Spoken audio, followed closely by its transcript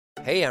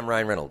Hey, I'm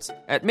Ryan Reynolds.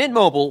 At Mint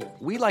Mobile,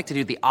 we like to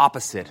do the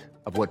opposite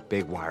of what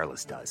Big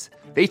Wireless does.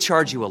 They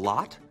charge you a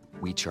lot,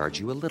 we charge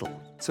you a little.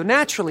 So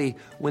naturally,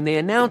 when they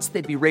announced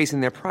they'd be raising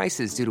their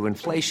prices due to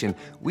inflation,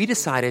 we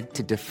decided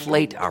to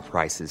deflate our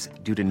prices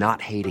due to not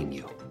hating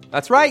you.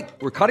 That's right.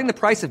 We're cutting the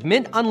price of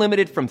Mint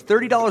Unlimited from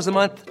 $30 a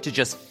month to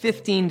just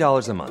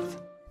 $15 a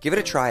month. Give it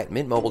a try at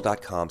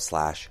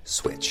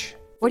mintmobile.com/switch.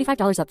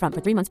 $45 up front for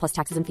 3 months plus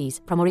taxes and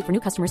fees. Promo rate for new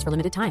customers for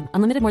limited time.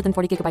 Unlimited more than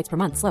 40 gigabytes per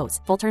month. Slows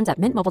full terms at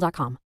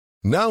mintmobile.com.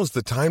 Now's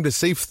the time to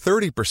save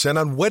 30%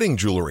 on wedding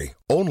jewelry,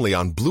 only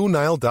on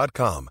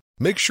BlueNile.com.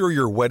 Make sure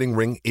your wedding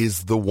ring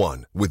is the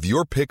one with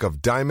your pick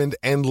of diamond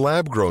and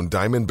lab-grown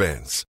diamond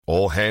bands,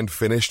 all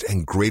hand-finished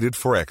and graded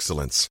for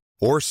excellence.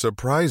 Or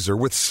surprise her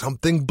with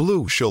something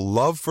blue she'll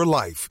love for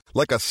life,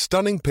 like a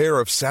stunning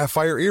pair of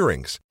sapphire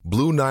earrings.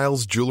 Blue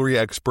Nile's jewelry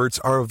experts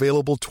are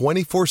available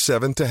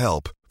 24/7 to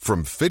help,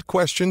 from fit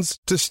questions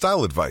to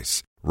style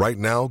advice. Right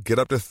now, get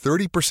up to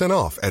 30%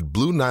 off at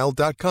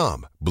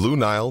BlueNile.com.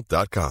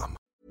 BlueNile.com.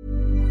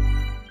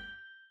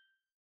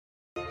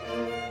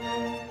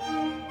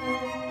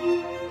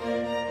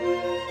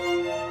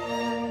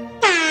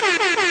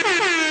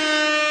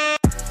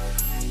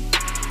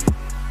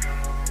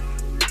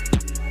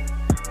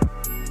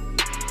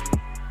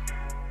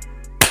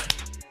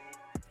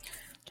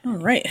 All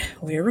right,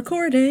 we're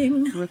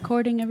recording.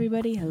 Recording,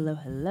 everybody. Hello,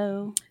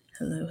 hello.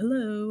 Hello,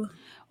 hello.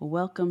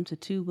 Welcome to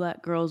Two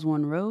Black Girls,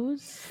 One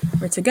Rose.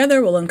 Where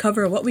together we'll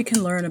uncover what we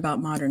can learn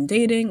about modern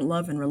dating,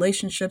 love, and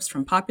relationships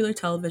from popular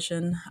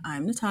television.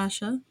 I'm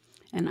Natasha.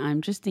 And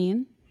I'm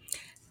Justine.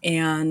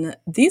 And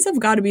these have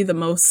got to be the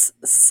most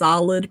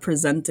solid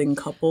presenting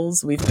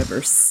couples we've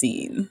ever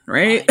seen,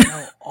 right? I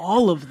know,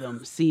 all of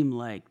them seem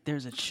like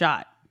there's a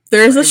shot.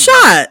 There's a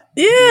shot.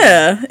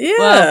 Yeah.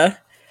 Well,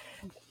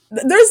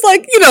 there's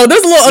like,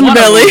 there's a little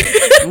underbelly.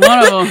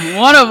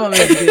 One of them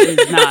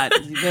is not.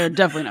 They're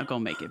definitely not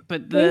going to make it.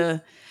 But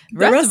the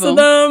rest of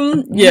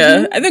them,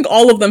 yeah. I think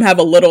all of them have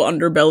a little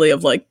underbelly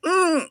of like,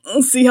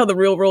 let's see how the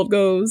real world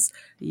goes.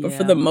 Yeah. But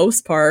for the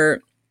most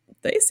part,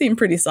 they seem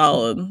pretty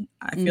solid.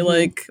 I feel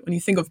like when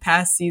you think of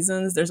past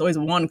seasons, there's always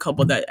one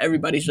couple that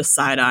everybody's just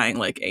side-eyeing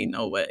like, ain't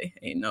no way.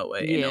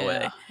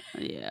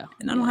 Yeah.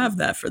 And I don't have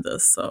that for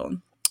this, so...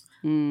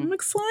 I'm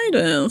excited.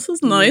 This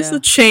is nice. Yeah.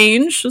 This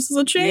is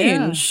a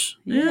change.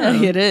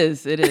 Yeah. It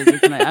is.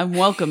 It's nice. I'm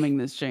welcoming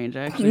this change.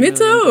 Actually, me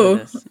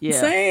too. Yeah.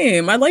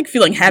 Same. I like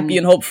feeling happy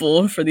and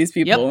hopeful for these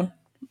people. Yep.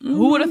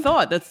 Who would have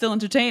thought? That's still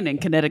entertaining.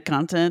 Kinetic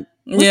content.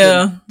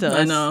 Yeah,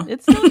 I know.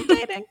 It's still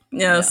entertaining.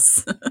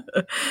 Yes.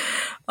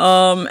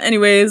 Yeah.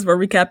 Anyways, we're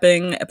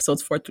recapping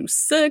episodes 4 through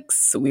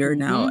 6. We are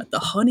now at the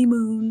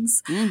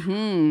honeymoons.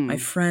 My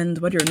friend,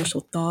 what are your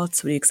initial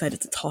thoughts? What are you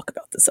excited to talk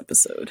about this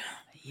episode?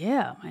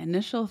 Yeah, my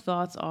initial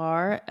thoughts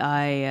are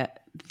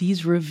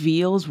these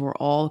reveals were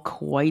all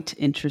quite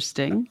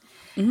interesting,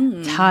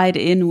 tied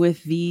in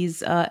with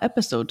these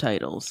episode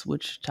titles,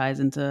 which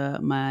ties into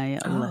my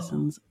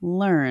lessons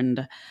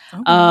learned.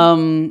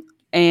 Okay.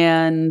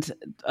 And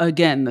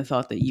again, the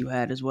thought that you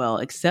had as well,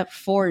 except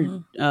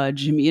for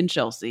Jimmy and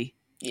Chelsea.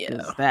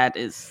 Yeah, that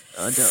is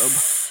a dub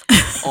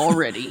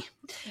already.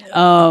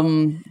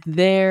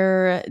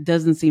 There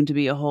doesn't seem to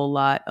be a whole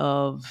lot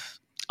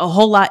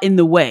in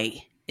the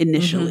way.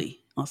 Initially,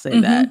 I'll say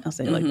that. I'll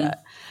say it like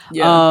that.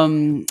 Yeah.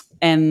 And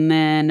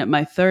then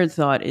my third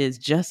thought is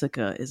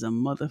Jessica is a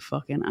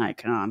motherfucking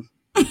icon.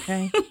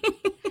 Okay.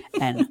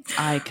 An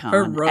icon.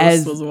 Her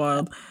roast was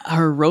wild.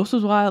 Her roast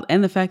was wild.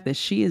 And the fact that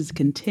she is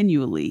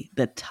continually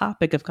the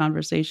topic of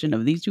conversation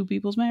of these two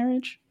people's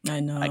marriage.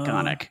 I know.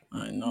 Iconic.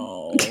 I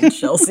know.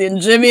 Chelsea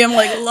and Jimmy, I'm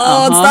like,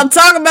 Lord, stop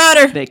talking about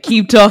her. They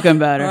keep talking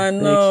about her. I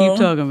know. They keep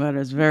talking about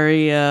her. It's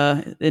very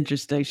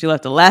interesting. She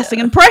left a lasting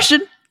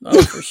impression. Oh,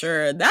 for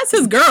sure. That's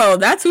his girl.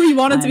 That's who he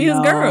wanted to be his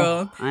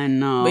girl. I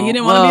know. But he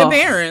didn't want to be a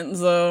parent,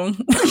 so...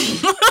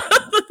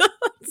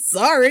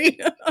 Sorry.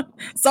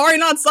 Sorry,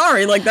 not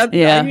sorry. Like that.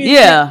 Yeah, I mean,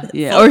 yeah.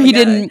 Or he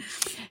didn't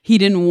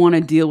want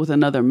to deal with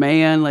another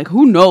man. Like,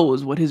 who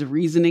knows what his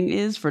reasoning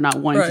is for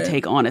not wanting to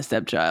take on a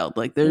stepchild.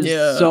 Like, there's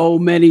so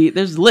many...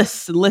 There's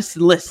lists and lists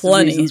and lists of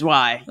reasons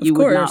why you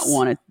would not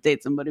want to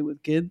date somebody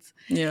with kids.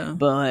 Yeah.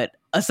 But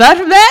aside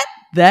from that,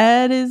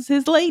 that is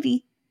his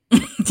lady.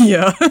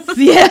 Yeah.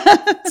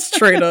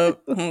 Straight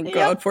up. Oh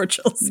God, poor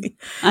Chelsea.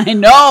 I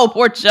know,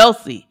 poor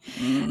Chelsea.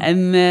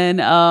 And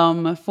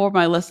then for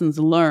my lessons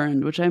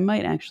learned, which I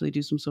might actually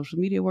do some social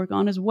media work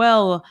on as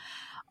well,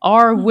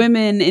 are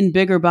women in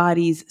bigger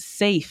bodies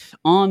safe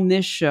on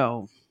this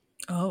show?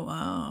 Oh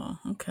wow.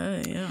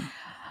 Okay, yeah.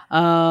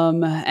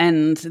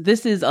 And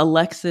this is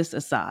Alexis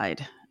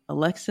aside.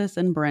 Alexis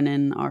and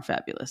Brennan are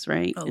fabulous,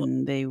 right?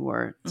 And they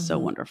were so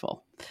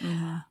wonderful.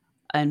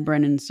 And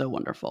Brennan's so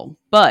wonderful.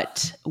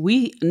 But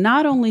we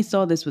not only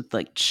saw this with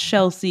like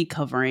Chelsea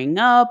covering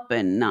up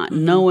and not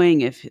knowing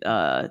if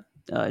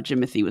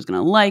Jimothy was going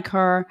to like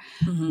her.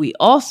 We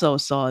also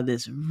saw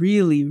this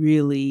really,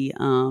 really,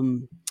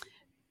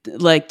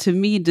 like to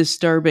me,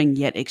 disturbing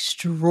yet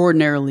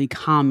extraordinarily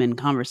common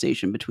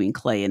conversation between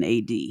Clay and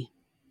AD.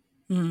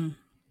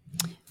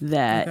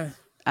 That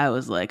I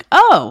was like,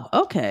 oh,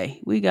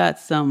 okay. We got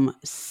some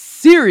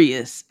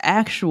serious,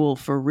 actual,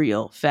 for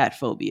real fat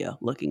phobia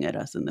looking at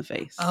us in the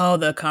face. Oh,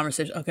 the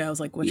conversation. Okay, I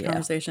was like, which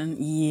conversation?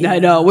 Yeah. I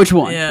know, which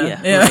one?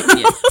 Yeah.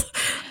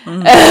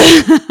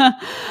 Right,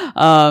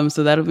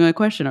 so that'll be my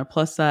question. Are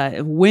plus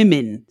size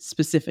women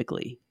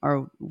specifically,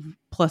 are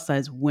plus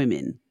size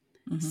women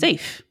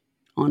safe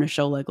on a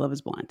show like Love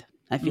is Blind?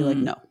 I feel like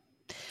no.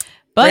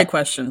 But, great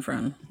question,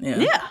 friend.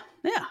 Yeah.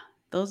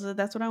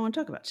 That's what I want to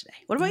talk about today.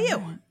 What about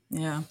you?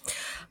 Yeah.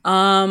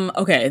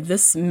 Okay,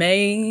 this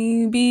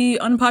may be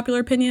unpopular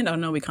opinion. I don't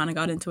know, we kind of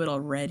got into it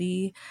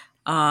already.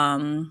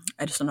 I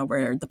just don't know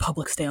where the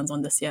public stands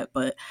on this yet,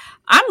 but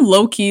I'm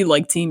low-key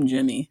like Team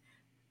Jimmy.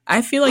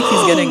 I feel like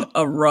he's getting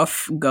a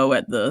rough go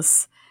at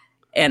this.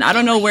 And I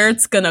don't know where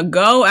it's gonna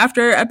go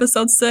after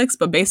episode 6,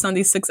 but based on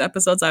these 6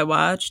 episodes I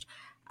watched,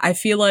 I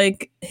feel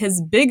like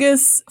his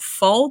biggest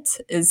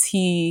fault is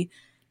he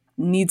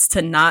needs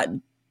to not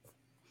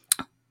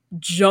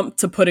jump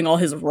to putting all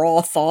his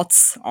raw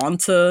thoughts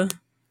onto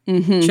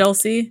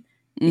Chelsea,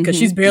 because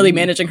she's barely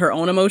managing her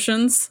own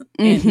emotions,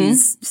 and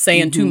he's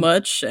saying too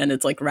much, and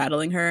it's like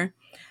rattling her.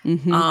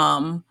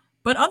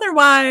 But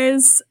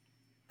otherwise,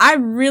 I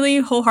really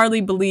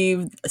wholeheartedly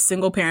believe a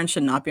single parent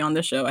should not be on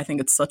the show. I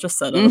think it's such a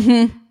setup.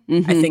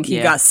 I think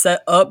he got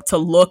set up to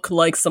look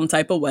like some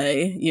type of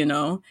way, you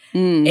know?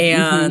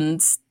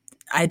 And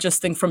I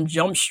just think from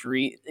Jump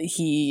Street,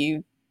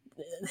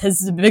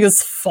 his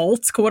biggest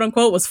fault, quote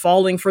unquote, was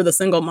falling for the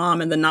single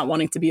mom and then not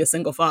wanting to be a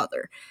single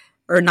father,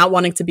 or not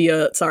wanting to be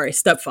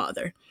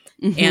stepfather.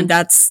 And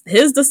that's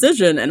his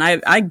decision. And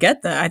I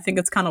get that. I think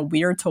it's kind of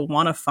weird to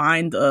want to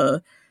find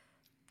a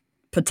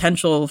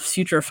potential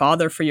future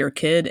father for your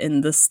kid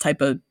in this type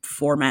of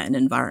format and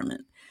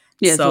environment.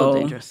 Yeah, it's a little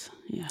dangerous.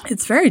 Yeah,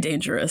 it's very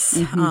dangerous.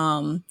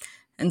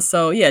 And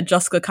so, yeah,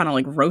 Jessica kind of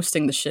like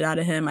roasting the shit out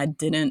of him. I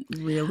didn't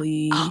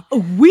really.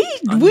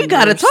 We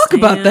got to talk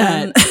about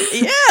that.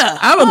 Yeah,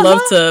 I would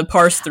love to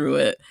parse through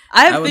it.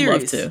 I have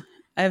theories. Love to.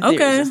 I have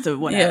theories as to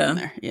what happened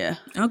there. Yeah.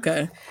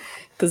 Okay.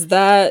 Because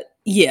I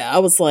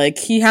was like,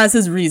 he has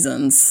his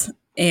reasons,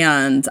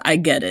 and I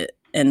get it.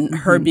 And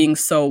her being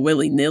so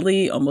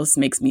willy-nilly almost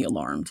makes me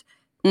alarmed.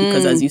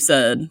 Because as you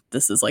said,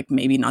 this is like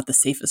maybe not the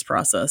safest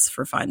process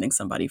for finding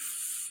somebody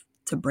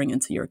to bring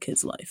into your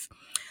kid's life.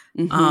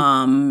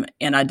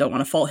 And I don't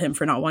want to fault him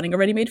for not wanting a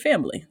ready-made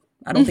family.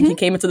 I don't think he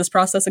came into this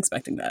process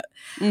expecting that.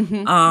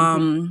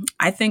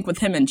 I think with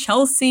him and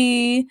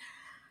Chelsea,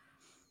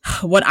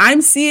 what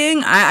I'm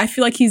seeing, I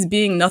feel like he's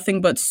being nothing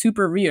but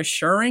super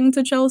reassuring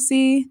to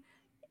Chelsea.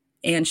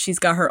 And she's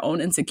got her own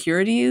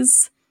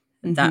insecurities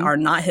that are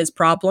not his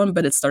problem,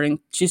 but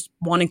she's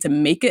wanting to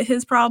make it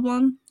his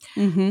problem.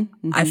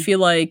 I feel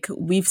like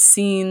we've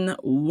seen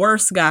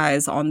worse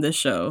guys on this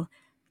show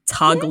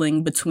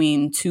toggling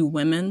between 2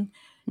 women.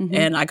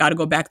 And I got to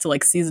go back to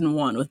like season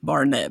 1 with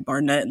Barnett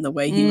and the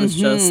way he was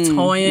just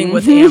toying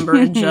with Amber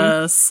and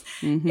Jess.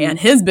 And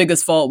his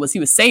biggest fault was he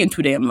was saying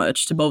too damn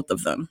much to both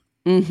of them.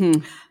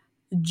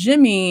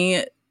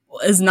 Jimmy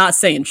is not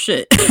saying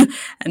shit.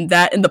 And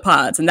that in the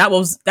pods. And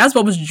that's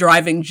what was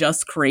driving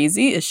Jess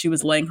crazy, is she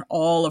was laying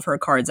all of her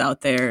cards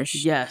out there.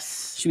 She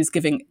was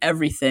giving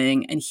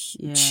everything. And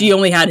she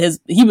only had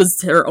he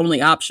was her only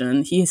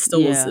option. He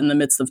still was in the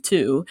midst of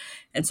 2.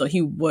 And so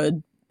he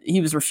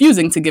was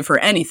refusing to give her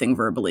anything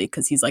verbally,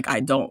 because he's like,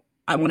 I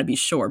want to be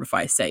sure before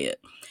I say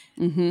it.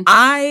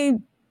 I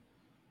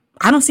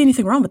don't see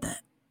anything wrong with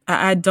that.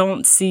 I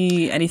don't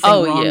see anything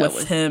wrong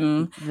with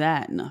him.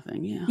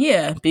 Nothing.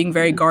 Yeah, being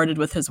very guarded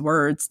with his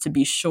words to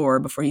be sure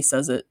before he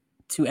says it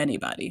to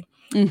anybody.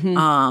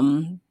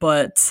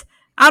 But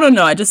I don't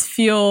know. I just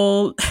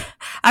feel,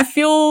 I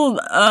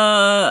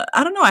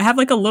don't know. I have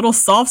like a little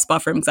soft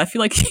spot for him, because I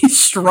feel like he's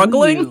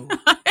struggling.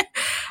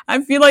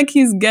 I feel like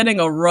he's getting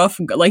a rough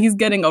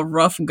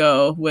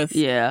go with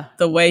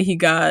the way he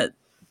got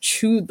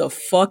chewed the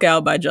fuck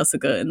out by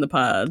Jessica in the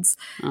pods.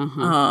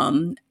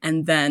 And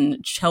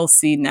then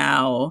Chelsea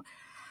now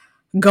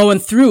going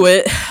through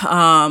it,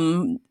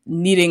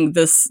 needing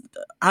this.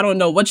 I don't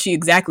know what she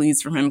exactly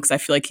needs from him, because I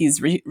feel like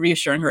he's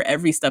reassuring her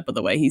every step of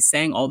the way. He's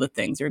saying all the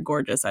things. You're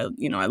gorgeous. I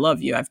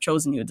love you. I've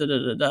chosen you.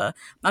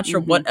 Not sure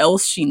what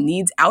else she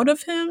needs out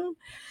of him.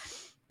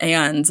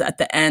 And at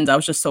the end, I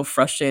was just so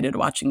frustrated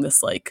watching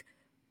this like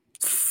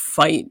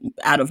fight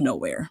out of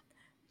nowhere.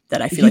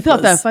 That I feel you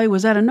thought that fight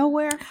was out of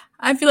nowhere?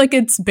 I feel like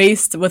it's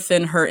based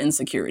within her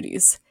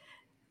insecurities.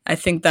 I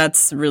think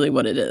that's really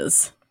what it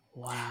is.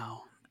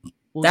 Wow.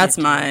 We'll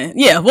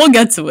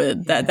get to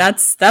it.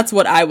 That's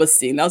what I was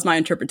seeing. That was my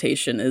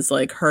interpretation, is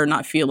like her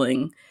not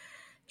feeling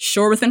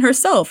sure within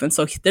herself. And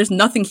so there's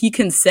nothing he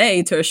can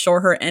say to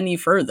assure her any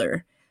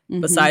further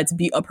besides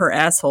beat up her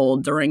asshole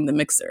during the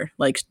mixer.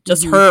 Like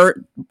just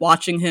her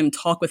watching him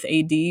talk with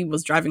AD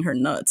was driving her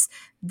nuts.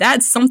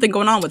 That's something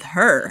going on with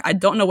her. I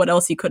don't know what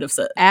else he could have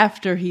said.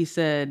 After he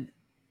said,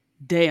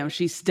 damn,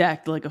 she's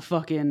stacked like a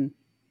fucking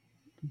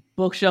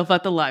bookshelf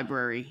at the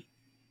library.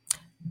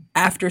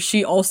 after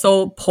she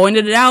also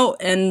pointed it out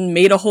and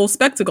made a whole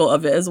spectacle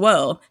of it as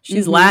well.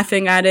 She's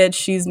laughing at it.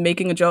 She's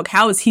making a joke.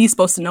 How is he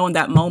supposed to know in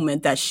that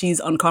moment that she's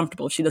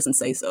uncomfortable if she doesn't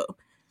say so?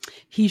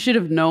 He should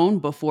have known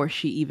before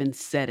she even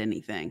said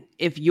anything.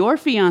 If your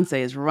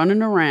fiance is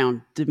running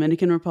around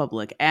Dominican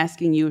Republic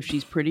asking you if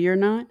she's pretty or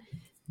not,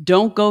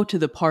 don't go to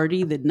the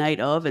party the night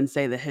of and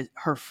say that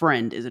her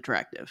friend is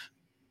attractive.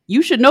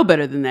 You should know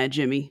better than that,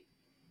 Jimmy.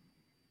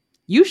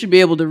 You should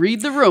be able to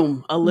read the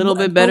room a little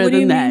bit better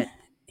than that.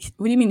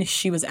 What do you mean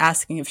she was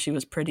asking if she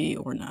was pretty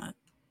or not?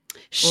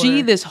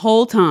 She, this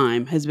whole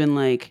time, has been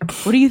like,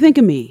 what do you think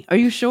of me? Are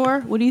you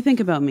sure? What do you think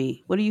about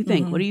me? What do you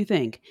think? What do you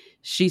think?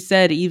 She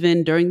said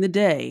even during the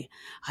day,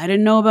 I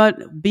didn't know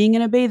about being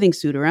in a bathing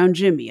suit around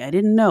Jimmy. I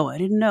didn't know.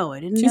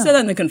 She said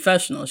that in the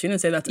confessional. She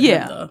didn't say that to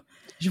him, though.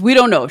 We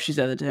don't know if she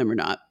said that to him or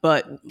not,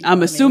 but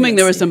I'm assuming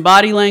there was some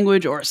body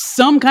language or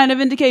some kind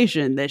of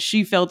indication that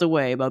she felt a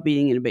way about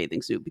being in a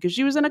bathing suit because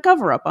she was in a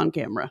cover-up on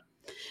camera.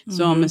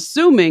 So I'm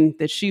assuming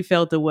that she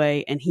felt a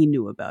way and he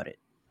knew about it.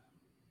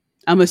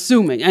 I'm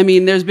assuming. I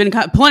mean, there's been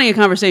plenty of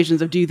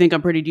conversations of, do you think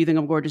I'm pretty? Do you think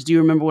I'm gorgeous? Do you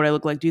remember what I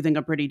look like? Do you think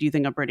I'm pretty? Do you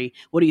think I'm pretty?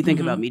 What do you think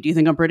about me? Do you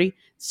think I'm pretty?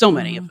 So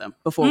many of them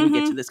before we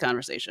get to this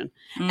conversation.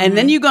 And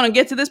then you're going to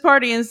get to this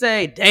party and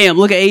say, damn,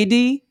 look at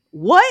AD.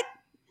 What?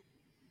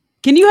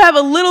 Can you have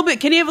a little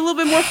bit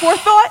more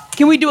forethought?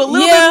 Can we do a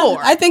little bit more?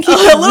 I think he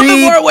could a little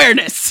bit more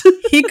awareness.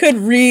 He could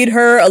read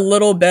her a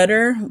little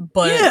better,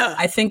 but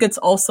I think it's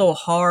also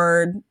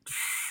hard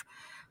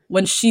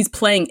when she's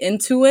playing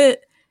into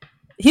it.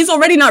 He's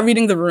already not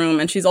reading the room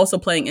and she's also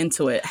playing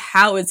into it.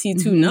 How is he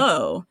to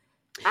know?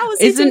 How is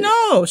he to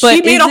know?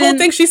 She made a whole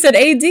thing. She said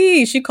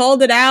AD. She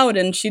called it out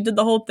and she did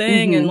the whole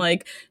thing and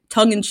like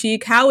tongue in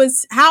cheek. How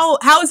is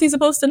he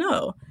supposed to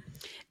know?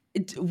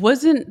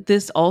 Wasn't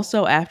this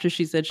also after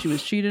she said she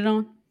was cheated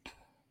on?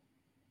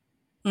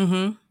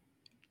 Mm-hmm.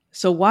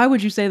 So why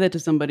would you say that to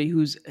somebody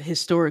who's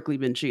historically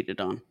been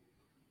cheated on?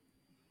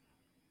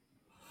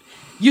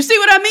 You see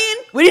what I mean?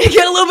 We need to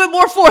get a little bit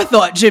more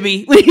forethought,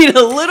 Jimmy. We need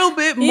a little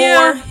bit more.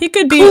 Yeah, he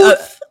could be.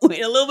 We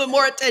need a little bit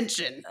more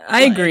attention.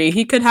 I agree.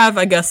 He could have,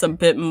 I guess, a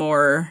bit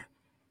more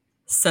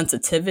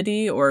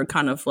sensitivity or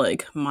kind of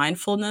like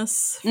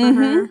mindfulness for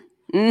her.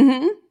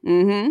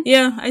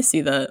 Yeah, I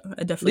see that.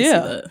 I definitely see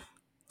that.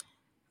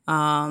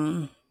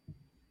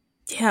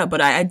 Yeah,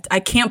 but I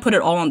can't put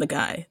it all on the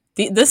guy.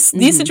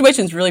 These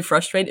situations really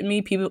frustrated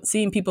me.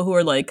 Seeing people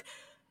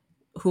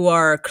who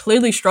are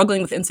clearly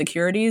struggling with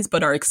insecurities,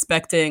 but are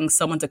expecting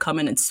someone to come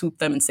in and swoop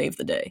them and save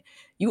the day.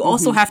 You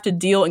also have to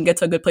deal and get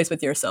to a good place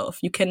with yourself.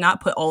 You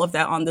cannot put all of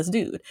that on this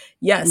dude.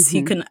 Yes,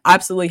 he can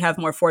absolutely have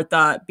more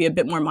forethought, be a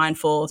bit more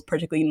mindful,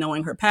 particularly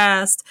knowing her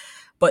past,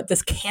 but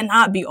this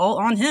cannot be all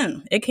on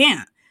him. It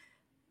can't.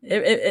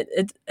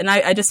 And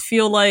I just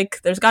feel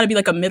like there's got to be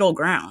like a middle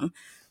ground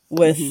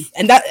with,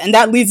 and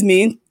that leads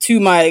me to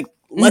my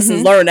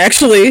lessons learned.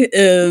 Actually,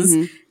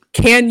 is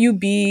can you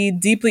be a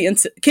deeply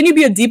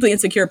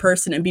insecure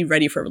person and be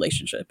ready for a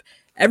relationship?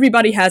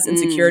 Everybody has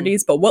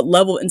insecurities, but what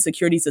level of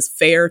insecurities is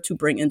fair to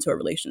bring into a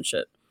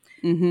relationship?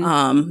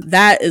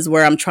 That is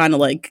where I'm trying to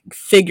like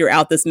figure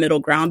out this middle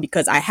ground,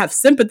 because I have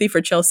sympathy for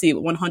Chelsea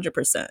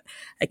 100%.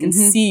 I can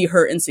see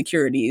her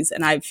insecurities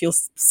and I feel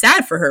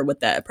sad for her with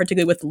that,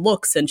 particularly with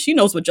looks. And she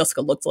knows what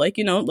Jessica looked like,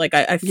 like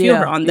I feel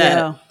her on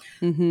that.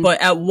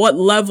 But at what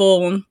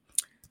level,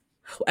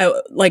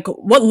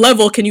 what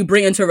level can you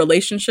bring into a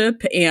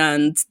relationship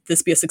and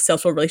this be a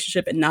successful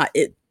relationship and not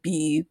it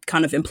be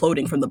kind of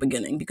imploding from the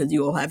beginning because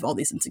you will have all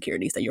these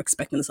insecurities that you're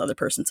expecting this other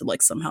person to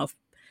like somehow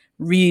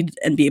read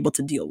and be able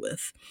to deal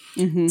with.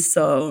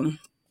 So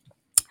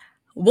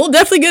we'll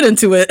definitely get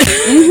into it.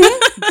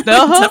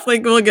 Definitely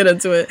we'll get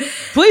into it.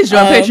 Please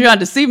join Patreon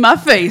to see my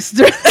face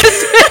during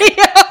this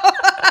video.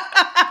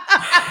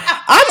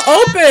 I'm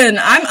open.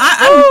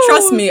 I'm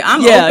trust me,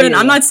 I'm open.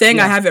 I'm not saying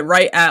I have it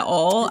right at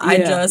all.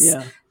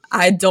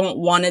 I don't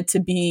want it to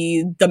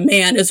be the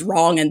man is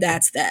wrong and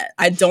that's that.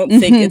 I don't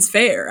think it's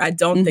fair. I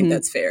don't think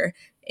that's fair.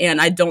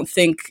 And I don't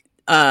think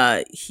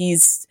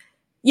he's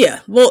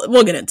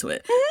we'll get into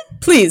it.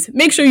 Please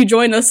make sure you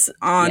join us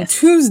on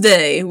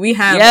Tuesday. We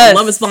have a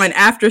Love is Blind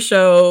after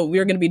show.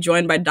 We're going to be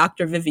joined by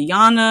Dr.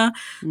 Viviana,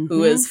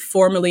 who is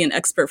formerly an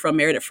expert from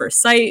Married at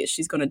First Sight.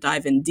 She's going to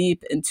dive in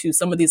deep into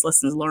some of these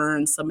lessons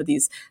learned, some of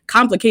these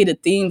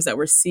complicated themes that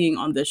we're seeing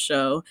on this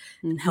show,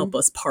 and help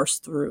us parse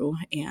through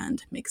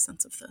and make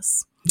sense of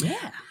this.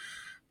 Yeah.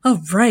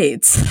 All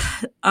right.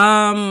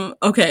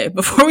 Okay.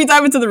 Before we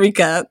dive into the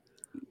recap,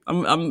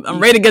 I'm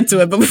ready to get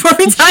to it, but before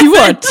we dive you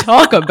want to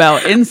talk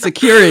about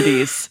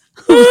insecurities,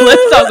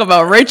 let's talk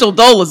about Rachel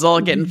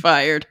Dolezal getting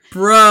fired.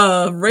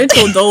 Bruh,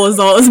 Rachel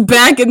Dolezal is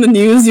back in the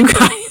news, you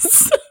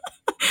guys.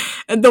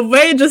 And the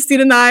way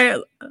Justine and I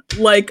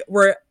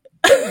were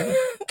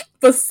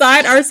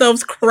beside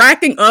ourselves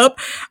cracking up,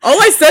 all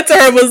I said to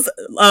her was,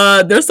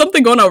 there's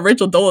something going on with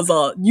Rachel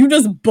Dolezal. You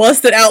just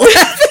busted out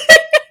laughing.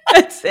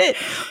 That's it.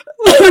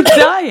 We're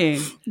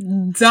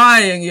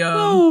dying, yo.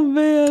 Oh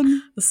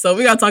man. So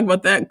we gotta talk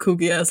about that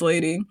kooky ass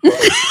lady.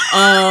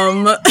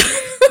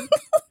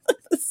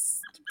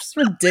 It's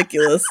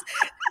ridiculous.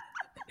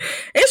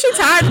 And she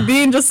she tired of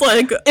being just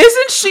like?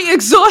 Isn't she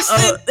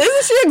exhausted?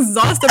 Isn't she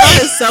exhausted by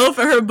herself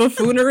and her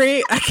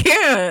buffoonery? I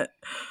can't.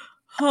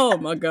 Oh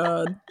my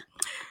god.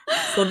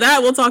 So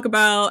that we'll talk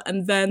about,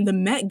 and then the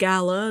Met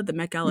Gala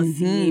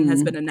theme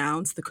has been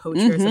announced. The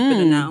co-chairs have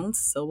been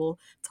announced, so we'll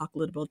talk a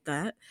little about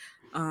that.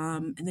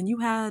 And then you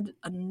had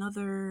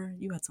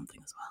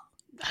something as well.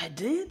 I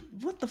did?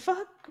 What the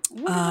fuck?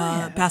 What did I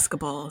have?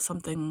 Basketball,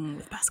 something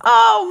with basketball.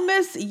 Oh,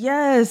 Miss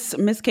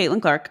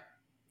Caitlin Clark.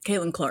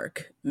 Caitlin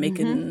Clark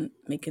making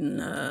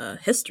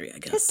history, I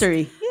guess.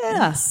 History, yeah.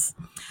 Yes.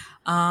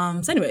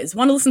 So anyways,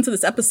 want to listen to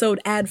this episode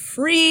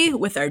ad-free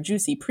with our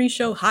juicy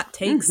pre-show hot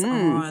takes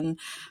on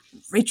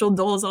Rachel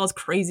Dolezal's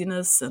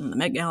craziness and the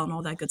Met Gala and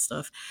all that good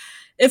stuff.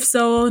 If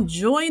so,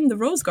 join the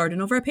Rose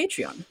Garden over at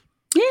Patreon.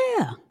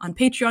 Yeah. On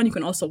Patreon, you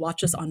can also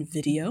watch us on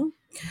video.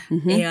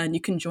 And you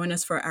can join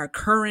us for our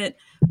current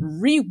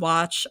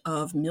rewatch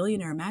of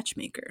Millionaire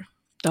Matchmaker.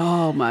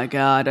 Oh my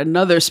God.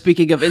 Another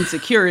speaking of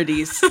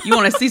insecurities. You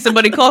want to see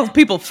somebody call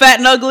people fat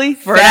and ugly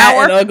for an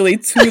hour? Fat and ugly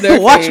to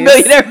their Watch face.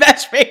 Millionaire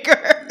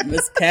Matchmaker.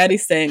 Miss Patty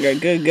Stanger.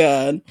 Good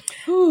God.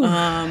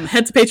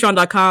 Head to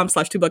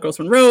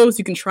patreon.com/2blackgirls1rose.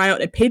 You can try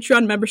out a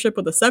Patreon membership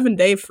with a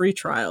 7-day free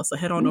trial. So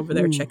head on over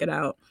there, check it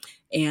out.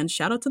 And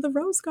shout out to the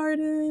Rose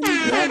Garden.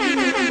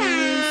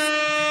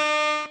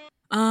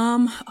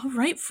 All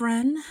right,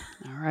 friend.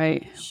 All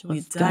right. Should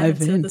we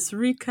dive into this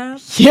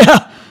recap?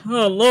 Yeah.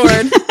 Oh,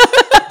 Lord.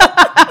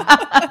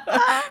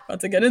 About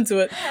to get into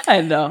it.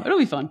 I know. It'll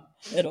be fun.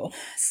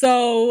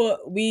 So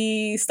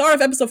we start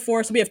off episode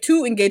 4. So we have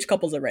 2 engaged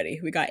couples already.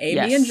 We got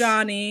Amy and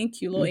Johnny,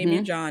 cute little Amy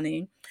and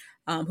Johnny,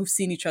 who've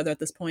seen each other at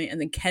this point, and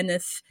then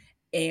Kenneth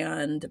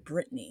and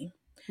Brittany,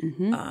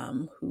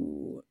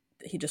 who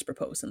he just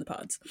proposed in the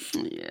pods.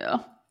 Yeah.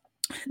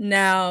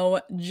 Now,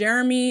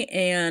 Jeremy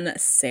and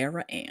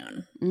Sarah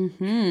Ann.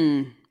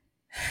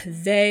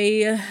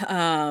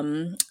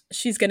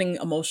 She's getting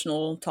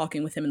emotional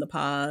talking with him in the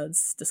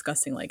pods,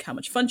 discussing like how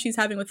much fun she's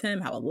having with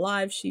him, how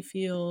alive she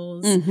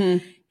feels.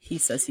 He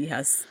says he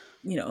has,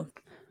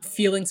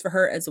 feelings for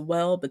her as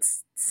well, but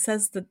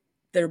says that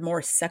they're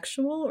more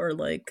sexual or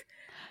like,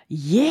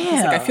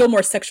 he's like, I feel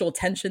more sexual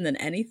tension than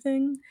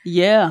anything.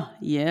 Yeah.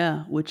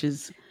 Which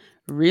is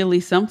really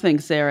something,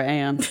 Sarah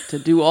Ann, to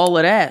do all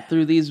of that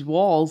through these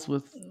walls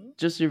with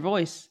just your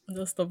voice.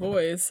 Just the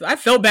voice. I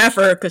felt bad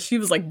for her because she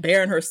was like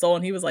bearing her soul,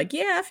 and he was like,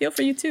 yeah, I feel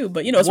for you too.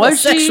 But it's more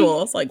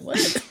sexual. It's like, what?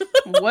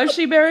 Was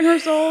she bearing her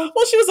soul?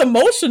 Well, she was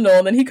emotional,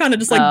 and then he kind of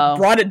just like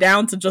brought it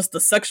down to just the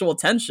sexual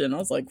tension. I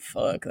was like,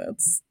 fuck,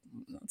 that's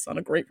not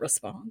a great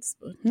response.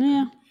 But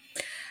yeah.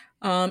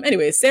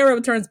 Anyway, Sarah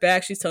returns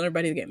back. She's telling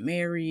everybody to get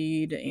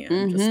married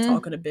and just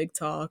talking a big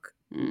talk.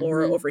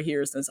 Laura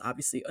overhears and is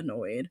obviously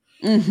annoyed.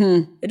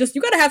 It just,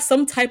 you got to have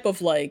some type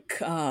of like,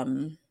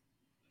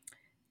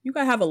 you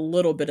got to have a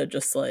little bit of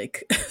just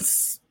like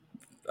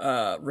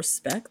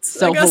respect.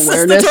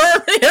 Self-awareness.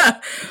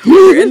 Yeah.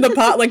 You're in the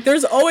pot. Like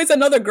there's always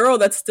another girl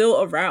that's still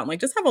around.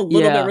 Like just have a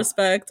little bit of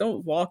respect.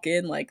 Don't walk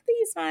in like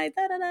these side,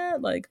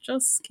 like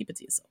just keep it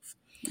to yourself.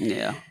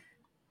 Yeah.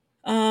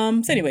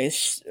 So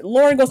anyways,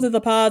 Lauren goes into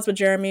the pods with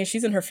Jeremy.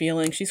 She's in her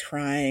feelings. She's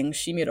crying.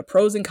 She made a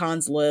pros and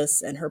cons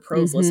list, and her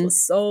pros list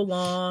was so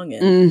long.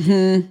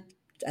 And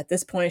at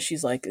this point,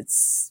 she's like,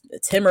 it's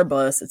him or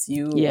bust. It's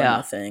you or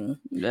nothing.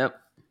 Yep.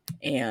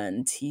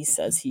 And he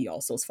says he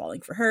also is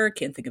falling for her.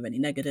 Can't think of any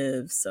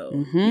negatives.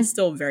 So he's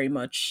still very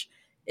much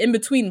in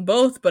between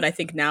both. But I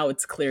think now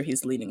it's clear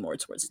he's leaning more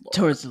towards Laura.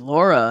 Towards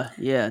Laura.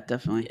 Yeah,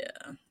 definitely.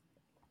 Yeah.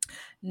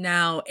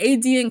 Now,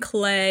 AD and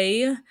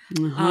Clay. AD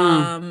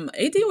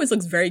always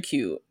looks very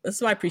cute.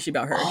 That's what I appreciate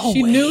about her. Always.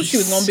 She knew she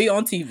was going to be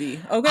on TV.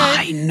 Okay.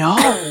 I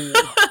know.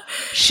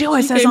 She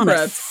always has on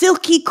a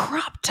silky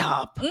crop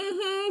top.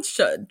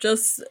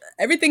 Just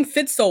everything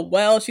fits so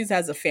well. She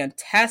has a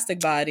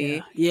fantastic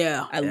body.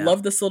 Yeah. I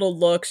love this little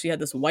look. She had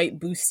this white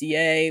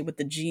bustier with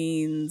the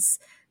jeans.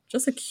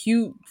 Just a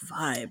cute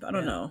vibe. I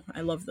don't know.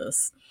 I love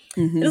this.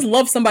 I just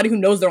love somebody who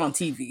knows they're on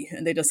TV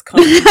and they just come.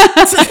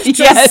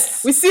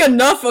 Yes. We see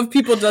enough of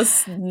people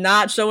just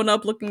not showing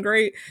up looking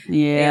great.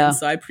 Yeah. And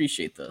so I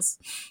appreciate this.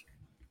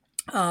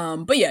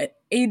 But yeah,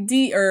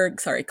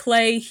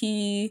 Clay,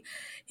 he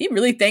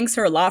really thanks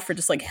her a lot for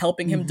just like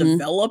helping him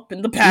develop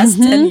in the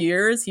past 10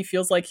 years. He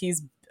feels like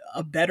he's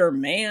a better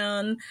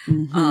man.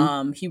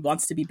 He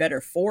wants to be better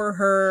for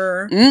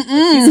her.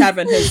 He's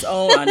having his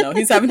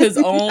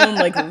own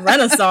like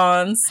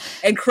renaissance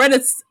and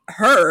credits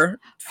her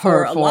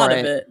for a lot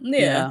of it.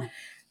 Yeah.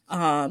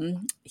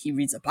 He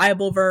reads a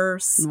Bible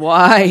verse.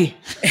 Why?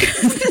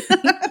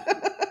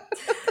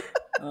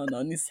 I don't know.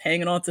 And he's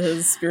hanging on to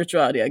his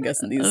spirituality, I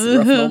guess, in these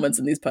rough moments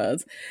in these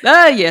pods.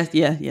 Yeah.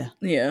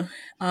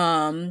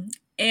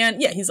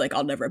 And yeah, he's like,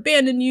 I'll never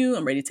abandon you.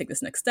 I'm ready to take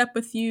this next step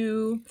with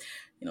you.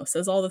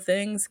 Says all the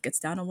things, gets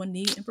down on one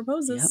knee and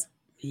proposes. Yep.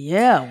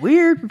 Yeah,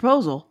 weird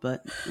proposal,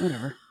 but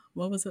whatever.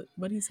 What was it?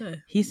 What did he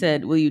say? He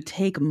said, will you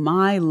take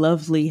my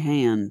lovely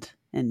hand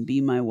and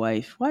be my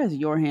wife? Why is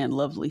your hand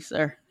lovely,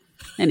 sir?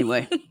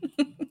 Anyway,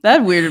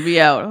 that weirded me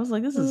out. I was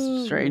like, this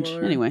is strange.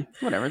 Lord. Anyway,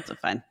 whatever. It's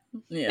fine.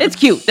 Yeah. It's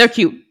cute. They're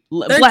cute.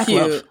 They're Black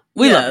cute. love.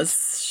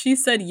 Yes, she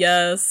said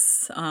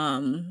yes,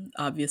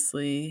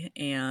 obviously.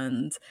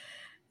 And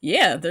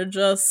yeah, they're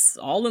just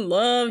all in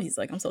love. He's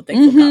like, I'm so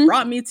thankful God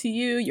brought me to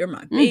you. You're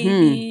my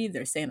baby.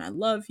 They're saying I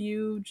love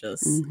you.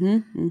 Just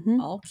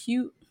all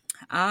cute.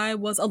 I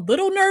was a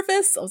little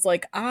nervous. I was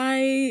like,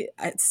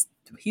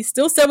 he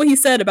still said what he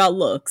said about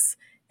looks.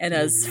 And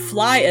as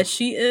fly as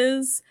she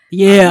is, I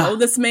know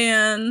this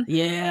man.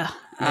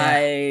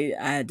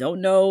 I don't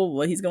know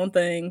what he's gonna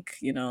think,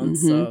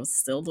 so I was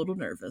still a little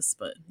nervous,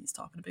 but he's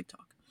talking a big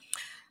talk.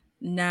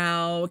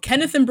 Now,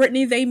 Kenneth and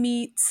Brittany, they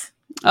meet.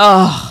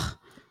 Oh,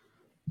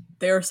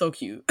 they are so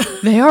cute.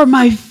 They are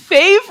my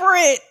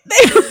favorite.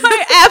 They are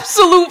my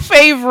absolute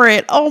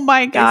favorite. Oh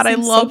my God, I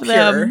love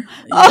them.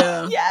 Yeah.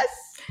 Oh, yes.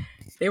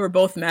 They were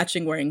both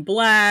matching, wearing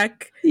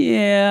black.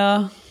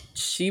 Yeah.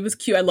 She was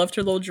cute. I loved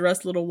her little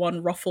dress, little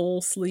one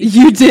ruffle sleeve.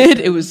 You did?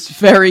 It was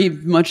very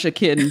much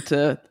akin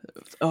to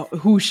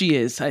who she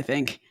is, I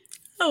think.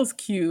 That was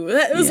cute.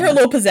 It was her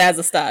little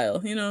pizzazz style,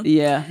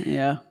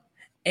 Yeah.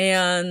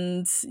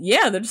 And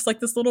yeah, they're just like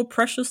this little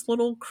precious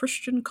little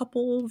Christian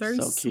couple. Very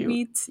so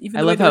sweet. Even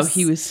I love how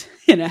he was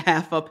in a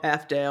half up,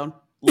 half down.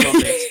 Love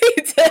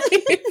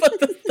it. He put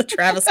the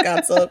Travis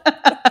Scott's up.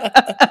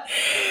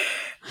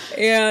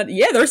 And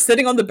yeah, they're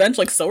sitting on the bench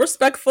like so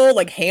respectful,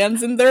 like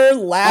hands in their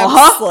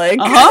laps,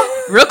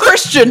 real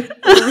Christian.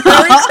 Very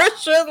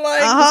Christian,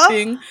 like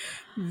being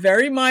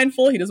very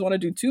mindful. He doesn't want to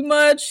do too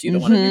much. You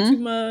don't want to do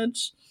too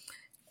much.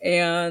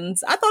 And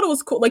I thought it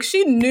was cool. Like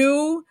she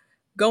knew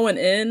going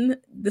in,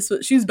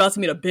 she was about to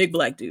meet a big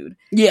black dude.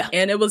 Yeah.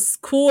 And it was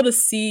cool to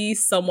see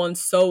someone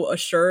so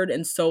assured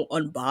and so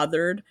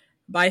unbothered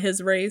by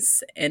his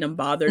race and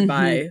unbothered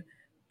by,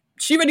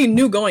 she already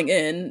knew going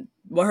in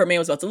what her man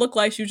was about to look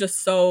like. She was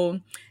just so,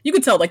 you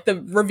could tell like the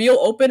reveal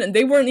opened and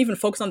they weren't even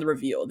focused on the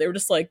reveal. They were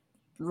just like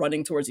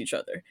running towards each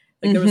other.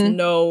 Like there was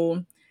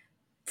no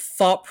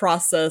thought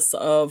process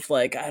of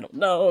like, I don't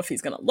know if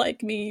he's gonna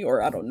like me,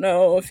 or I don't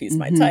know if he's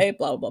my type,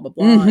 blah blah blah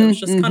blah. It was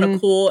just kind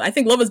of cool. I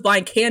think Love is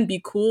Blind can be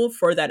cool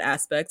for that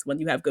aspect when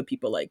you have good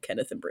people like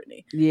Kenneth and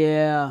Brittany.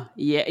 Yeah,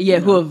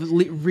 who have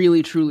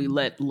really truly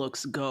let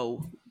looks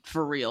go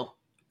for real.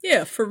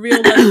 Yeah, for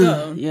real, let it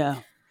go. Yeah.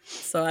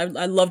 So I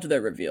loved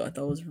their reveal. I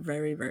thought it was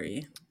very,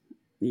 very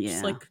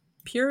just like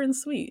pure and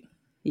sweet.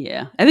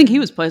 Yeah. I think he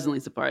was pleasantly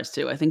surprised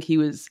too. I think he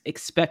was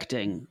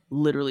expecting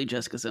literally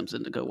Jessica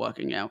Simpson to go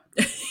walking out.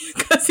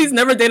 Because he's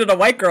never dated a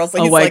white girl. So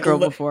a he's white like girl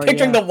before,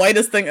 picturing the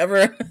whitest thing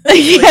ever.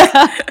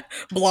 Like,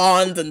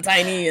 blonde and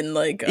tiny and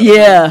like.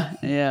 Yeah.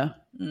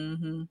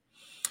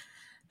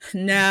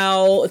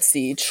 Now, let's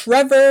see.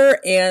 Trevor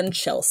and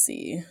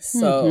Chelsea.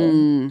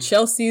 So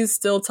Chelsea's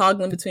still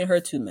toggling between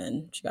her two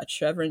men. She got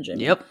Trevor and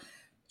Jimmy. Yep.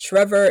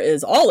 Trevor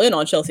is all in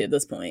on Chelsea at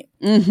this point.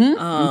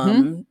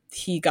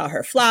 He got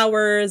her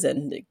flowers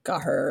and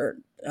got her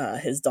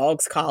his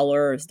dog's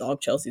collar, his dog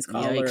Chelsea's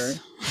collar.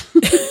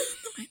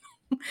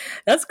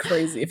 That's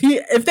crazy.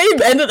 If they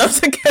ended up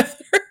together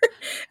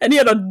and he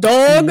had a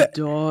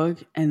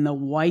dog, and the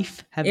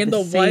wife have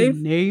the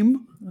same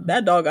name,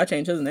 that dog got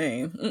changed his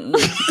name.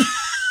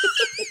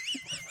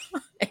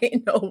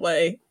 Ain't no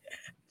way.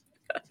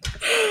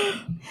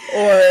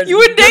 Or you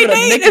would date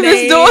Nate if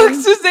his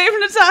dog's his name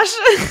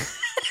Natasha.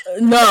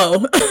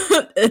 No,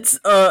 it's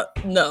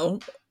no.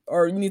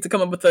 Or you need to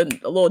come up with a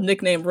little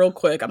nickname real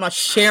quick. I'm not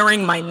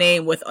sharing my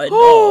name with a dog.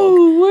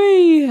 Oh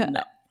wait.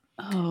 No.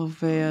 Oh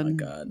man. Oh my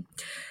God.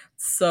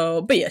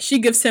 So, but yeah, she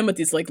gives him with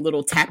these like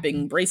little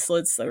tapping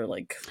bracelets that are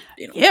like,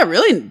 yeah,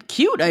 really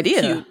cute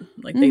idea. Cute.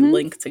 Like they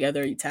link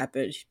together. You tap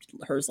it.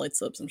 Hers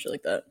lights up, some shit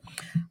like that.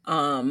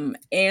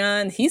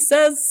 And he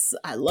says,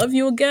 "I love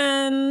you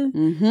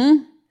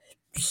again."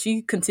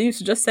 She continues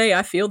to just say,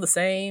 "I feel the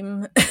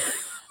same."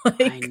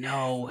 I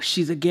know.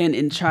 She's again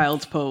in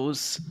child's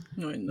pose,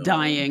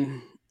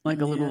 dying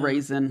like a little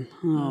raisin.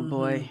 Oh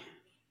boy.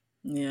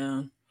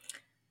 Yeah.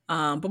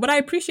 But what I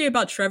appreciate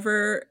about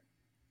Trevor,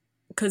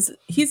 because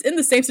he's in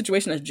the same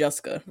situation as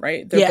Jessica,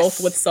 right? They're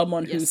both with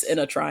someone who's in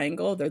a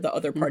triangle. They're the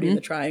other party in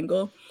the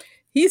triangle.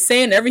 He's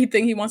saying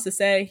everything he wants to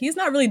say. He's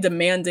not really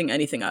demanding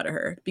anything out of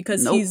her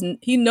because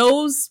he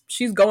knows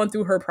she's going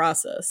through her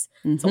process.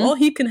 So all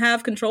he can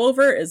have control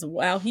over is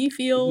how he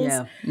feels,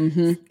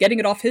 getting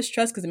it off his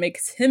chest because it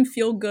makes him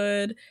feel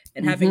good,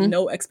 and having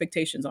no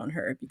expectations on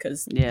her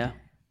because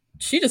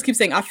she just keeps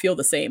saying, "I feel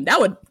the same."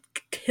 That would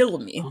kill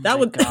me. Oh that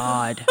would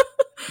God.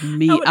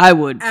 I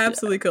would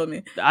absolutely kill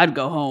me. I'd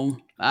go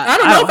home. I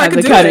don't know if I could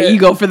have do the kind it. of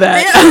ego for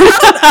that. Yeah,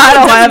 I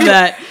don't have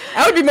that.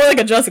 I would be more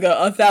like a Jessica,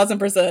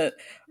 1,000%.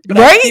 But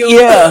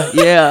right?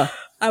 Yeah.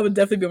 I would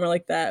definitely be more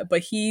like that.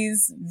 But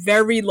he's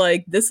very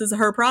like, this is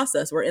her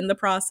process. We're in the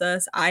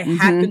process. I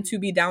happen to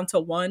be down to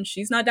one.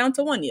 She's not down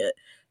to one yet.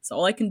 So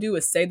all I can do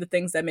is say the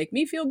things that make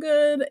me feel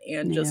good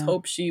and just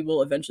hope she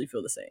will eventually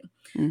feel the same.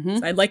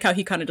 So I like how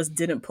he kind of just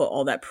didn't put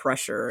all that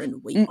pressure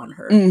and weight on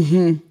her.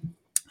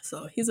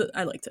 So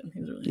I liked him.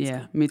 He was really nice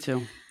guy. Me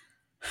too.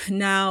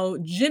 Now,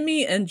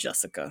 Jimmy and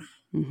Jessica.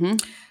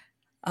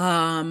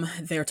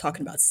 They're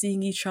talking about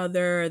seeing each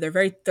other.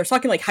 They're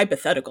talking like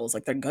hypotheticals,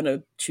 like they're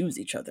gonna choose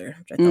each other,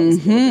 which I thought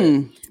was a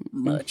little bit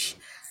much.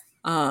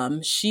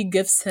 She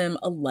gives him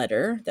a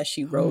letter that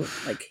she wrote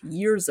like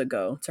years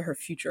ago to her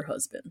future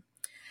husband.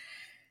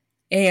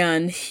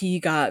 And he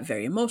got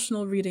very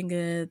emotional reading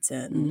it.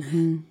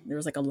 And there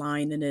was like a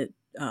line in it.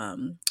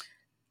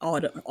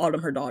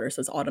 Autumn, her daughter,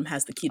 says, Autumn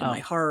has the key to my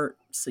heart.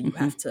 So you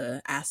have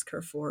to ask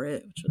her for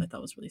it, which I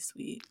thought was really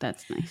sweet.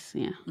 That's nice.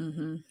 Yeah.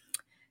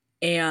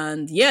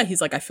 And yeah,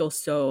 he's like, I feel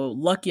so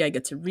lucky I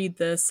get to read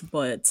this,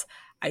 but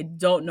I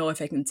don't know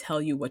if I can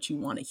tell you what you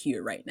want to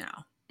hear right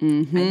now. I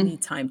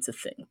need time to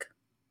think.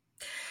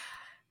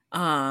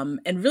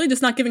 And really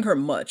just not giving her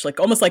much, like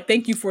almost like,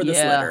 thank you for this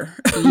letter.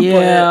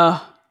 Yeah.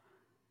 But,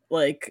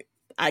 like,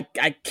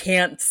 I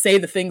can't say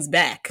the things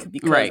back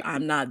because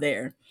I'm not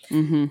there.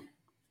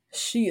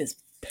 She is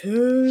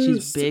pissed.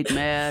 She's big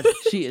mad.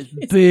 She is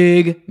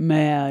big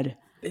mad.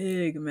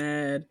 Big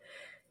mad.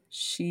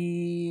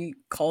 She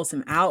calls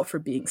him out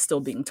for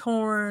still being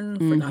torn,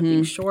 for not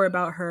being sure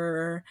about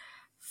her,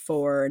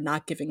 for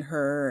not giving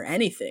her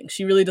anything.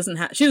 She really doesn't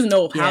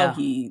know how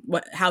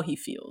he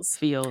feels.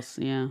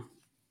 Yeah.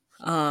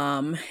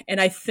 And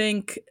I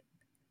think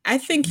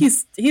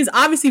he's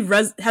obviously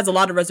has a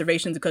lot of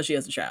reservations because she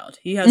has a child.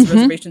 He has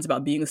reservations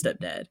about being a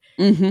stepdad.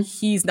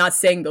 He's not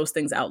saying those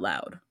things out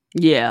loud.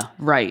 Yeah,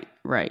 right.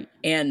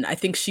 And I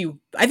think she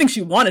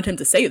wanted him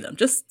to say them.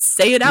 Just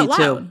say it out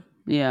loud.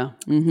 Yeah.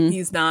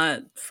 He's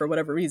not, for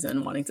whatever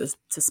reason, wanting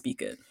to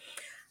speak it.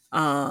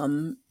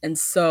 And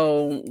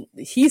so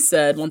he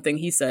said,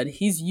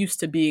 he's used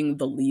to being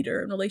the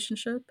leader in a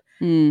relationship.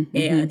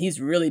 And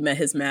he's really met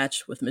his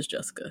match with Miss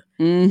Jessica.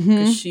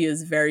 Because she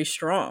is very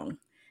strong.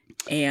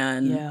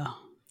 And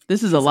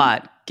this is a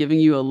lot. Giving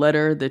you a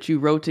letter that you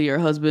wrote to your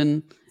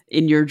husband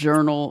in your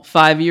journal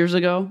 5 years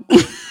ago.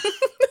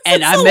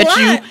 And I met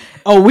you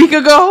a week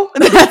ago.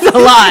 That's a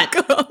lot.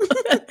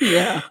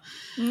 Yeah.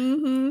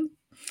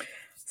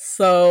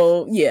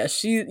 So yeah,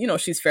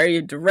 she's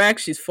very direct.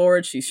 She's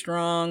forward. She's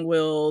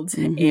strong-willed,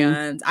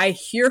 and I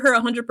hear her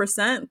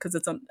 100% because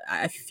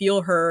I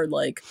feel her,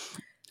 like,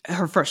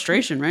 her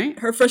frustration, right?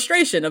 Her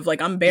frustration of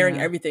like, I'm bearing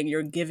everything.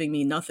 You're giving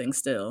me nothing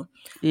still.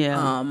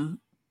 Yeah.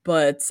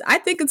 But I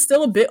think it's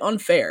still a bit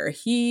unfair.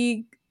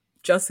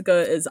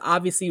 Jessica is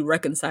obviously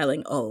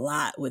reconciling a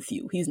lot with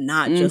you. He's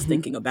not just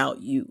thinking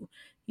about you.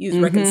 He's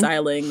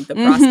reconciling the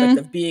prospect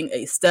of being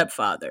a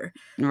stepfather.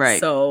 Right.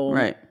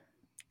 So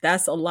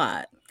that's a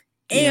lot.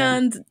 Yeah.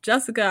 And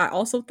Jessica, I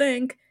also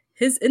think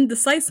his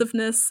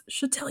indecisiveness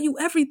should tell you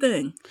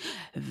everything.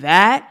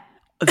 That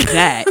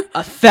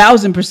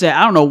 1,000%.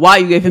 I don't know why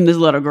you gave him this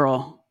letter,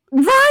 girl.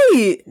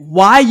 Right.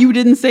 Why you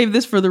didn't save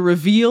this for the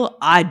reveal,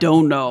 I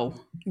don't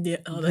know. Yeah,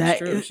 that's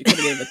true. She could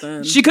have gave it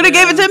then. She could have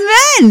gave it to him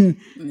then.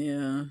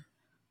 Yeah.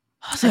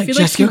 I was like,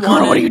 Jessica,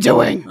 girl, what are you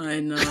doing? I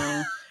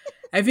know.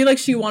 I feel like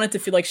she wanted to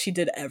feel like she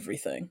did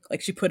everything.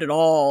 Like she put it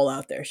all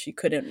out there. She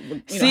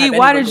couldn't. See,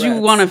 why did you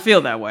want to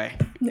feel that way?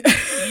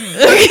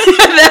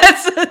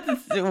 That's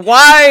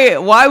why.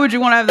 Why would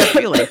you want to have that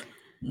feeling?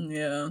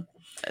 Yeah.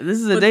 This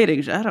is a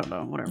dating show. I don't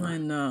know. Whatever. I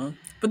know.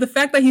 But the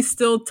fact that he's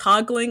still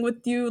toggling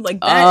with you,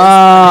 like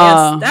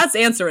that's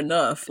answer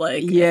enough.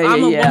 Like, if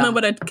I'm a woman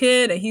with a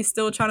kid and he's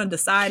still trying to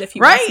decide if he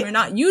wants me or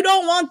not, you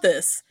don't want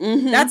this.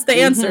 That's the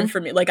answer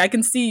for me. Like, I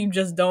can see you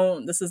just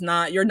don't.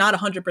 You're not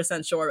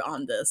 100% sure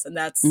on this, and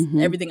that's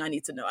everything I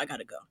need to know. I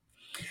gotta go.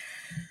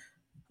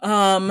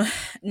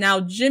 Now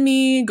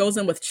Jimmy goes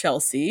in with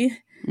Chelsea.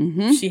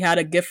 She had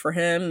a gift for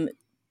him.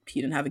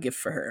 He didn't have a gift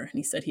for her, and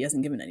he said he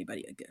hasn't given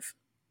anybody a gift.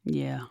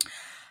 Yeah.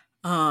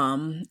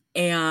 And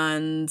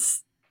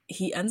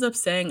he ends up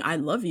saying, I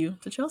love you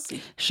to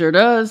Chelsea. Sure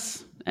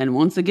does. And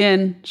once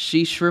again,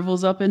 she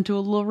shrivels up into a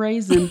little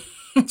raisin.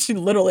 She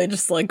literally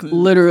just like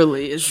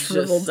is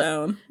shriveled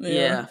down.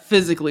 Yeah.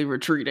 Physically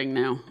retreating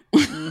now.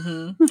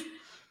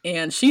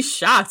 And she's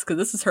shocked because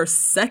this is her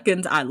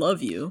second I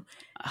love you.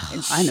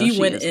 And she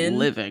went in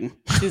living.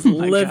 She's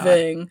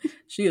living. God.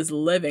 She is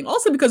living.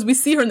 Also because we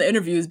see her in the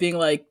interviews being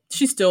like,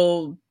 she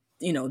still,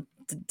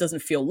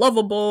 doesn't feel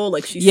lovable.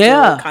 Like she's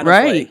still kind of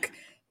like,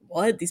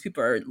 what? These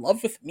people are in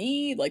love with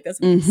me? Like, that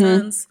doesn't make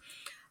sense.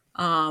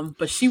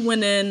 But she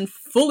went in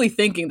fully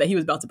thinking that he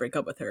was about to break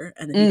up with her,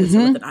 and then he hits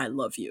her with an I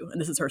love you. And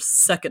this is her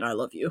second I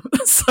love you.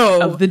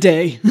 So of the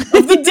day.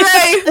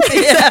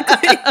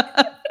 Exactly.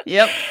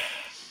 Yep.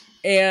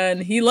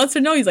 And he lets her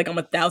know, he's like, I'm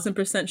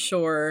 1,000%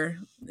 sure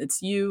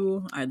it's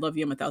you. I love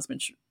you. I'm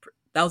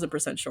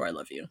 1,000% sure I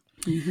love you.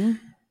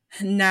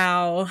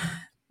 Now,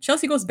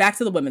 Chelsea goes back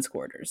to the women's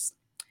quarters.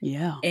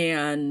 Yeah.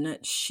 And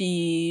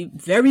she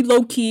very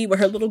low key with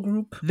her little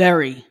group.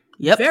 Very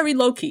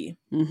low key.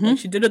 Like,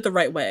 she did it the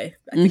right way.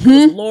 I think it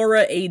was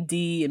Laura, AD,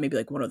 and maybe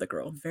like one other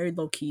girl. Very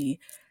low key.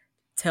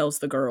 Tells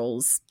the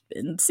girls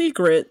in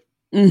secret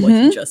what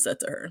he just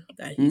said to her,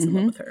 that he's in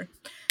love with her.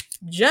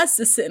 Jess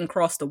is sitting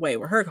across the way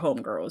with her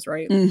homegirls,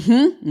 right?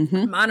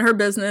 Mind her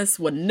business.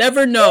 Would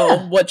never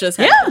know what just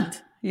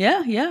happened.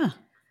 Yeah.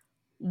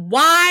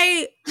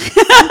 Why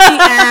funky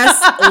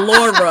ass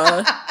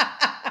Laura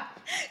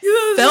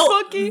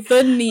felt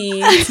the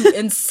need to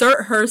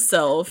insert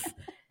herself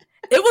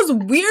it was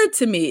weird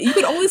to me. You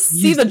could always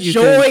see the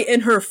joy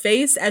in her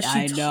face as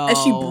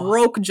she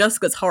broke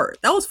Jessica's heart.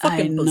 That was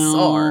fucking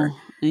bizarre.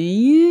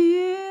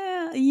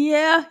 Yeah.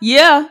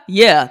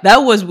 That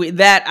was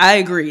that. I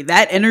agree.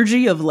 That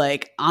energy of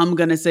like, I'm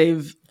gonna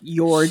save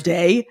your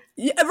day.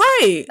 Yeah,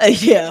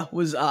 right.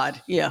 Was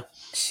odd. Yeah.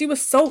 She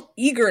was so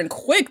eager and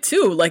quick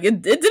too. Like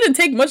it didn't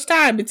take much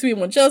time between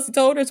when Chelsea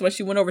told her to when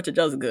she went over to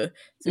Jessica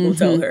to go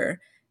tell her.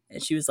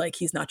 And she was like,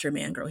 he's not your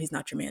man, girl. He's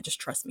not your man. Just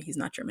trust me. He's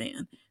not your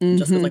man. And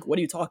Jessica's like, what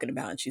are you talking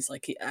about? And she's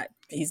like,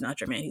 he's not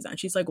your man. He's not. And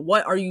she's like,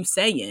 what are you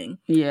saying?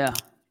 Yeah.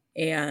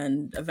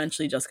 And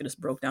eventually Jessica just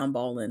broke down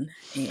bawling.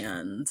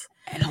 And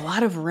a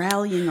lot of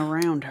rallying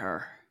around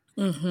her.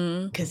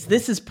 Because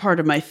this is part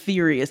of my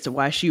theory as to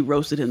why she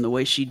roasted him the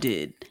way she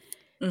did.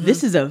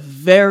 This is a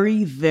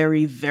very,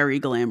 very, very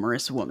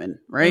glamorous woman,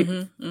 right?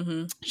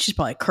 She's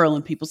probably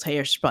curling people's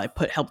hair. She's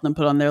probably helping them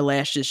put on their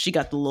lashes. She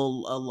got the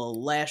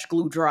little lash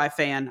glue dry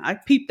fan. I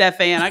peeped that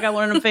fan. I got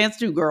one of them fans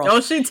too, girl.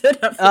 Oh, she did.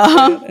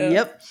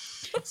 Yep.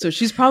 So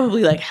she's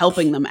probably like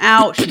helping them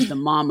out. She's the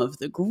mom of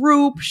the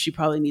group. She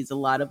probably needs a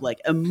lot of like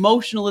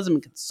emotionalism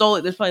and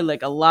consoling. There's probably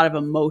like a lot of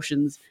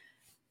emotions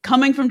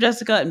coming from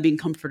Jessica and being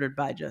comforted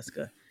by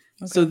Jessica.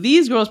 Okay. So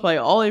these girls probably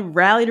all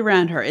rallied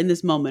around her in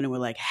this moment and were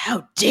like,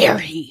 how dare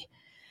he?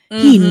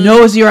 He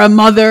knows you're a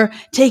mother,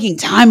 taking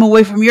time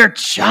away from your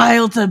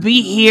child to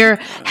be here.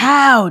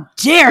 How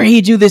dare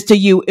he do this to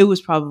you? It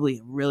was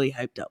probably really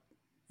hyped up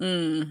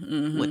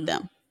with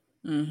them.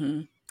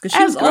 Because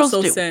she was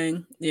also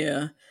saying,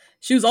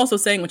 she was also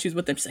saying when she was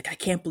with them, she's like, I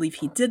can't believe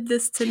he did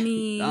this to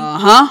me. Yep.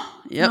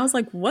 And I was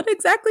like, what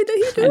exactly did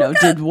he do? I know,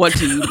 did what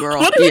to you, girl?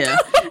 What did he do?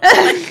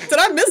 Like, did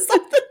I miss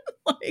something?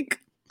 Like,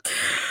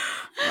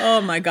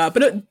 oh my God.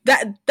 But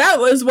that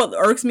was what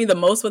irks me the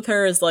most with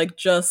her is like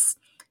just,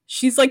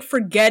 she's like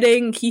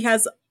forgetting he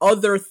has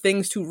other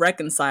things to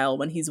reconcile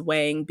when he's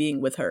weighing being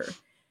with her.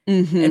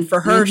 And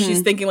for her,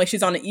 she's thinking like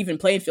she's on an even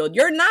playing field.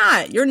 You're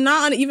not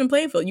on an even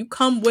playing field. You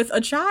come with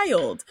a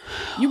child.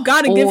 You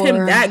got to give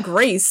him that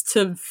grace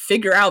to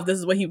figure out if this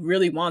is what he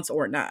really wants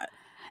or not.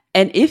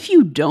 And if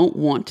you don't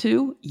want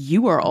to,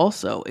 you are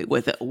also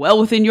well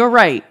within your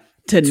right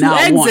to not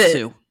exit. Want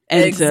to.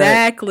 And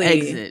exactly. To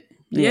exit.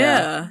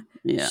 Yeah.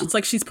 It's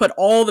like she's put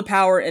all the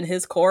power in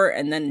his court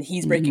and then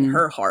he's breaking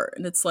her heart.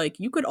 And it's like,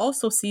 you could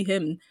also see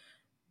him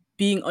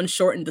being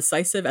unshort and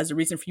decisive as a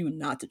reason for you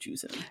not to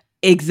choose him.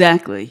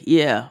 Exactly.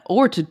 Yeah.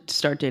 Or to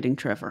start dating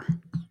Trevor.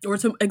 Or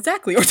to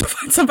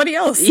find somebody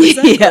else.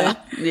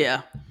 Exactly.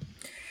 Yeah.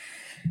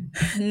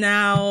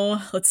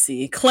 Now, let's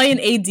see. Clay and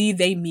AD,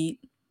 they meet.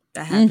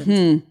 That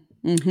happened.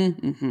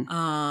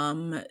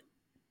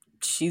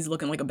 She's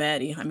looking like a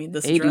baddie. I mean,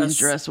 this AD's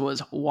dress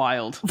was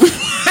wild.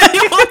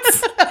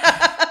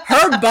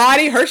 Her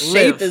body, her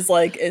shape is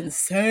like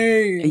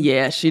insane.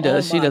 Yeah, she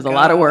does. She does a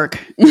lot of work.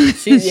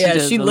 She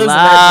lives a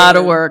lot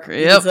of work.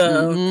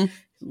 Yep.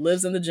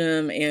 Lives in the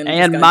gym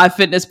and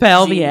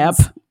MyFitnessPal, the app.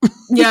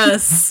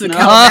 Yes,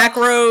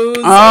 macros.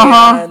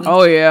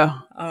 Oh yeah.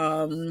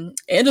 And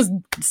just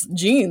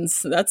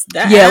genes. That's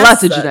that. Yeah,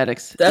 lots of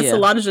genetics. That's a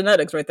lot of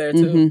genetics right there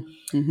too.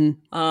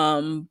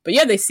 But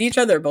yeah, they see each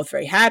other. They're both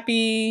very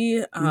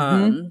happy.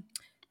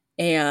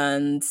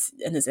 And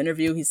in his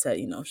interview, he said,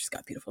 she's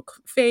got a beautiful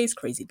face,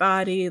 crazy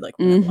body, like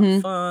we're having a lot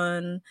of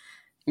fun,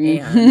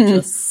 and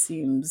just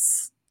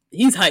seems.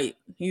 He's hype.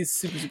 He's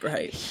super, super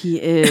hype. He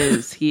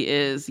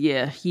is.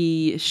 Yeah.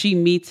 She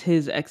meets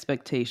his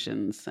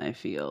expectations, I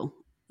feel.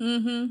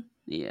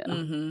 Yeah.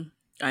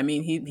 I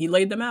mean, he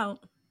laid them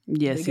out.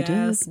 Yes, big he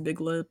ass, did. Big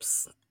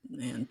lips,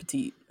 and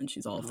petite. And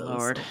she's all of those.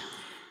 Lord. So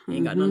he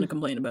ain't got nothing to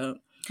complain about.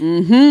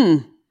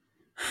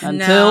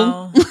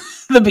 Until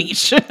the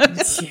beach.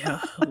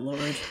 Yeah,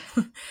 Lord.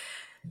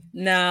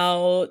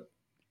 Now,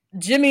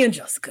 Jimmy and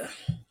Jessica.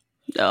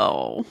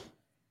 Oh.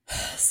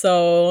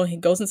 So he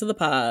goes into the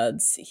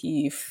pods.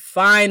 He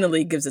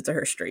finally gives it to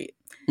her straight.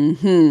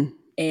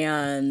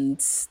 And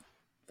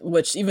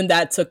which even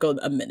that took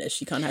a minute.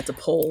 She kind of had to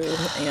pull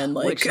and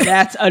like. Which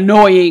that's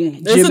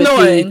annoying. It's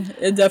annoying.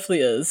 It definitely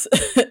is.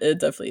 It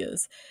definitely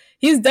is.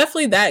 He's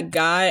definitely that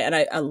guy. And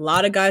a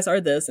lot of guys are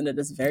this, and it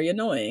is very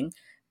annoying.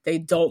 They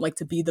don't like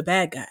to be the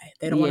bad guy.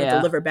 They don't want to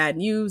deliver bad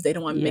news. They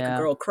don't want to make a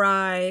girl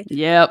cry.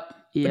 Yep.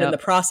 But in the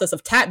process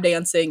of tap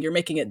dancing, you're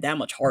making it that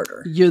much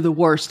harder. You're the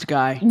worst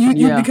guy.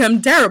 You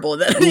become terrible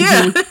then.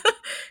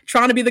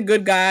 Trying to be the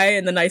good guy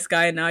and the nice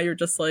guy, and now you're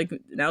just like,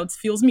 now it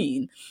feels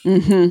mean.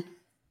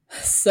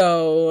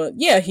 So,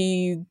 yeah,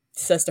 he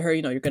says to her,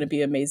 you're going to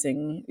be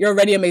amazing. You're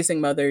already an amazing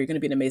mother. You're going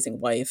to be an amazing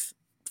wife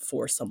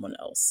for someone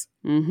else.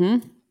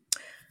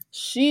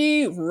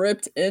 She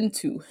ripped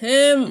into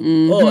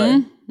him. Boy,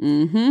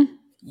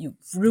 you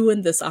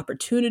ruined this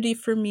opportunity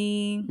for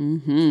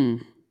me.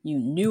 You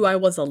knew I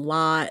was a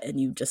lot and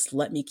you just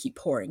let me keep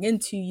pouring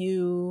into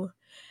you.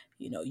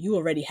 You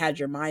already had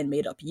your mind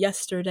made up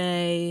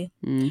yesterday.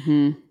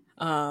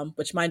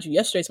 Which, mind you,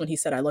 yesterday's when he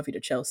said, I love you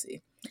to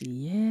Chelsea.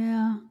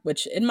 Yeah.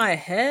 Which in my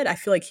head, I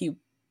feel like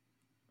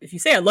if you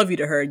say I love you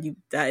to her,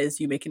 that is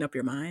you making up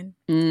your mind.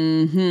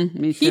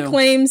 Me too. He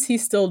claims he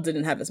still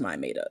didn't have his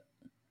mind made up.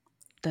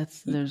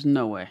 There's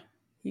no way.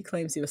 He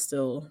claims he was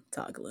still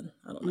toggling.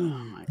 I don't know.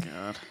 Oh my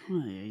god.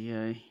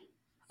 Ay.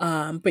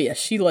 But yeah,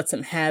 she lets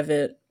him have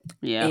it.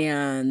 Yeah.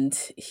 And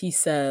he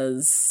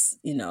says,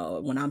 you know,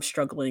 when I'm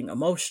struggling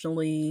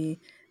emotionally,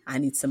 I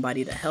need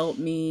somebody to help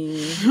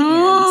me.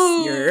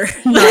 And you're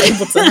not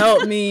able to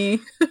help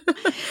me.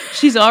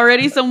 She's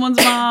already someone's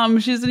mom.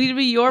 She doesn't need to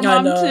be your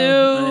mom too. I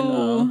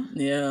know.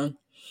 Yeah.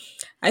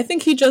 I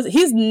think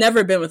he's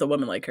never been with a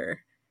woman like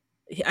her.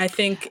 I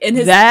think in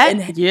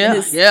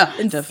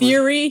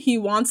theory, he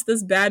wants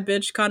this bad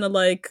bitch kind of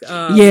like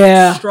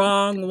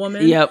strong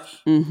woman. Yep.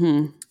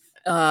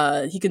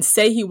 He can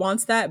say he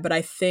wants that, but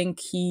I think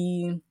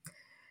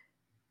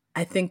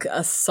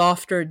a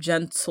softer,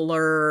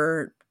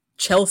 gentler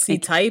Chelsea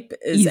type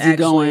is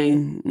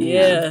easygoing.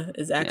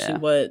 Is actually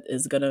what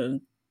is gonna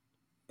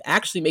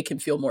actually make him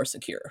feel more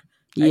secure.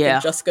 I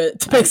think Jessica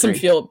makes him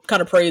feel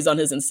kind of preys on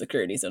his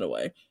insecurities in a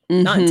way,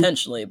 not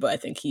intentionally, but I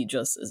think he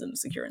just is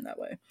insecure in that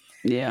way.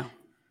 Yeah.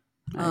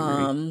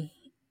 And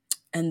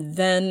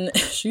then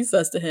she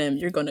says to him,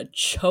 "You're gonna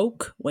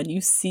choke when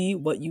you see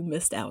what you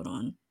missed out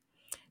on.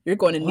 You're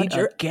going to need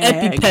your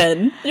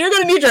EpiPen. You're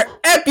going to need your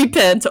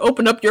EpiPen to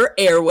open up your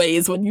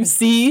airways when you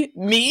see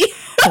me."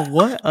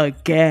 What a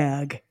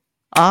gag.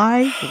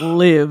 I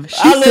live.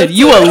 She said,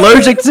 "You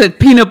allergic to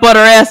peanut butter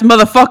ass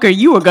motherfucker.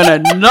 You are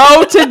going to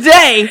know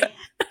today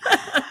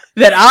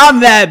that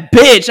I'm that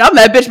bitch. I'm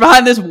that bitch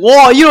behind this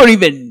wall. You don't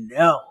even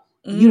know.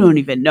 You don't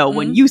even know.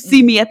 When you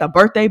see me at the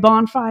birthday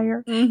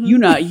bonfire, you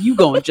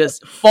going to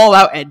just fall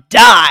out and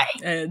die.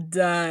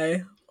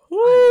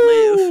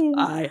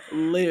 I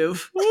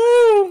live.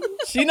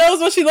 She knows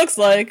what she looks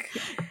like.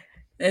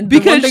 And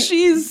because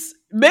she's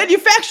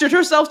manufactured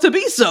herself to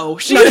be so.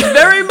 She is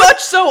very much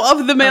so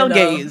of the male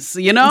gaze,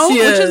 you know? She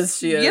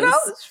is. You know,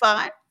 it's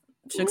fine.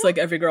 She looks like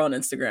every girl on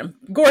Instagram.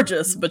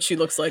 Gorgeous, but she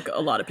looks like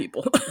a lot of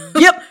people.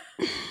 Yep.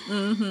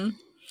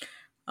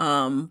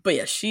 But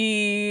yeah,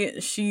 she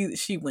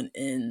went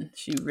in.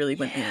 She really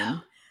went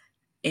in.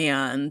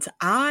 And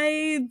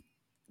I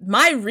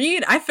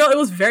felt it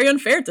was very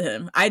unfair to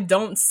him. I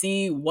don't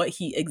see what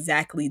he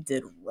exactly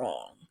did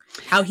wrong.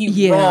 How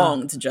he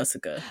wronged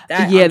Jessica.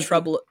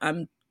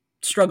 I'm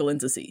struggling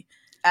to see.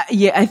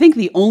 I think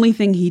the only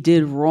thing he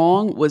did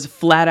wrong was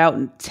flat out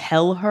and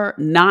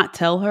not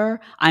tell her,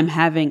 I'm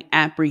having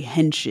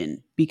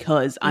apprehension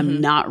because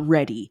I'm not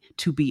ready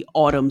to be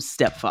Autumn's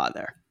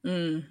stepfather.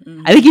 I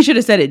think he should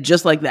have said it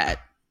just like that.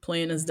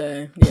 Plain as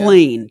day.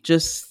 Plain.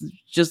 Just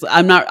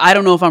I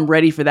don't know if I'm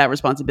ready for that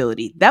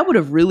responsibility. That would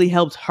have really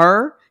helped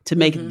her to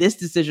make this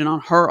decision on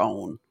her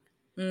own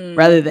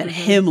rather than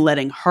him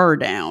letting her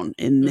down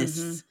in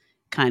this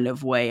kind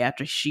of way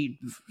after she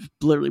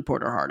literally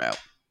poured her heart out.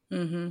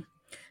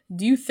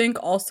 Do you think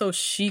also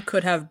she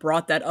could have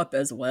brought that up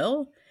as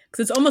well?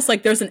 Because it's almost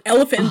like there's an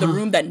elephant in the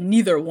room that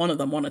neither one of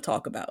them want to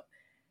talk about.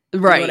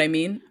 Right. You know what I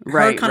mean?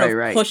 Her kind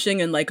of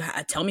pushing and like,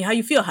 tell me how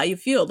you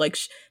feel. Like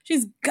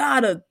she's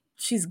gotta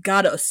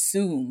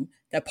assume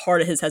that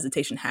part of his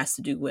hesitation has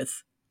to do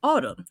with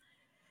Autumn.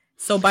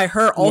 So by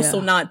her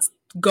also not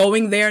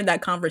going there in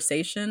that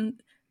conversation,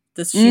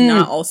 does she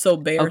not also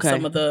bear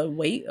some of the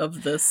weight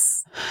of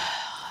this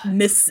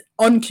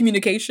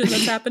uncommunication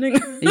that's happening?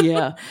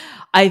 Yeah.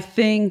 I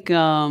think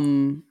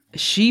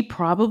she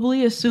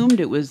probably assumed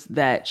it was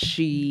that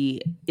she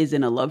is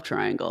in a love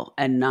triangle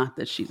and not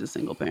that she's a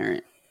single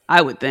parent.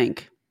 I would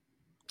think.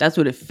 That's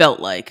what it felt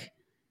like.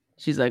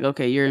 She's like,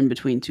 okay, you're in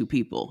between two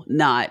people.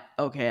 Not,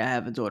 okay, I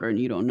have a daughter and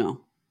you don't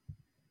know.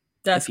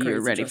 That's crazy,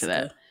 you're ready Jessica.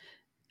 for that.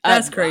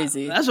 That's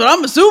crazy. That's what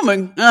I'm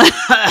assuming.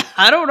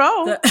 I don't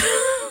know.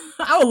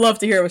 I would love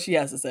to hear what she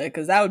has to say,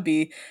 because that would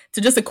be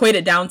to just equate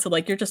it down to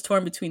like, you're just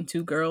torn between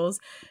two girls.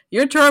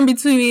 You're torn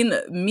between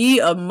me,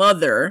 a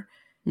mother,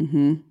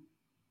 you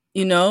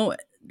know,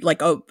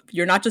 like, oh,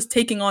 you're not just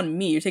taking on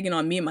me, you're taking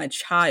on me and my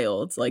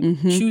child. Like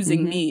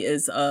choosing me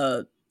is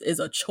a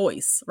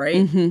choice, right?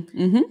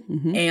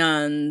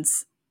 And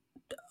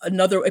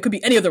it could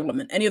be any other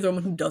woman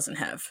who doesn't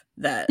have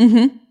that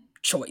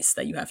choice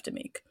that you have to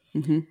make.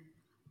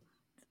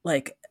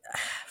 Like,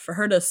 for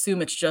her to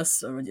assume it's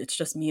just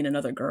me and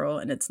another girl,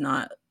 and it's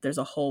not, there's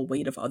a whole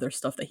weight of other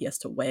stuff that he has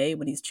to weigh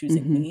when he's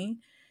choosing me,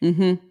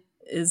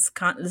 is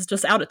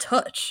just out of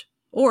touch,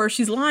 or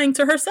she's lying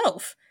to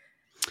herself.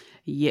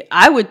 Yeah,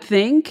 I would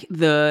think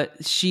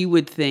she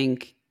would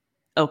think,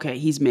 okay,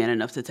 he's man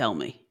enough to tell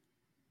me.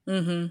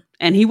 And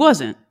he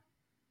wasn't.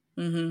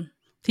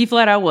 He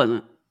flat out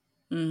wasn't.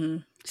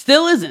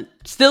 Still isn't.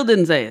 Still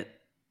didn't say it.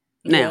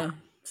 Now. Yeah,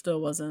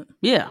 still wasn't.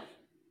 Yeah.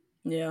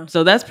 Yeah.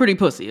 So that's pretty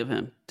pussy of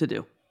him to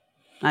do,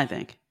 I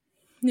think.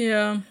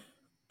 Yeah.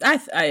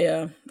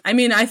 I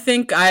mean, I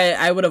think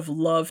I would have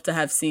loved to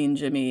have seen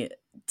Jimmy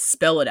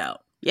spell it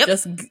out. Yep.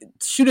 Just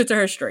shoot it to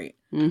her straight.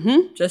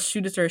 Just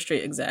shoot it to her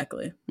straight,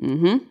 exactly.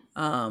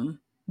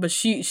 But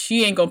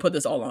she ain't gonna put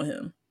this all on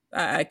him.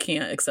 I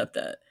can't accept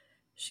that.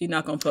 She's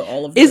not gonna put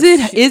all of this.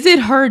 Is it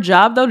her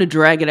job though to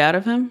drag it out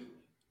of him?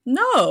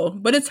 No,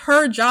 but it's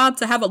her job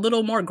to have a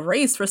little more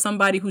grace for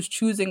somebody who's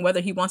choosing whether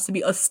he wants to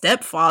be a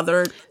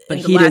stepfather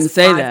in the last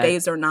 5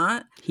 days or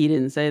not. He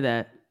didn't say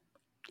that.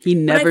 He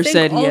never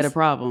said he had a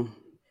problem.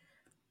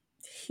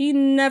 He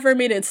never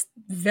made it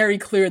very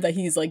clear that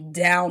he's like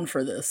down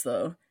for this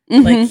though.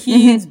 Like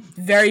he's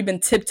very been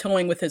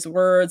tiptoeing with his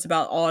words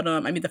about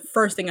Autumn. I mean, the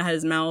first thing out of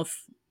his mouth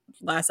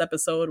last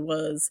episode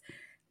was,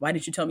 why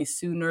didn't you tell me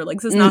sooner?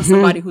 Like, this is not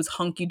somebody who's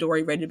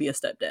hunky-dory ready to be a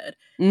stepdad.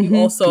 You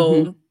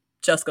also,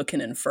 Jessica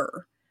can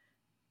infer.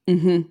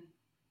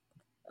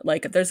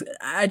 Like,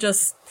 I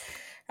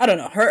don't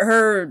know.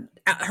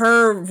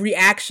 Her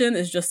reaction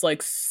is just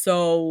like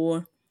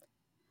so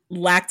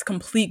lacked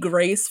complete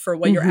grace for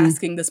what you're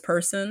asking this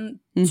person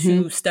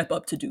to step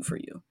up to do for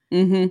you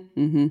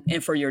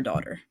and for your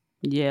daughter.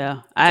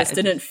 Yeah. Just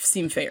didn't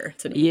seem fair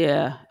to me.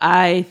 Yeah.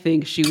 I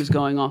think she was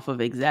going off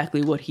of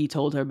exactly what he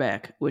told her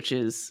back, which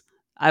is,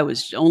 I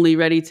was only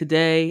ready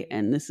today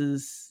and this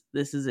is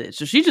it.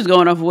 So she's just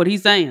going off of what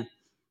he's saying.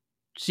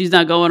 She's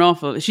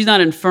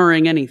not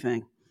inferring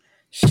anything.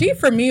 She,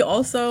 for me,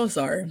 also,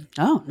 sorry.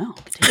 Oh, no.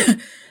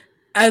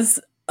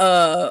 As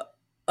a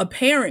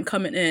parent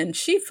coming in,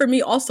 she, for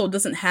me, also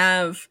didn't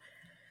have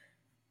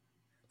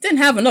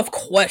enough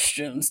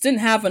questions.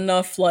 Didn't have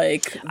enough,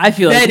 like, I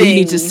feel vetting. Like we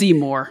need to see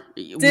more.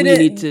 We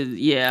need to,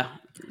 yeah.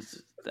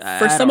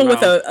 For someone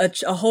with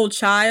a whole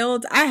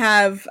child, I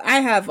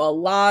have a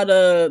lot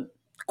of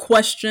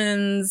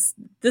questions.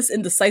 This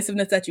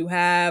indecisiveness that you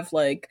have,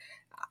 like,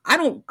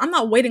 I'm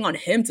not waiting on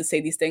him to say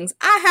these things.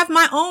 I have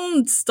my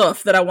own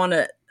stuff that I want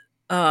to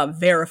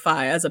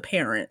verify as a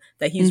parent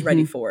that he's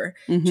ready for.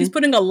 She's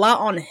putting a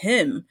lot on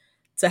him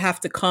to have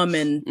to come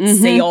and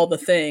say all the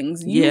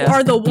things. You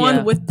are the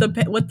one with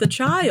the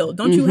child.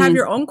 Don't you have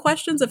your own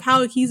questions of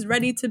how he's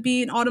ready to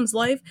be in Autumn's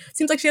life?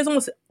 Seems like she has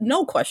almost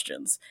no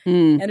questions.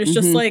 And it's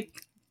just like,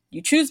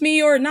 you choose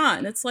me or not.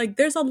 And it's like,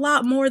 there's a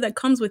lot more that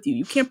comes with you.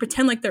 You can't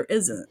pretend like there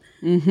isn't.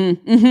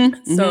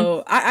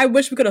 So I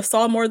wish we could have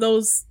saw more of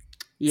those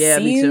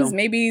scenes. Me too.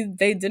 Maybe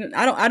they didn't.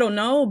 I don't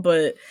know,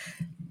 but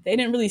they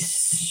didn't really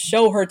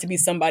show her to be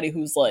somebody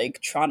who's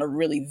like trying to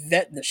really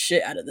vet the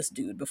shit out of this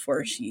dude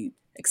before she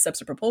accepts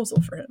a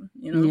proposal for him.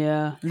 You know?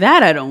 Yeah,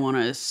 that I don't want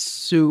to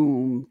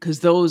assume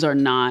because those are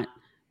not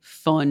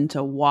fun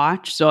to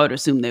watch. So I'd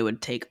assume they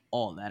would take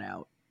all that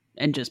out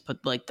and just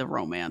put like the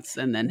romance,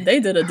 and then they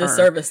did a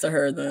disservice to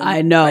her. Then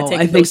I know,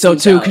 I think so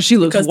too, because she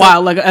looks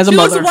wild. Like as a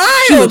mother,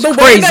 she looks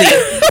crazy.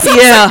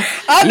 Yeah,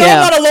 I know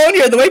I'm not alone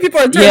here. The way people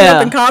are turning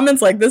up in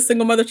comments, like this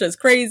single mother shit is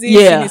crazy.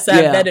 She needs to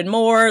have vetted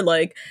more.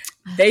 Like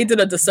they did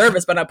a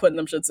disservice by not putting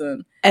them shits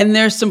in. And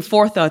there's some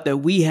forethought that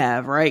we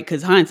have, right?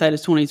 Because hindsight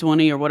is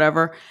 2020 or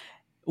whatever.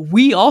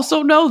 We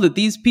also know that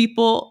these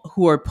people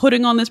who are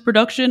putting on this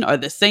production are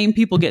the same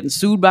people getting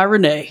sued by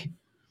Renee.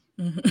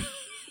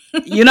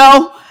 You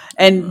know.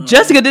 And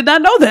Jessica did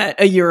not know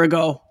that a year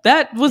ago.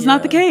 That was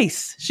not the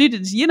case. She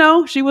did,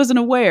 she wasn't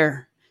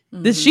aware.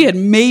 She had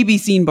maybe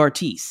seen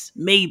Bartice,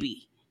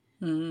 maybe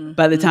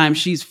by the time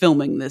she's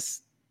filming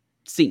this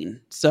scene.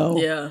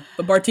 So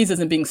but Bartice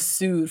isn't being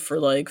sued for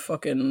like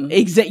fucking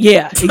exactly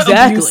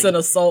abuse and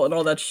assault and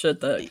all that shit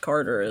that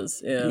Carter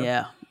is.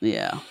 Yeah.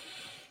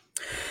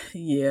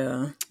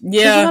 There's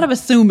a lot of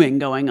assuming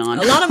going on.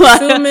 A lot of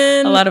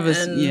assuming. A lot of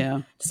us.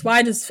 Yeah. That's why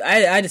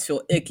I just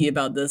feel icky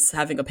about this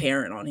having a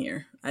parent on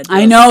here.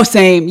 I know.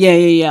 Same.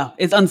 Yeah.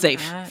 It's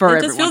unsafe for everyone.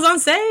 It just feels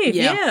unsafe.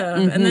 Yeah.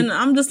 And then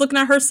I'm just looking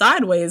at her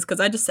sideways because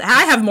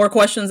I have more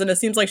questions than it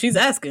seems like she's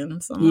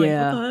asking. So I'm like,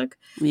 what the heck?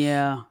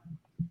 Yeah.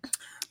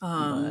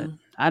 But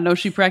I know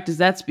she practiced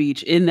that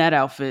speech in that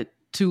outfit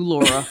to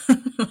Laura.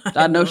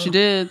 I know she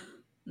did.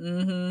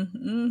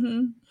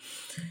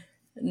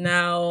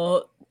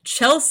 Now,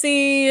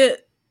 Chelsea,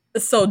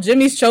 so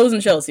Jimmy's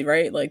chosen Chelsea,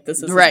 right? Like this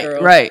is his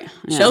girl. Right.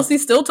 Yeah.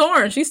 Chelsea's still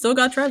torn. She still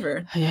got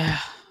Trevor. Yeah.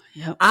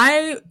 Yep.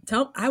 I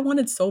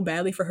wanted so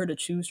badly for her to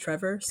choose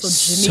Trevor,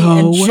 so Jimmy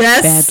and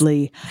Jess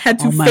had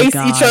to face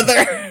each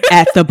other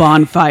at the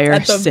bonfire.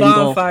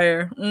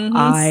 Bonfire,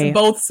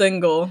 both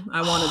single.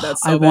 I wanted that.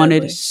 I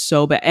wanted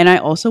so bad, and I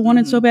also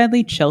wanted so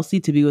badly Chelsea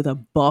to be with a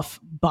buff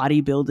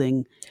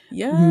bodybuilding,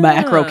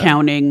 macro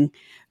counting.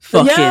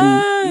 Fucking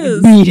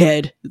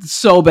meathead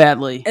so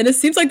badly. And it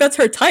seems like that's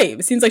her type.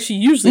 It seems like she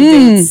usually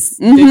dates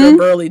bigger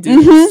burly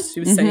dudes. She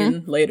was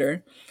saying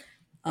later.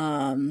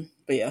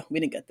 But yeah, we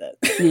didn't get that.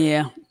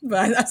 Yeah.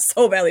 But I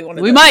so badly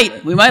wanted we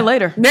might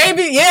later.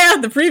 Maybe,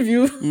 the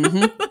preview.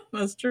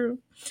 That's true.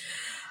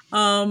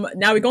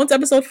 Now we go into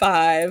episode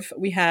 5.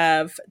 We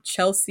have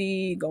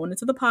Chelsea going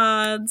into the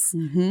pods.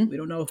 We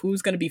don't know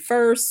who's gonna be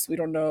first. We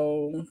don't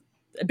know.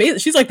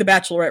 She's like the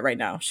Bachelorette right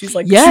now. She's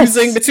like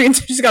choosing between.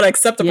 She's got to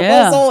accept a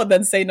proposal and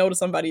then say no to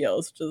somebody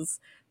else, which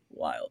is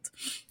wild.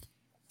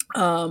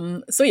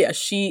 So yeah,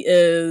 she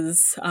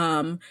is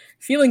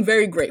feeling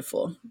very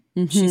grateful.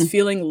 She's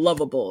feeling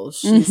lovable.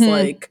 She's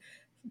like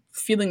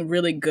feeling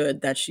really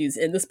good that she's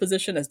in this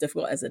position, as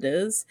difficult as it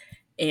is.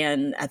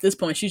 And at this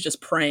point, she's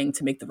just praying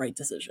to make the right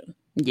decision.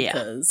 Yeah,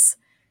 because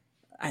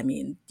I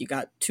mean, you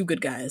got two good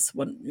guys.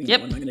 What am I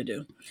going to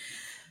do?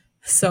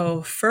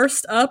 So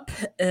first up,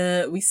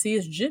 we see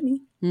is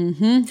Jimmy.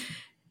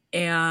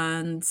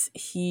 And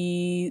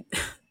he,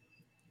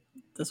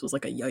 this was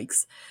like a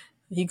yikes.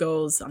 He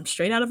goes, I'm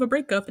straight out of a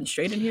breakup and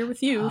straight in here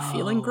with you,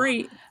 feeling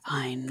great.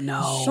 I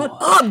know. Shut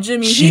up,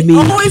 Jimmy. Jimmy, He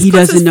always he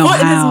puts doesn't his know foot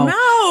how. in his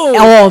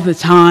mouth. All the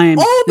time.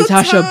 All the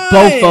Natasha, time.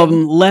 both of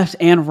them, left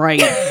and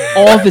right,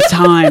 all the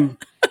time.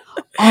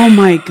 Oh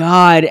my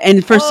God.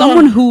 And for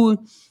someone who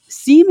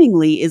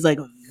seemingly is like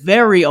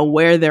very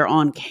aware they're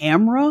on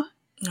camera.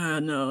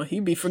 No,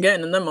 he'd be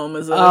forgetting in them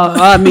moments.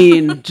 I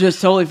mean, just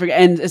totally forget.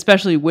 And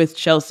especially with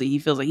Chelsea, he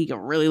feels like he can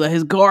really let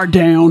his guard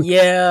down.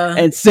 Yeah.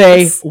 And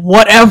say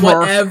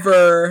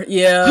whatever.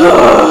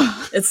 Yeah.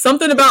 It's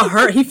something about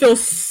her. He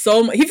feels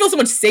so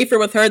much safer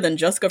with her than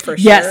Jessica for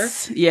sure.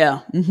 Yes.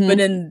 Yeah. Mm-hmm. But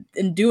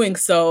in doing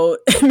so,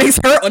 it makes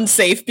her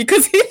unsafe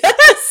because he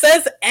never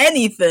says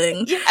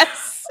anything.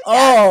 Yes.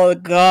 Oh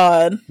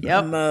God.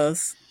 Yep.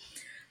 Mess.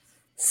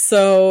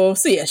 So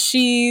yeah,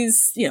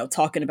 she's,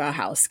 talking about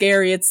how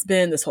scary it's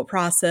been, this whole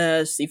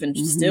process. Even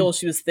still,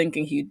 she was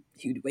thinking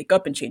he'd wake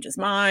up and change his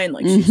mind.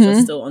 Like she's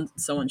just still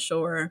so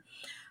unsure.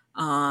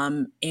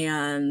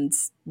 And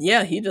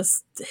yeah, he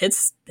just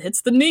hits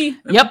the knee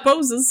and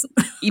proposes.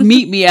 You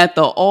meet me at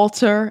the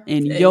altar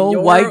in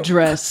your white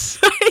dress.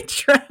 White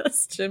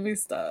dress. Jimmy,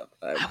 stop.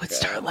 I would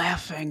start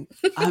laughing.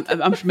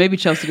 I'm sure maybe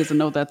Chelsea doesn't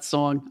know that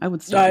song. I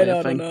would start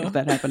laughing if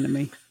that happened to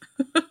me.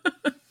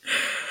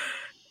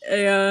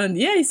 And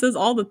yeah, he says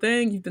all the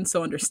things. You've been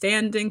so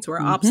understanding to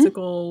our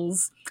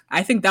obstacles.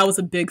 I think that was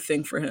a big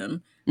thing for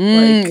him.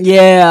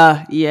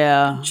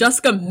 Yeah.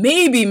 Jessica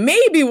maybe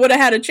would have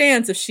had a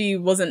chance if she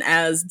wasn't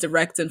as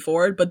direct and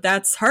forward, but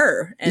that's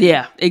her. And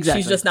yeah,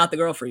 exactly. She's just not the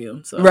girl for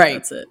you. So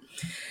that's it.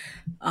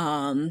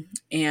 And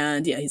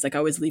yeah, he's like, I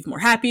always leave more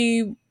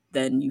happy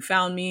than you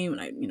found me when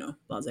I,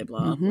 blah, blah,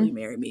 blah. Will you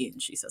marry me?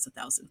 And she says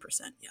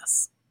 1,000%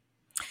 yes.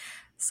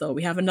 So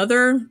we have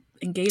another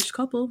engaged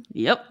couple.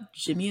 Yep.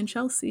 Jimmy and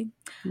Chelsea.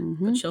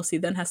 But Chelsea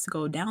then has to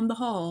go down the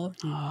hall.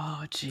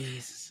 Oh,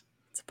 jeez.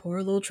 It's poor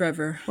little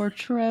Trevor. Poor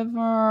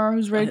Trevor,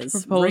 who's ready to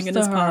propose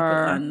to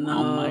her. I know.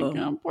 Oh my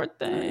God, poor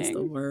thing. It's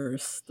the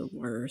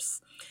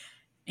worst.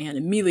 And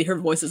immediately her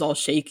voice is all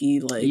shaky.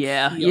 Like,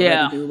 yeah.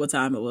 Knew what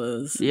time it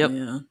was. Yep.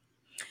 Yeah.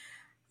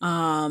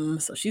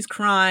 So she's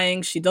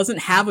crying. She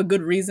doesn't have a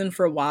good reason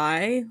for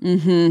why.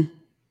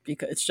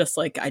 Because it's just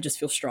like, I just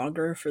feel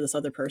stronger for this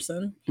other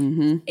person.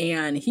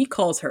 And he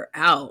calls her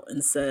out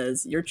and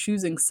says, you're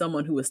choosing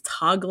someone who is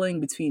toggling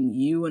between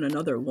you and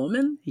another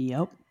woman?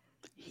 Yep.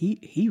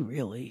 He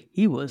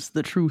was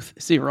the truth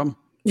serum.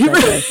 He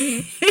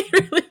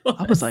really was.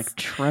 I was like,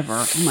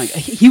 Trevor. Oh my God.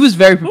 He was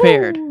very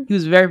prepared. Ooh. He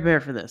was very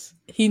prepared for this.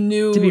 He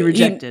knew to be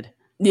rejected.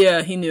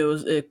 He knew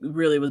it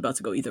really was about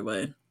to go either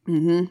way.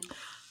 And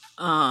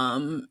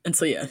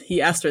so yeah,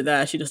 he asked her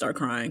that. She just started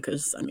crying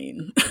because, I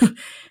mean,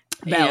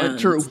 valid,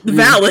 true,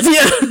 valid,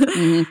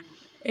 yeah.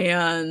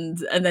 And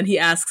then he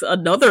asks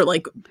another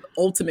like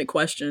ultimate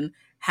question: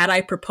 had I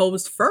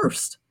proposed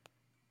first?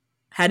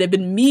 Had it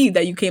been me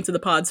that you came to the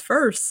pods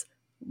first,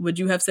 would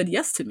you have said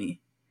yes to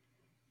me?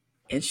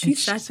 And she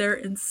sat there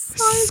in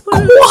silence.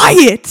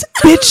 Quiet,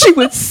 bitch. She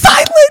was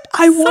silent.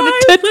 I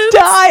wanted to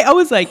die. I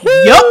was like,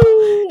 yup,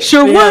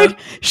 sure would.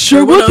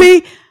 Sure would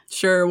be.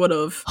 Sure would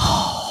have.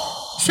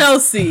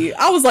 Chelsea.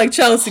 I was like,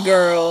 Chelsea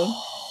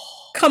girl.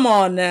 Come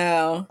on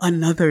now.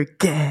 Another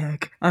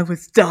gag. I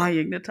was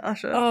dying,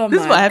 Natasha. Oh,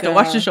 this is why I have to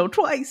watch the show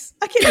twice.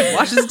 I can't even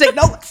watch this and take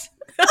notes.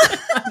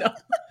 I know.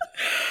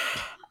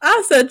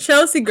 I said,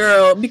 Chelsea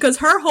girl, because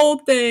her whole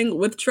thing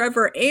with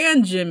Trevor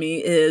and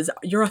Jimmy is,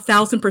 you're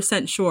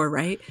 1,000% sure,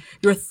 right?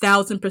 You're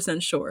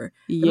 1,000% sure.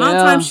 The amount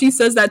of times she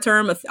says that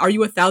term, are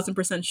you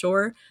 1,000%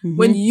 sure?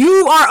 When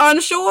you are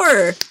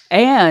unsure.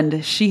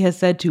 And she has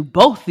said to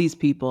both these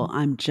people,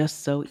 I'm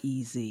just so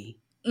easy.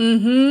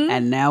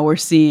 And now we're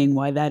seeing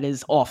why that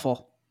is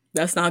awful.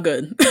 That's not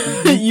good.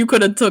 You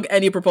could have took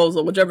any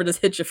proposal, whichever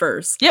just hit you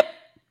first. Yep.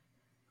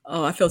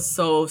 Oh, I feel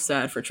so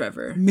sad for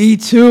Trevor. Me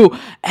too.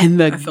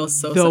 And I feel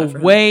so sad for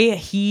way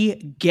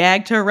he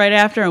gagged her right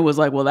after and was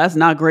like, well, that's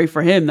not great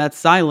for him. That's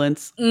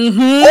silence. I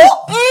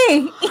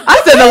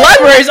said the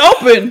library's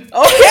open.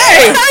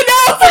 Okay. I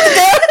know.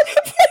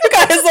 You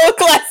got his little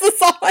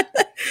glasses on.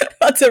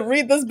 About to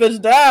read this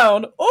bitch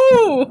down.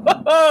 Ooh.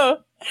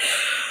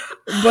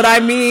 But I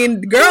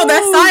mean, girl,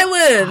 that's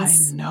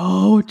silence. I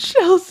know,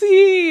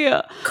 Chelsea.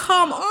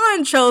 Come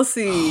on,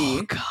 Chelsea.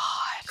 Oh, God.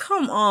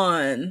 Come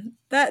on.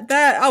 That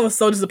I was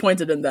so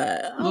disappointed in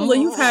that. I was like,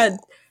 you've had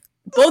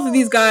both of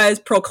these guys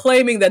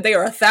proclaiming that they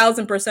are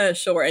 1,000%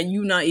 sure and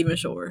you not even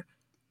sure.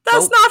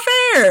 That's not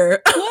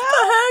fair. What the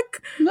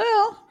heck?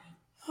 Well.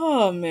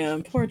 Oh,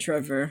 man. Poor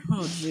Trevor.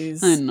 Oh,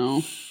 jeez. I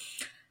know.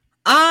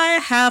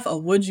 I have a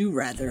would you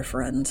rather,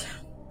 friend.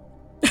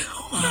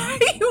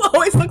 You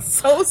always look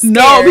so scared.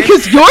 No,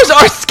 because yours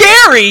are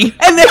scary.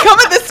 And they come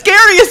at the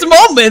scariest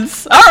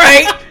moments. All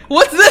right.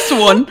 What's this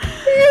one?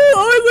 You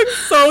always look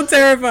so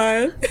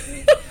terrified.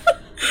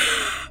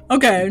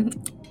 Okay.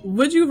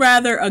 Would you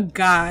rather a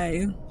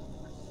guy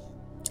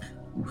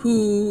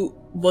who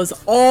was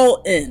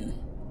all in?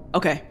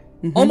 Okay.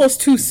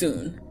 Almost too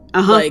soon.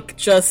 Like,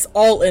 just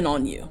all in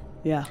on you.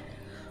 Yeah.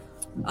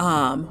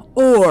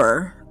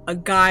 Or a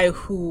guy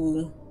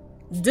who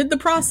did the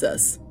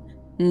process,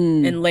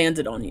 and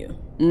landed on you.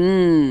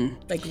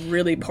 Like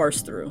really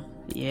parsed through.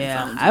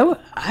 Yeah,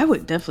 I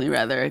would definitely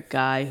rather a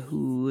guy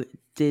who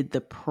did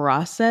the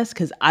process,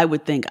 because I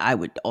would think I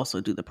would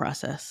also do the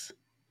process.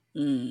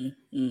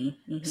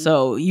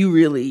 So you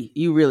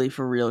really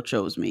for real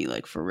chose me,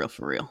 like for real.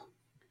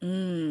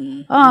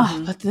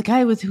 But the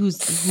guy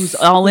who's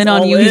all in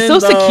on you, he's so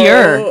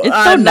secure.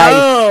 It's so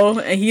nice.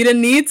 And he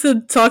didn't need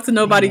to talk to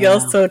nobody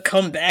else to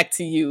come back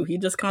to you. He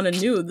just kind of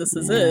knew this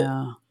is it.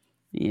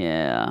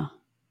 Yeah.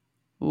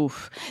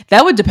 Oof.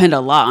 That would depend a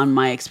lot on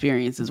my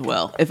experience as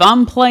well. If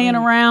I'm playing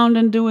around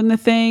and doing the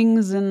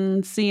things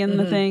and seeing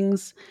the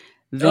things,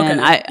 then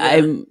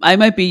I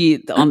might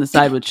be on the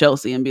side with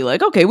Chelsea and be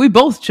like, okay, we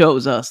both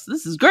chose us.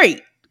 This is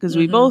great because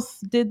we both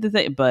did the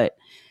thing. But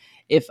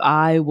if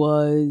I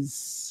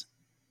was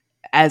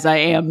as I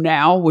am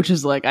now, which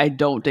is like I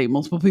don't date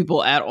multiple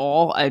people at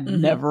all, I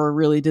never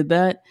really did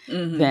that,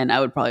 then I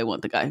would probably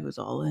want the guy who's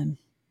all in.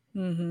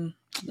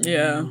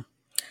 Yeah.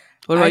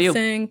 What about you? I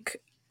think...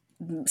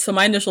 So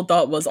my initial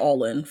thought was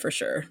all in for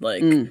sure.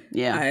 Like,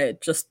 I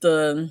just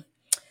the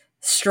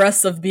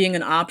stress of being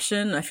an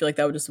option, I feel like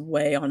that would just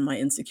weigh on my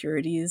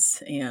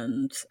insecurities,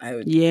 and I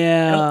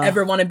don't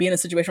ever want to be in a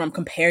situation where I'm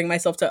comparing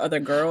myself to other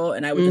girl,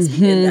 and I would just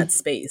be in that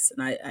space,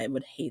 and I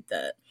would hate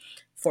that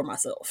for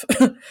myself.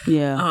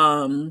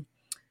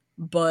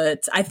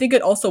 But I think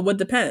it also would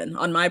depend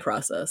on my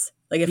process.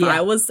 Like if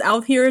I was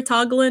out here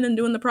toggling and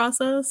doing the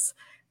process,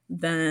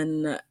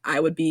 then I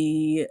would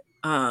be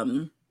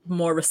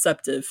more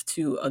receptive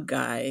to a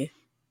guy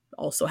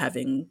also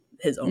having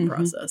his own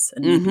process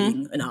and me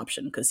being an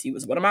option because he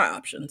was one of my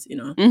options, you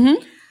know.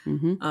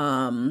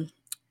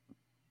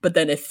 But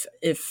then if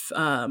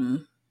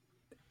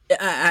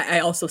I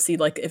also see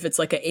like if it's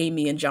like an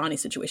Amy and Johnny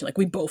situation, like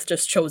we both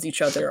just chose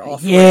each other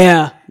off.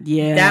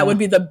 That would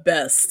be the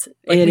best.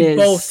 Like we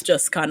both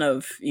just kind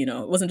of, you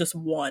know, it wasn't just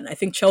one. I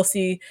think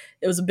Chelsea,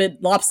 it was a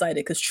bit lopsided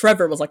because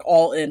Trevor was like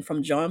all in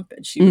from jump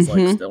and she was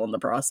like still in the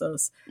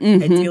process.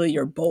 Ideally,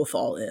 you're both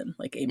all in,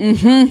 like Amy and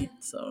Johnny.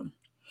 So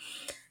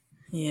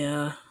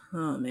yeah.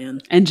 Oh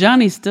man. And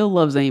Johnny still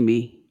loves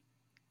Amy.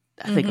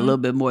 I think a little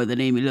bit more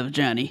than Amy loves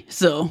Johnny.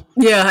 So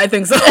yeah, I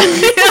think so.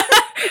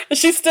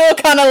 She's still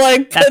kind of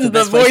like putting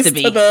the voice to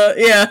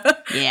the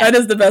that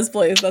is the best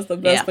place. That's the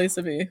best place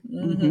to be.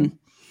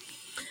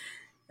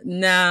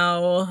 Now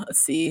let's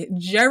see,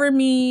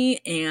 Jeremy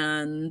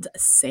and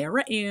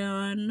Sarah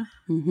Ann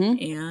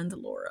and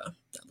Laura,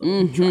 that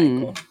little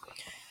triangle.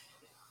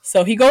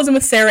 So he goes in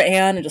with Sarah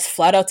Ann and just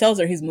flat out tells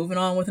her he's moving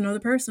on with another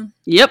person.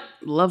 Yep,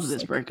 loves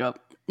this breakup.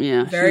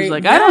 Yeah, she was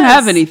like, I don't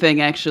have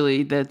anything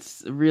actually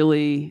that's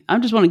really, I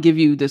just want to give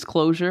you this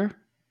closure,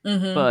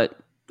 but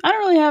I don't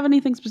really have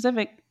anything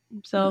specific.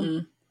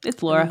 So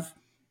it's Laura.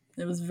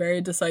 It was very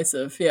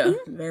decisive. Yeah,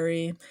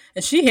 very.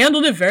 And she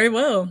handled it very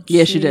well.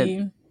 Yeah, she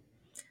did.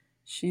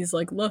 She's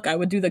like, look, I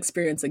would do the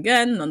experience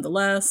again,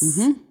 nonetheless.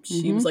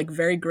 She was like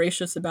very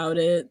gracious about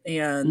it.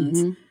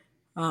 And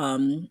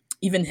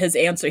even his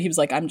answer, he was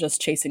like, I'm just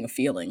chasing a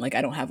feeling. Like,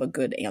 I don't have a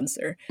good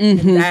answer.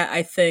 And that,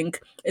 I think,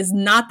 is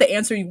not the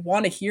answer you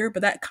want to hear,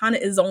 but that kind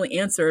of is the only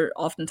answer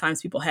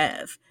oftentimes people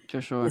have.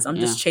 For sure. Is I'm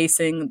just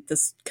chasing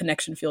this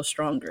connection feels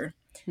stronger.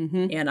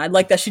 And I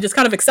like that she just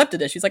kind of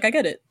accepted it. She's like, I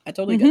get it. I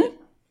totally get it.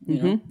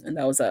 You know? And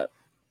that was that.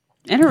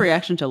 And her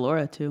reaction to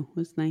Laura, too,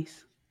 was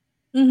nice.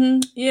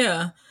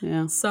 Yeah.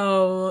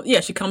 So,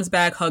 yeah, she comes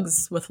back,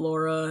 hugs with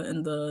Laura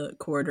in the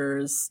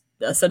corridors,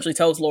 essentially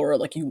tells Laura,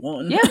 like, you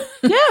won.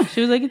 Yeah.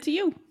 She was like, it's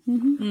you.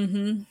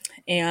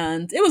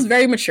 And it was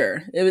very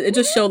mature. It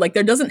just showed, like,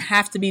 there doesn't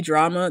have to be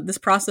drama. This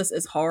process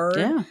is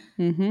hard.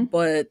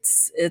 But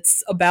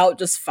it's about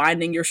just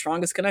finding your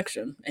strongest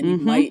connection. And you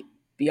might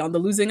be on the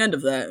losing end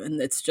of that, and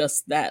it's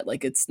just that,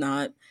 like, it's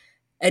not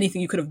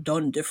anything you could have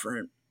done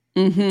different.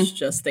 It's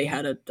just they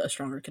had a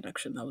stronger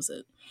connection. That was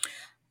it.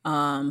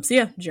 So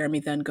yeah, Jeremy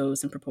then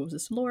goes and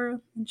proposes to Laura,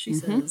 and she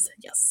says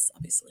yes,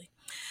 obviously.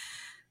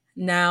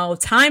 Now,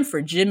 time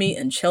for Jimmy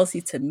and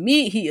Chelsea to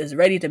meet. He is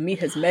ready to meet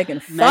his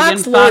Megan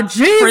Fox, Lord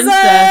Jesus.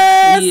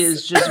 Princess. He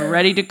is just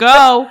ready to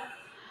go.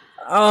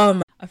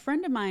 A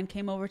friend of mine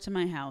came over to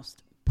my house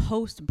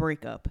post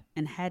breakup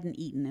and hadn't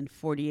eaten in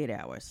 48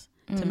 hours.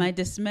 To my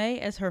dismay,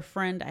 as her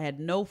friend, I had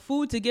no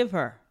food to give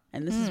her.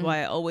 And this is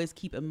why I always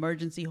keep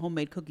emergency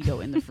homemade cookie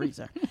dough in the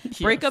freezer.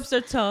 Breakups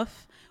are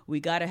tough. We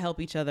got to help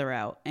each other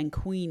out. And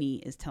Queenie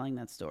is telling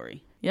that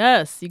story.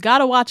 Yes, you got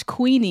to watch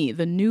Queenie,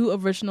 the new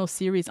original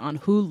series on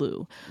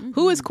Hulu.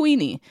 Who is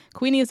Queenie?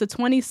 Queenie is a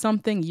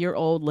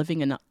 20-something-year-old living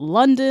in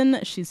London.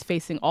 She's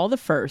facing all the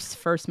firsts.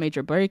 First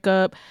major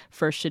breakup,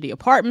 first shitty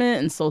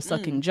apartment and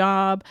soul-sucking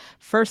job,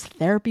 first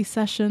therapy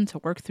session to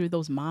work through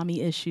those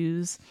mommy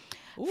issues.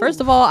 Ooh.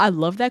 First of all, I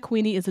love that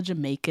Queenie is a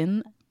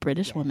Jamaican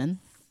British woman.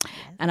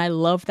 And I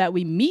love that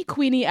we meet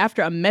Queenie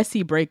after a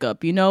messy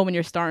breakup. You know, when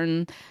you're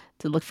starting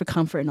to look for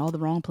comfort in all the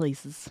wrong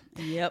places.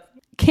 Yep.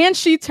 Can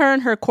she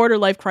turn her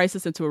quarter-life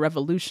crisis into a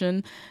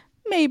revolution?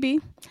 Maybe.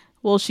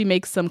 Will she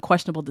make some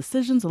questionable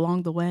decisions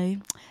along the way?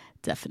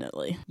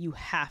 Definitely. You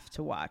have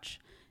to watch.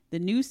 The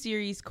new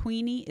series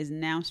Queenie is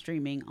now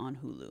streaming on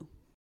Hulu.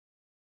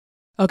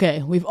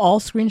 Okay, we've all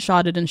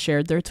screenshotted and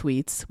shared their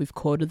tweets. We've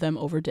quoted them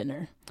over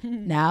dinner.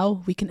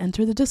 Now we can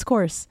enter the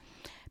discourse.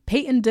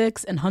 Peyton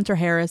Dix and Hunter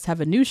Harris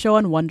have a new show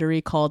on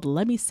Wondery called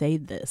Let Me Say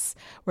This,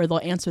 where they'll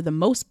answer the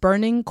most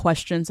burning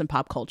questions in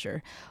pop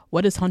culture.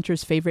 What is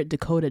Hunter's favorite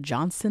Dakota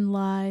Johnson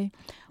lie?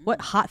 What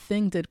hot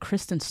thing did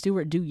Kristen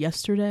Stewart do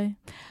yesterday?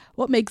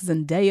 What makes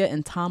Zendaya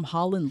and Tom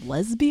Holland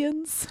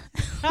lesbians?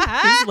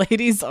 These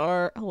ladies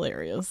are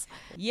hilarious.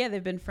 Yeah,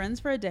 they've been friends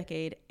for a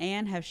decade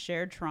and have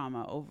shared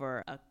trauma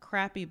over a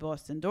crappy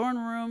Boston dorm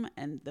room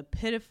and the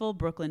pitiful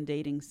Brooklyn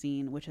dating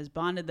scene, which has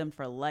bonded them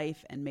for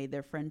life and made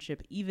their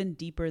friendship even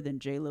deeper than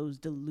J-Lo's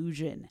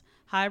delusion.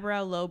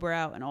 Highbrow,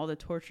 lowbrow, and all the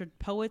tortured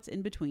poets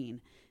in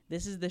between.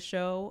 This is the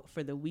show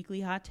for the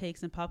weekly hot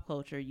takes in pop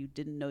culture you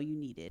didn't know you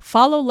needed.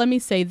 Follow Let Me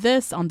Say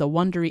This on the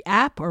Wondery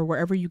app or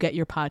wherever you get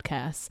your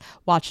podcasts.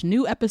 Watch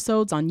new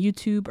episodes on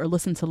YouTube or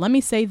listen to Let Me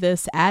Say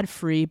This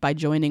ad-free by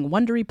joining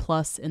Wondery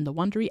Plus in the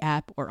Wondery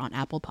app or on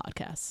Apple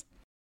Podcasts.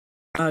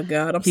 Oh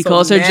God, He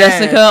calls her mad.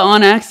 Jessica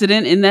on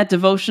accident in that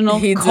devotional.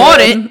 He Caught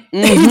did. it.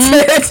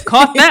 Mm-hmm.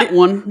 Caught that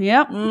one.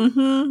 Yep.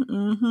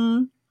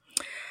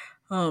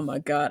 Oh my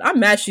God, I'm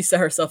mad she set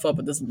herself up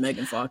with this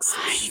Megan Fox.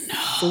 I know.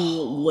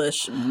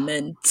 Foolish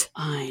mint.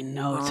 I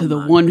know. Oh to the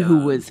my one who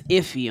God. was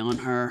iffy on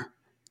her.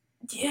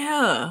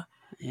 Yeah.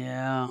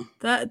 Yeah.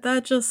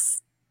 That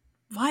just.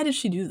 Why did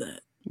she do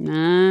that?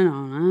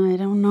 I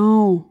don't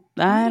know.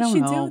 Why I did don't she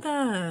know. do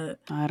that?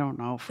 I don't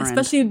know, friend.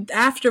 Especially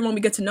after when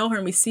we get to know her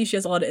and we see she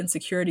has a lot of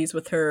insecurities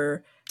with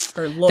her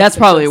looks. That's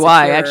and probably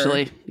why, insecure.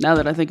 actually. Now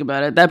that I think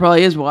about it, that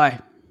probably is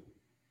why.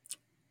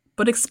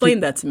 But explain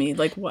that to me,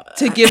 like what?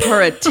 To give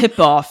her a tip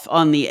off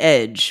on the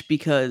edge,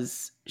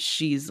 because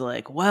she's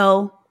like,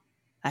 well,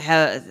 I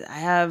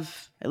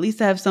have at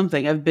least I have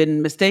something. I've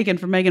been mistaken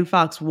for Megan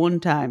Fox one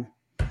time,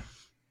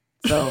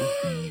 so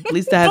at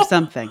least I have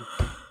something.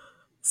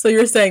 So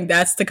you're saying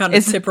that's to kind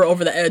of tip her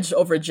over the edge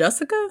over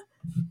Jessica?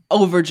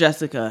 Over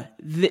Jessica.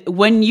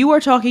 When you are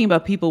talking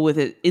about people with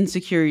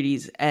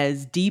insecurities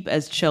as deep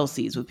as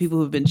Chelsea's, with people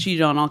who've been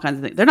cheated on, all kinds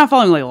of things, they're not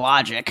following like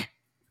logic.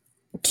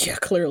 Yeah,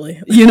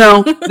 clearly. You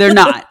know, they're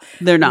not.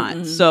 They're not.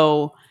 Mm-hmm.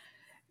 So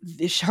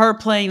her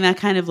playing that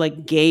kind of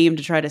like game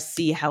to try to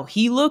see how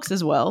he looks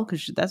as well,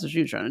 because that's what she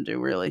was trying to do,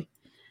 really.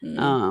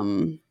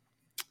 I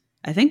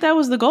think that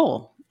was the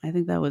goal. I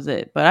think that was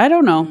it. But I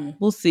don't know.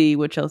 We'll see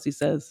what Chelsea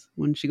says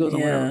when she goes on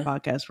whatever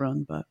podcast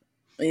run. But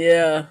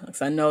yeah,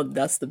 because I know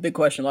that's the big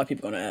question a lot of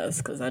people are going to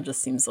ask, because that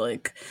just seems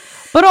like.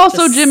 But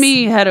also,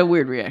 Jimmy had a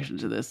weird reaction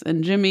to this,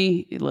 and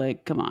Jimmy,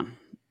 like, come on.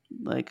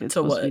 Like, it's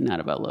supposed to be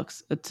not about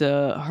looks.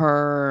 To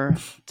her,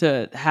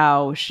 to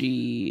how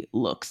she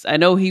looks. I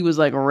know he was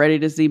like ready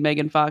to see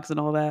Megan Fox and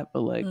all that, but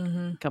like,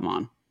 come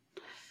on.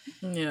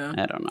 Yeah.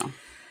 I don't know.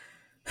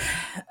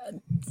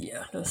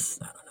 Yeah,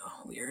 just, I don't know.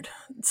 Weird.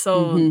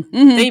 So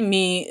they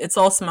meet. It's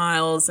all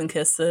smiles and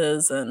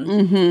kisses.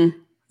 And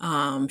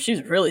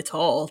she's really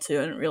tall, too.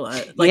 I didn't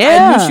realize. Like,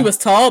 I knew she was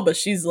tall, but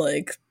she's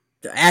like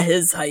at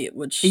his height,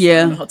 which I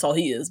don't know how tall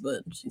he is,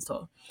 but she's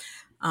tall.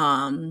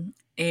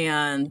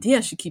 And yeah,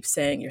 she keeps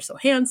saying, you're so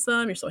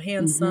handsome,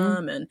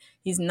 and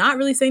he's not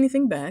really saying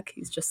anything back.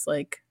 He's just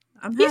like,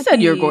 I'm happy. He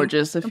said you're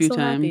gorgeous a few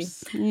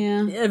times. Happy.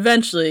 Yeah.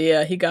 Eventually,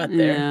 yeah, he got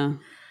there.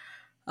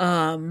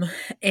 Yeah.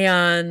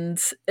 And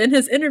in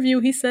his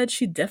interview, he said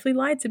she definitely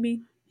lied to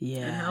me.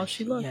 Yeah. And how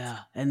she looked. Yeah.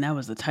 And that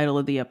was the title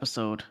of the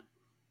episode.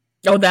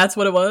 Oh, that's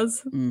what it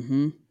was?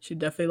 Mm-hmm. She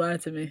definitely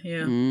lied to me,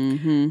 yeah.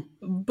 Mm-hmm.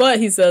 But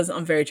he says,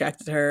 I'm very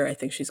attracted to her. I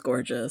think she's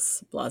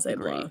gorgeous. Blah, blah,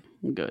 blah.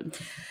 Good.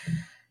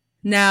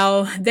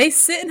 Now, they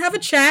sit and have a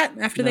chat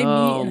after they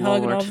meet and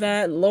hug and all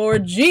that.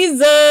 Lord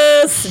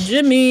Jesus,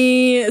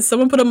 Jimmy,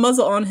 someone put a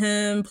muzzle on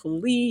him,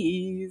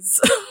 please.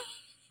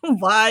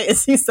 Why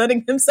is he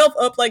setting himself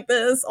up like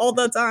this all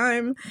the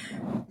time?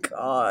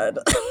 God.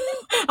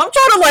 I'm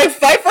trying to like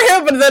fight for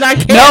him, but then I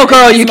can't. No,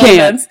 girl, you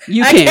can't.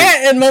 I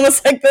can't in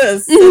moments like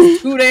this.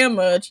 It's too damn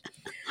much.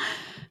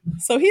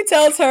 So he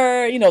tells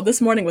her,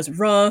 this morning was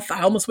rough.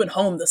 I almost went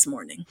home this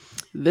morning.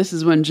 This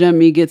is when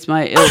Jimmy gets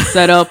my ill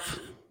set up.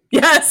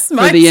 Yes,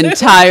 for the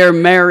entire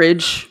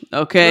marriage,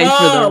 okay?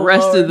 For the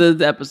rest of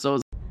the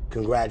episodes.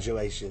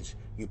 Congratulations,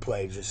 you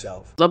played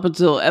yourself. Up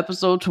until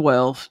episode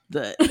 12,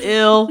 the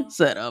ill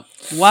setup.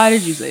 Why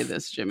did you say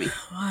this, Jimmy?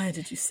 Why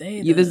did you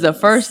say this? This is the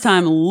first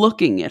time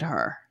looking at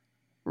her,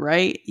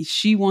 right?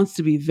 She wants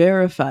to be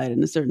verified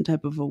in a certain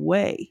type of a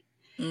way.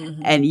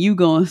 Mm-hmm. And you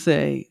gonna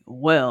say,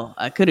 well,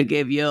 I could have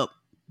gave you up.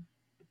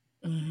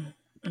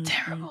 Mm-hmm.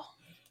 Terrible.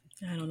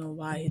 I don't know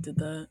why he did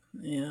that.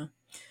 Yeah.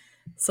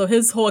 So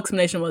his whole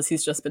explanation was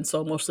he's just been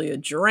so emotionally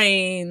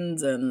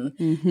drained and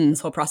this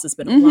whole process has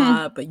been a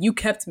lot, but you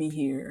kept me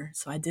here,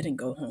 so I didn't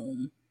go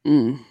home.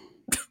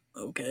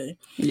 Okay.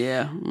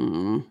 Yeah.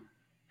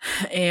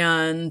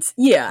 And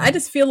yeah, I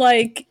just feel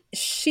like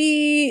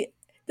this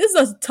is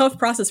a tough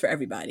process for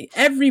everybody.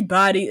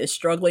 Everybody is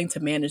struggling to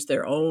manage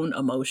their own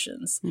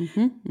emotions.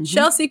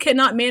 Chelsea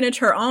cannot manage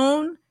her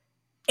own,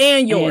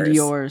 and yours. And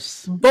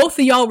yours. Both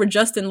of y'all were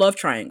just in love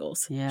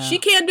triangles. Yeah. She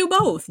can't do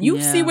both.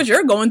 You see what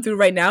you're going through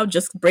right now,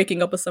 just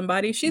breaking up with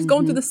somebody. She's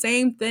going through the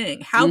same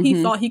thing. How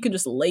he thought he could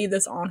just lay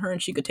this on her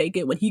and she could take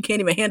it when he can't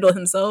even handle it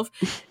himself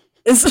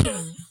is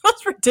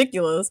that's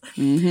ridiculous.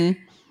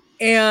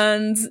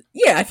 And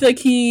yeah, I feel like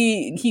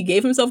he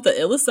gave himself the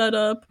illest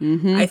setup.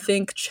 I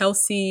think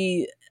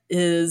Chelsea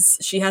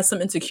she has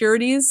some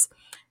insecurities.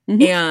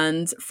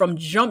 And from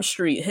Jump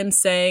Street, him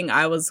saying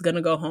I was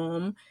gonna go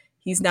home,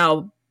 he's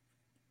now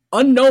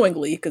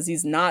unknowingly, because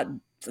he's not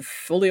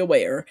fully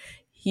aware,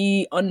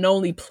 he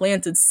unknowingly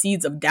planted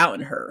seeds of doubt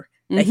in her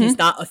that he's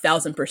not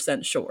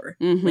 1,000% sure.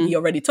 When he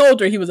already told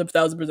her he was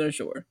 1,000%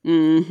 sure.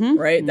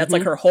 Right? That's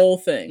like her whole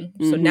thing.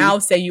 So now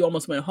say you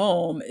almost went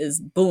home is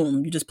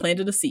boom, you just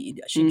planted a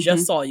seed. She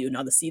just saw you.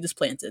 Now the seed is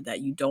planted that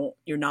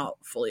you're not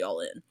fully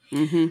all in.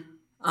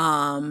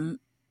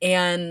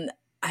 And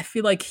I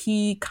feel like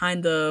he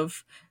kind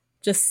of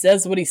just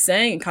says what he's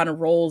saying and kind of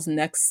rolls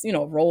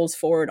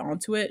forward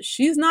onto it.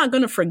 She's not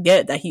going to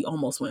forget that he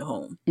almost went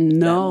home that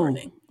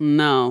morning.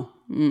 No.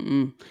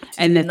 And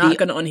that not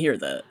going to unhear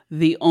that.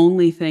 The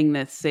only thing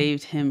that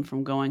saved him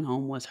from going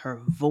home was her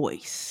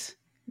voice,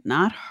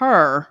 not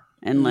her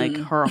and like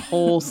her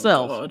whole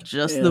self,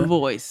 just the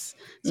voice.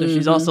 So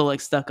she's also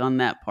like stuck on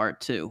that part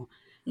too.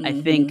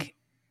 I think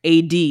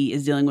AD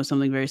is dealing with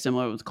something very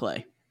similar with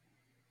Clay.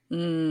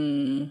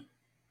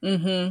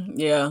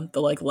 Yeah,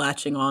 the like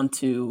latching on,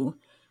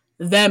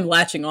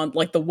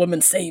 like the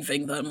woman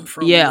saving them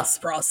from this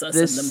process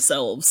and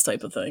themselves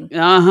type of thing. It's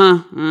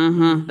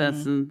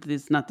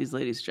not these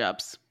ladies'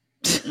 jobs.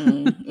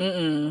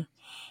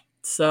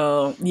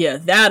 So yeah,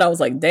 that I was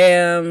like,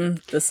 damn,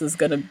 it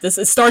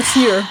starts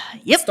here.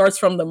 It starts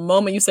from the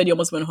moment you said you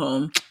almost went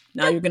home.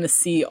 Now you're gonna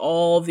see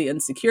all the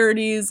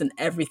insecurities and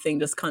everything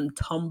just come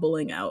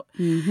tumbling out.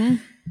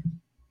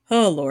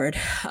 Oh Lord.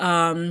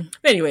 But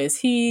anyways,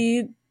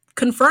 he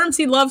confirms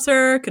he loves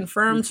her,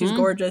 confirms she's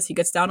gorgeous. He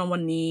gets down on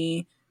one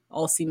knee.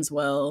 All seems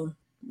well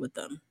with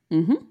them.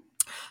 And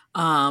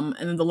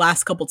then the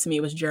last couple to me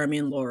was Jeremy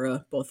and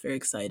Laura, both very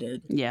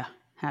excited. Yeah,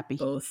 happy.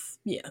 Both,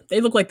 they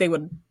look like they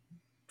would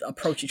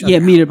approach each other. Yeah,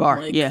 meet a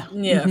bar. Yeah,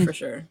 for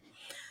sure.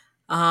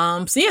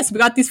 So we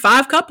got these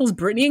 5 couples: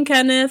 Brittany and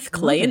Kenneth,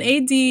 Clay and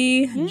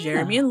AD,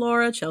 Jeremy and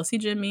Laura, Chelsea,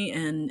 Jimmy,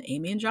 and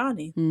Amy and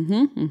Johnny.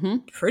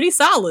 Pretty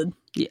solid.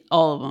 Yeah,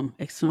 all of them,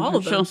 except all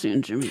of them. Chelsea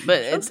and Jimmy.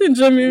 But Chelsea and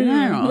Jimmy.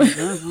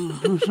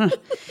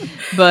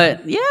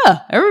 But yeah,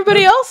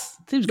 everybody else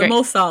seems great. The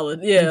most solid.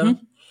 Yeah.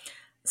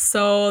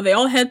 So they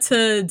all head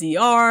to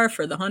DR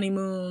for the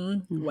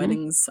honeymoon.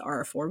 Weddings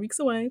are 4 weeks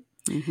away.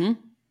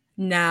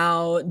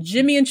 Now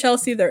Jimmy and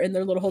Chelsea, they're in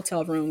their little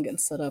hotel room getting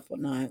set up,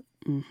 whatnot.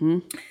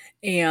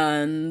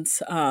 And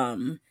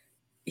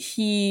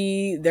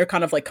they're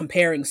kind of like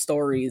comparing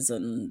stories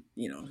and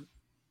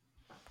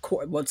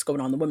what's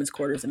going on in the women's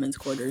quarters and men's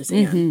quarters.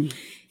 And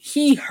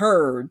he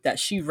heard that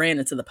she ran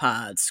into the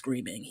pod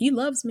screaming, "He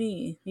loves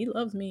me. He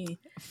loves me."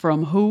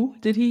 From who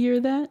did he hear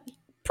that?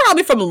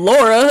 Probably from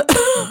Laura.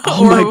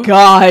 Oh my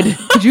God.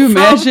 Could you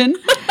imagine?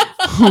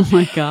 Oh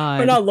my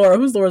God. Or not Laura.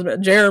 Who's Laura's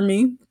man?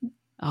 Jeremy.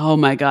 Oh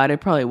my God.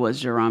 It probably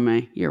was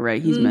Jeremy. You're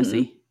right. He's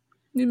messy.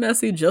 He's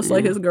messy just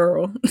like his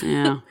girl.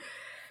 Yeah.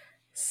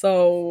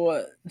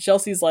 So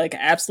Chelsea's like,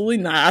 absolutely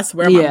not. I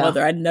swear on my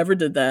mother, I never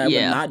did that. I would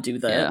not do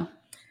that. Yeah.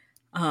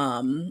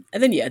 And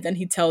then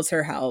he tells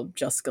her how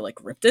Jessica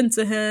like ripped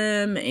into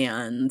him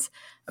and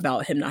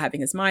about him not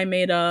having his mind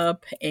made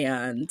up.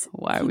 And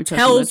why are we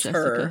tells talking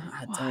about her, Jessica?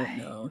 I don't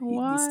know. He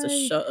needs to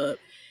shut up.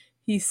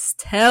 He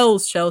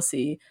tells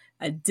Chelsea,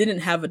 "I didn't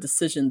have a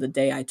decision the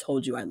day I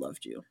told you I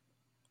loved you."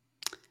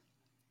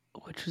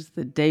 Which was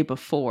the day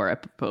before I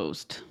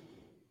proposed.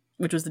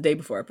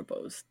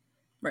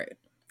 Right.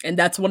 And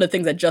that's one of the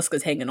things that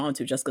Jessica's hanging on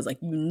to. Jessica's like,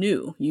 you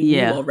knew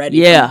already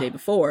the day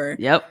before.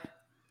 Yep.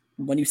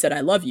 When you said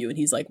I love you. And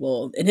he's like,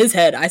 well, in his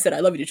head, I said I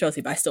love you to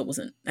Chelsea, but I still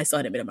hadn't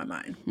made up my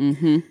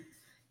mind.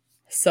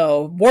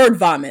 So word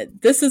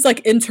vomit. This is like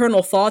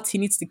internal thoughts he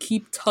needs to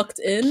keep tucked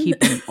in.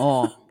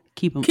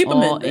 Keep them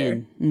all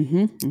in.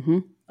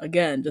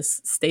 Again,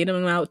 just state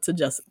them out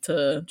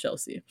to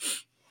Chelsea.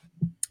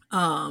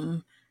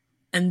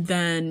 And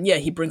then,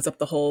 he brings up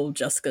the whole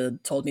Jessica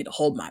told me to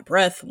hold my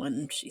breath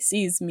when she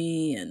sees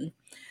me. And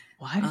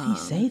why did he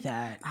say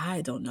that?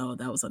 I don't know.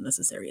 That was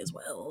unnecessary as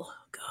well.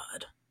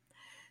 God.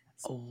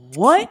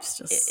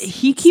 What?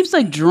 He keeps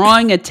like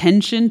drawing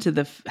attention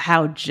to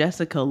how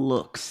Jessica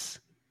looks.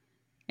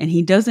 And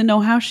he doesn't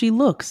know how she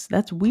looks.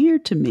 That's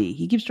weird to me.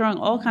 He keeps drawing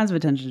all kinds of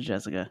attention to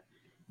Jessica.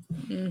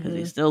 Because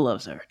he still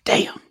loves her.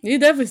 Damn. He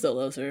definitely still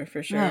loves her,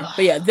 for sure.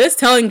 But this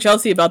telling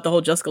Chelsea about the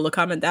whole Jessica look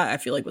comment, that I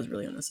feel like was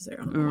really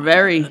unnecessary.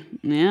 Very.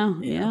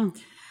 Yeah.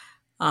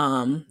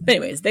 But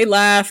anyways, they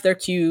laugh. They're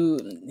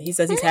cute. He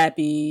says he's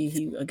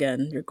happy.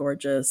 Again, you're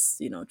gorgeous.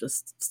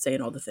 Just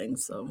saying all the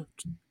things. So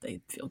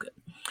they feel good.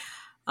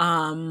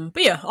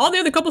 But all the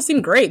other couples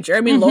seem great.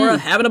 Jeremy and Laura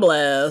having a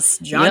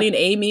blast. Johnny and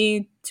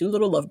Amy, 2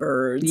 little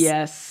lovebirds.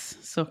 Yes.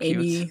 So cute.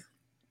 Amy,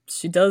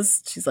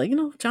 she's like,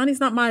 Johnny's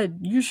not my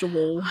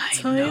usual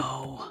type.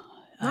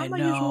 Not my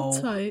usual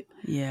type.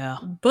 Yeah.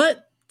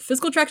 But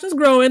physical attraction is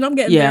growing. I'm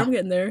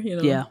getting there. You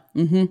know. Yeah.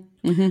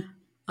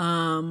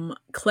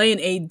 Clay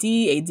and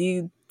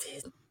AD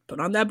put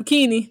on that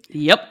bikini.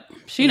 Yep.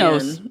 She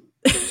knows.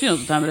 She knows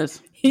what time it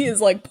is. He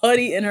is like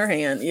putty in her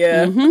hand.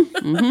 Yeah.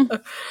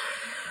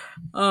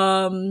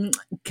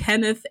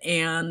 Kenneth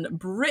and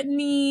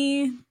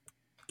Brittany,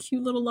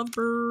 cute little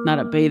lovebirds. Not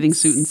a bathing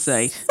suit in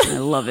sight. I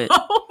love it.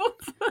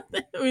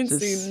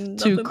 Just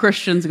two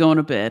Christians going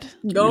to bed.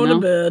 To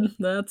bed.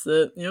 That's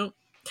it. Yep.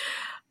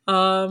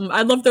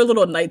 I love their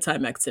little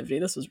nighttime activity.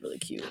 This was really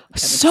cute.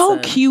 So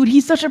cute.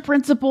 He's such a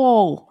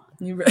principal.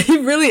 He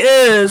really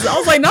is. I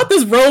was like, not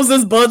this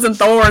roses, buds, and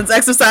thorns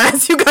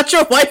exercise you got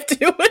your wife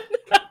doing.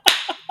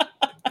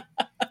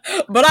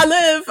 But I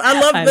love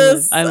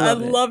this. I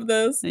love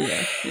this.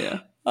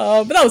 Yeah.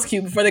 But that was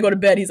cute. Before they go to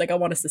bed, he's like, I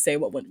want us to say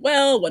what went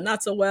well, what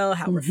not so well,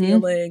 how we're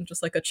feeling,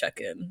 just like a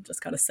check-in,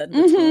 just kind of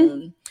setting the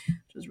tone,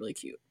 which was really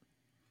cute.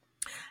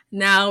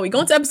 Now we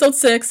go into episode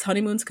 6,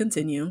 honeymoons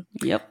continue.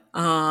 Yep.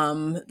 A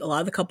lot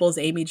of the couples,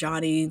 Amy,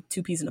 Johnny,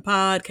 2 peas in a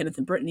pod, Kenneth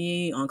and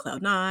Brittany on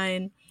cloud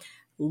 9.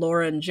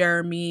 Laura and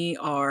Jeremy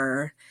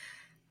are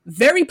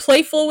very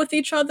playful with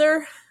each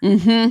other.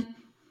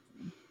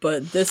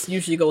 But this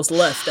usually goes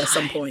left at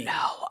some point.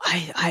 No,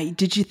 I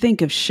did you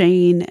think of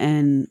Shane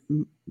and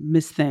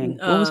Miss Thing?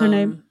 What was her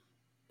name?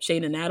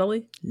 Shane and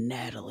Natalie.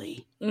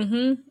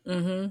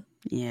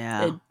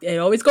 Yeah. It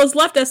always goes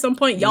left at some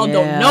point. Y'all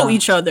don't know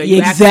each other. You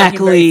exactly. act like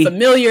you're very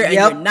familiar and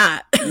you're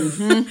not.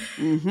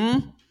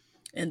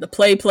 And the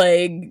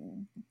play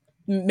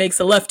makes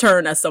a left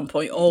turn at some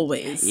point,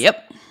 always.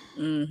 Yep.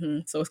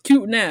 So it's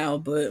cute now,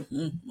 but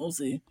we'll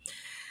see.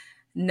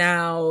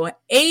 Now,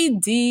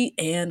 AD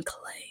and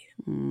Clay.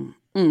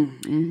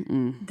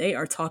 They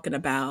are talking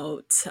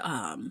about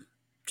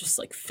just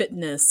like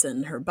fitness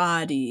and her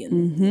body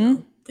and you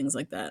know, things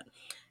like that.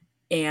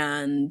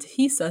 And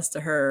he says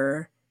to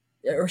her,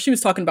 or she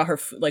was talking about her,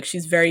 like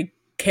she's very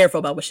careful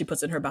about what she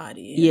puts in her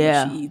body.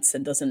 And what she eats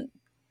and doesn't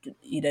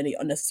eat any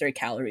unnecessary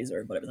calories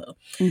or whatever the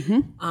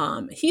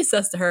hell. He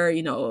says to her,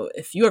 you know,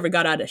 if you ever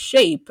got out of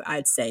shape,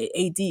 I'd say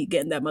AD,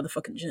 get in that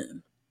motherfucking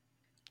gym.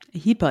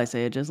 He'd probably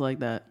say it just like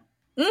that.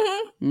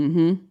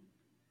 Yep.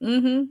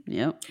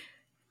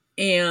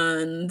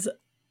 And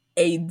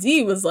AD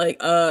was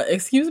like,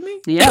 excuse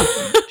me? Yeah.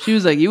 She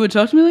was like, you would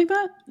talk to me like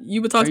that?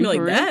 You would talk to me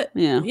like that?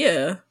 Yeah.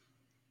 Yeah.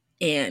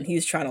 And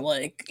he's trying to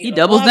like... He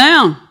doubles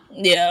down.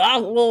 Yeah,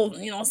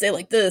 I'll say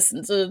like this.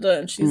 And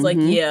she's like,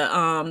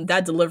 yeah,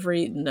 that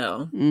delivery,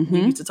 no. You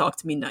need to talk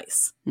to me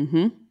nice.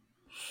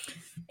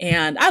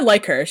 And I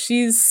like her.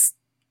 She's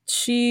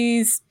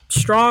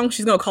strong.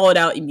 She's going to call it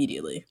out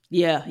immediately.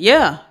 Yeah.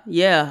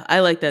 I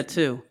like that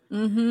too.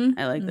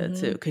 I like that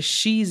too. Because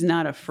she's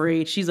not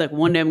afraid. She's like,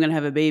 one day I'm going to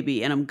have a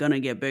baby and I'm going to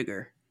get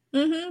bigger.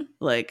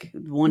 Like,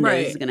 one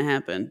day this is going to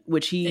happen.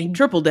 Which he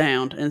tripled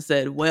down and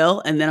said,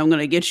 well, and then I'm going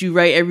to get you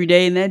right every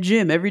day in that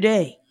gym, every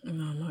day. Oh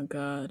my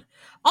God.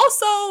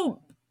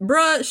 Also,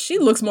 bruh, she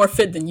looks more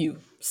fit than you.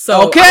 So,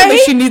 I don't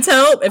think she needs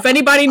help. If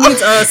anybody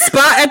needs a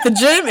spot at the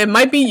gym, it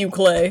might be you,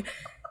 Clay.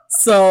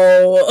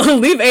 So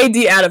leave AD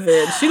out of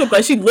it. She looks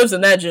like she lives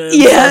in that gym.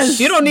 Yes. So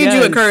she don't need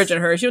you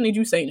encouraging her. She don't need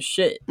you saying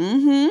shit.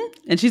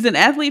 And she's an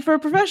athlete for a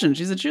profession.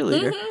 She's a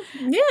cheerleader.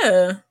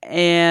 Yeah.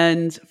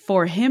 And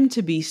for him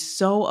to be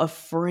so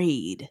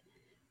afraid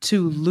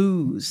to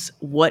lose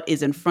what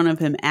is in front of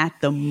him at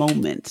the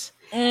moment.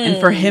 And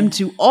for him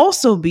to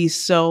also be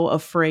so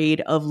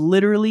afraid of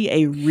literally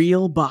a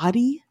real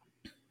body.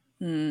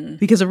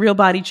 Because a real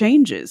body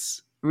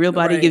changes. A real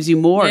body gives you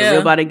more. A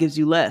real body gives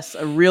you less.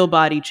 A real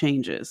body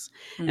changes.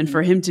 And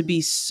for him to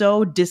be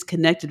so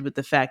disconnected with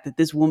the fact that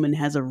this woman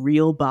has a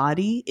real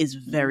body is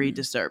very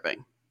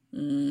disturbing.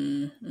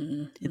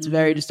 It's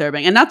very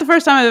disturbing. And not the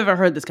first time I've ever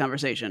heard this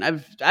conversation.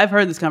 I've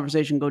heard this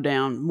conversation go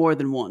down more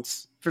than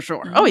once, for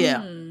sure. Oh,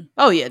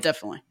 yeah,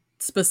 definitely.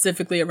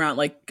 Specifically around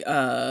like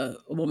a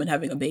woman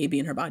having a baby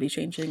and her body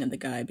changing and the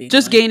guy being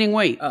just gaining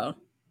weight.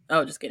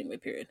 Oh, just gaining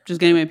weight, period.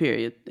 Just gaining weight,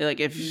 period. Like,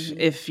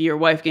 if your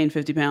wife gained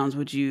 50 pounds,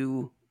 would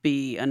you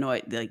be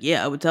annoyed? Like,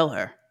 yeah, I would tell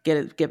her,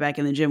 get back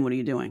in the gym. What are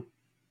you doing?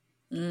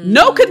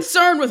 No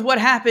concern with what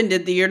happened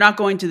you're not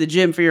going to the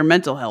gym for your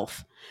mental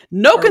health.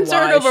 No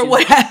concern over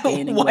why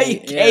you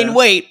gained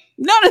weight.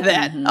 None of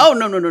that. Oh,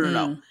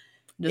 no.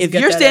 If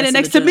you're standing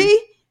next to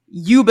me,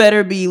 you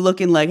better be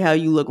looking like how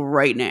you look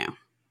right now.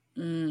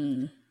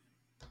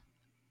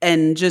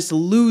 And just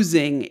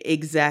losing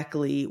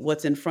exactly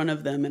what's in front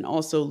of them and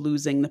also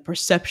losing the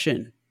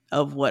perception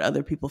of what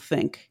other people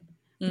think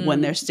when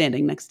they're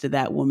standing next to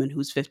that woman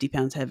who's 50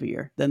 pounds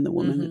heavier than the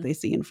woman that they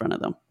see in front of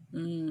them.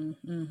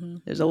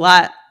 There's a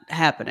lot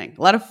happening.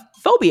 A lot of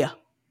phobia.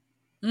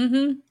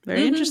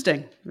 Very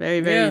interesting.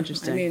 Very, very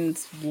interesting. I mean,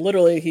 it's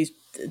literally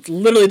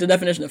the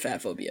definition of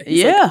fat phobia.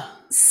 He's like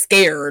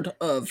scared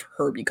of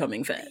her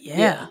becoming fat.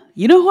 Yeah.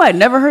 You know who I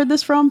never heard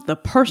this from? The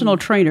personal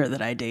trainer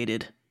that I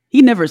dated.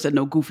 He never said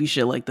no goofy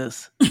shit like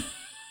this.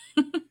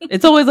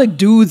 It's always like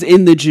dudes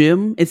in the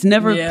gym. It's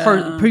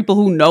never people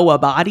who know a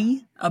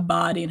body. a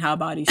body and how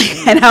bodies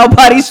change. And how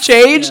bodies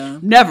change? Yeah.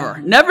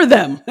 Never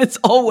them. It's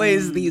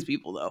always these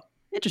people, though.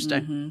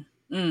 Interesting.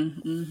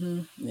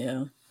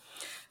 Yeah.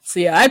 So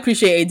yeah, I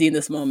appreciate AD in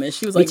this moment.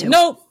 She was like,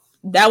 nope,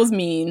 that was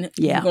mean.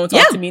 Yeah. You're going to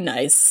talk to me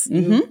nice.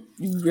 You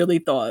really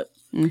thought.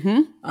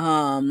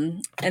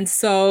 And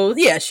so,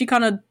 yeah, she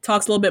kind of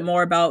talks a little bit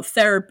more about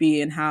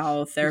therapy and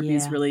how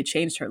therapy's really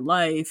changed her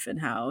life and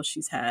how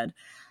she's had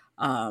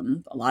a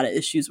lot of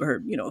issues with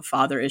her,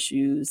 father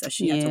issues that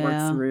she had to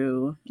work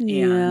through.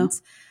 And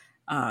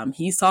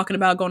he's talking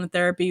about going to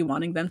therapy,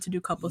 wanting them to do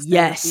couples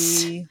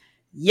therapy.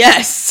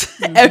 Yes.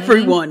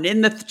 Everyone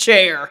in the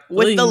chair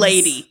with the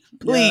lady.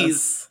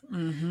 Please.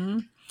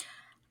 Yes.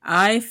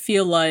 I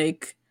feel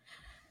like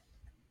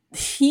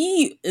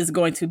he is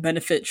going to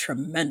benefit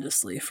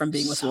tremendously from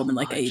being with a woman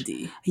like AD.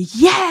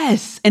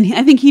 Yes. And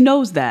I think he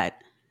knows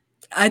that.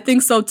 I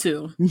think so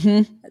too.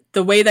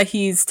 The way that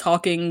he's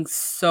talking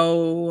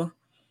so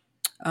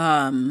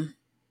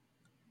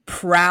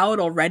proud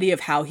already of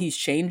how he's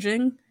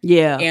changing.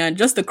 Yeah. And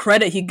just the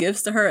credit he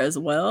gives to her as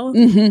well.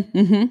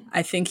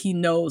 I think he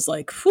knows,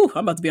 like, whew,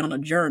 I'm about to be on a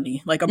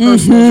journey, like a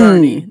personal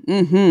journey.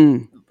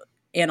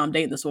 And I'm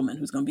dating this woman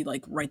who's going to be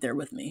like right there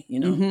with me,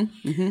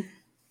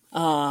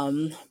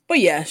 But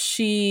yeah,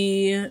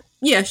 she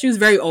was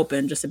very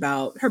open just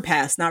about her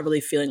past, not really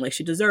feeling like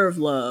she deserved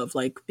love,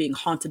 like being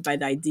haunted by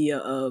the idea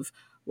of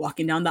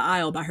walking down the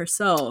aisle by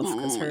herself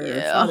because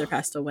her father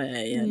passed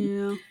away.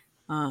 And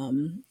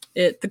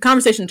the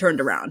conversation turned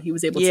around. He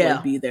was able to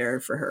like be there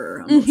for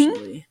her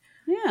emotionally.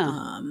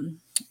 And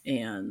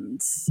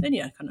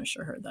kind of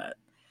assure her that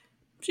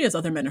she has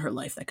other men in her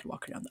life that could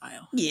walk her down the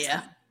aisle.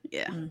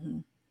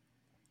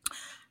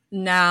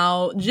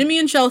 Now, Jimmy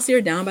and Chelsea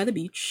are down by the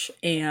beach,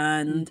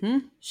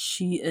 and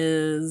she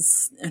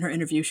is, in her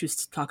interview, she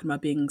was talking about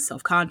being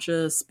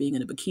self-conscious, being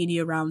in a bikini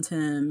around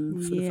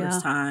him for the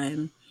first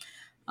time.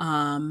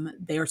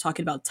 They were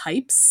talking about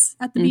types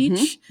at the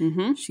beach.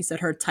 She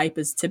said her type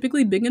is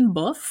typically big and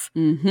buff.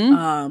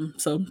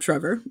 So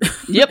Trevor.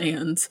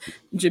 And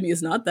Jimmy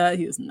is not that.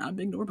 He is not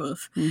big nor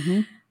buff.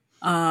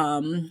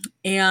 And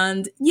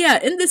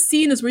in this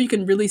scene is where you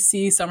can really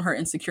see some of her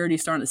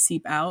insecurities starting to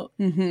seep out.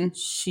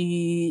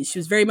 She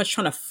was very much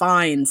trying to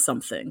find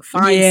something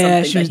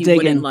that he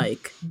wouldn't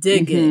like,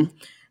 digging.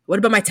 What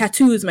about my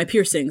tattoos, my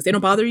piercings? They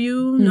don't bother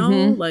you? No,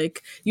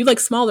 like you like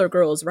smaller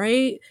girls,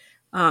 right?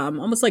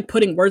 Almost like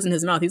putting words in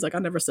his mouth. He's like, I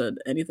never said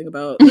anything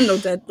about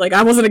that. Like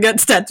I wasn't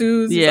against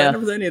tattoos. Like, I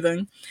never said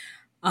anything.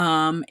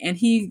 And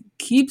he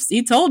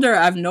told her,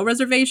 I have no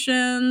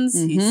reservations.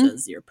 He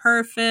says, you're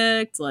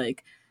perfect.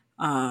 Like,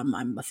 I'm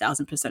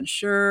 1,000%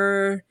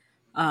 sure.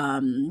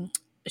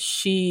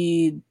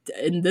 She,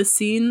 in this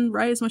scene,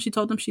 right, is when she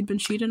told him she'd been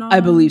cheated on.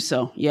 I believe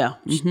so. Yeah.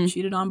 She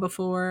cheated on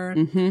before.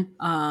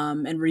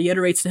 And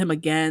reiterates to him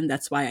again,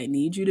 that's why I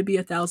need you to be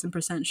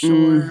 1,000%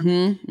 sure.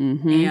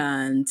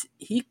 And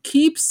he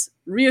keeps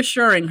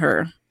reassuring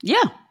her.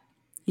 Yeah.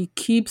 He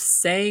keeps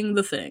saying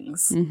the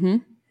things.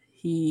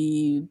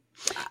 He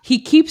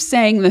keeps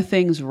saying the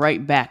things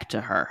right back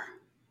to her.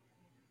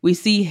 We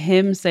see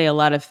him say a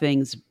lot of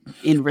things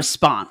in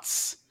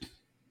response.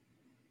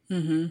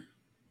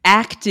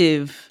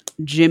 Active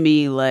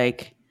Jimmy,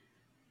 like,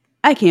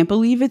 I can't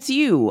believe it's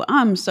you.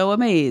 I'm so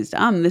amazed.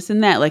 I'm this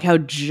and that. Like how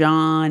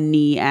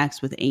Johnny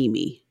acts with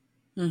Amy.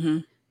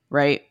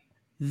 Right?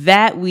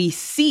 That we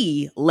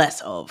see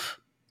less of.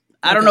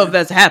 I don't know if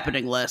that's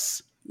happening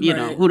less. You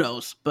know, who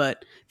knows?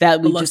 But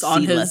that we just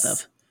see less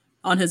of.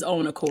 On his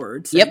own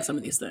accord, saying some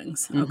of these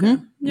things. Okay.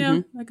 Yeah,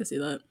 I can see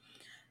that.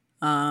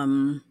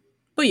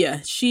 But yeah,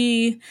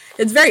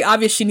 it's very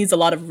obvious she needs a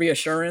lot of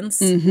reassurance.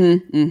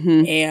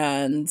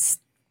 And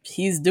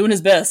he's doing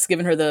his best,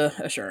 giving her the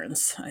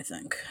assurance, I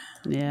think.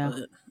 Yeah.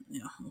 But,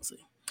 we'll see.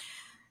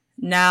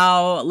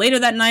 Now, later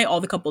that night,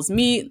 all the couples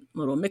meet,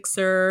 little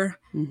mixer.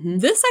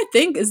 This, I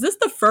think, is this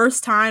the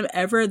first time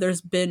ever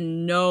there's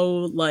been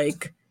no,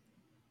 like,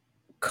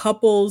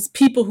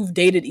 people who've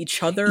dated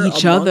each other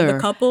among the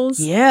couples?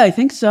 Yeah, I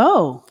think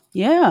so.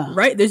 Yeah.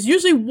 Right? There's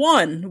usually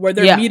one where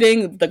they're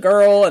meeting the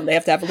girl and they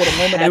have to have a little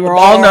moment and we're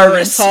all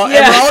nervous. And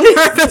we're all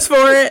nervous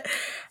for it.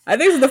 I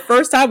think this is the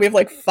first time we have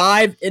like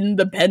 5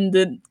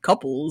 independent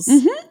couples.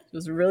 It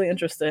was really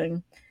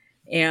interesting.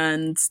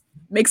 And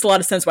makes a lot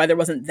of sense why there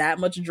wasn't that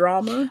much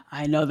drama.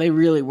 I know, they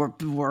really were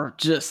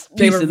just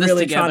piecing this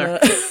together.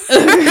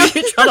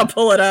 Trying to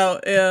pull it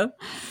out. Yeah.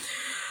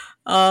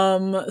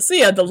 So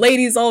yeah, the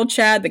ladies all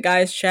chat, the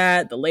guys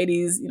chat, the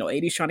ladies,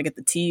 AD's trying to get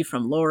the tea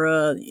from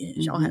Laura.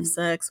 Y'all have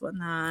sex,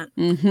 whatnot.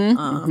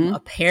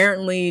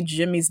 Apparently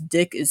Jimmy's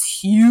dick is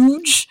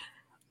huge,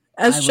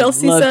 as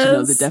Chelsea says. I would love to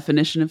know the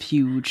definition of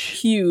huge.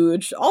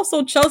 Huge.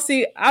 Also,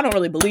 Chelsea, I don't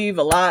really believe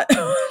a lot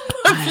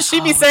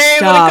she be saying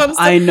when it comes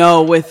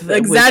to with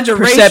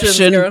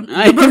exaggeration,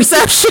 the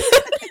perception.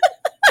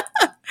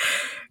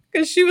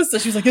 Because she was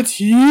like, it's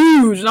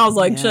huge, and I was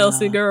like,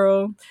 Chelsea,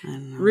 girl,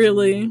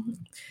 really?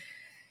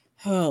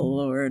 Oh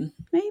Lord,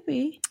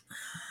 maybe.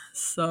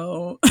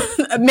 So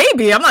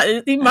maybe I'm not.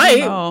 He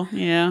might. Oh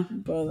yeah,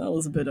 but that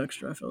was a bit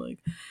extra, I feel like.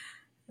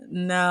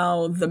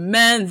 Now the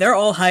men, they're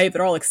all hyped,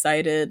 they're all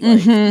excited.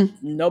 Like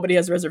nobody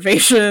has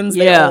reservations.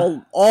 Yeah. They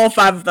all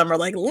 5 of them are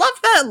like, love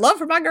that, love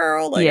for my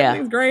girl. Like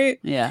everything's great.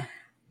 Yeah.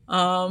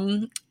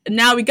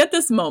 Now we get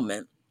this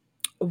moment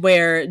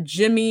where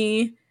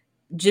Jimmy,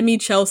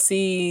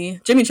 Chelsea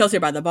are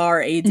by the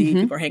bar. AD,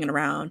 people are hanging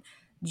around.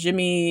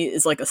 Jimmy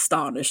is like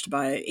astonished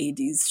by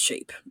AD's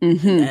shape and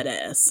that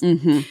ass,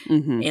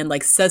 and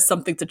like says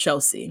something to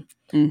Chelsea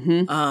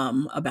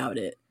about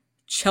it.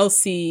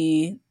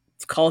 Chelsea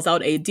calls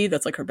out AD,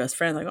 that's like her best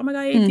friend, like, oh my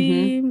god, AD,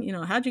 you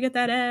know, how'd you get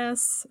that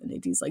ass? And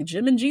AD's like,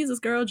 Jim and Jesus,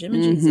 girl, Jim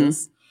and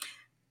Jesus.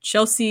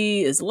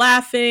 Chelsea is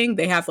laughing.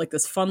 They have like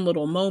this fun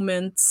little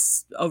moment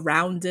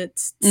around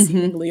it,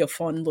 seemingly a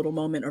fun little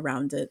moment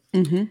around it.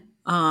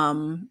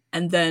 And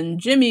then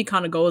Jimmy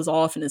kind of goes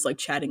off and is like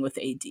chatting with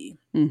AD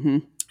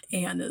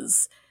and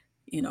is,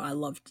 you know, I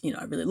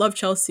really love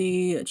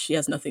Chelsea. She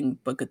has nothing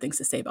but good things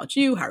to say about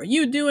you. How are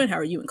you doing? How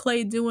are you and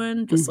Clay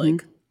doing? Just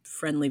like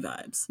friendly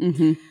vibes.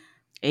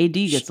 AD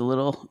gets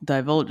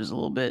divulges a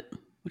little bit,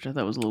 which I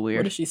thought was a little weird.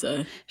 What did she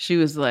say? She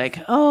was like,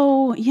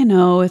 oh, you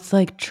know, it's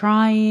like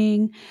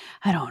trying.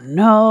 I don't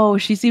know.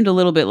 She seemed a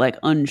little bit like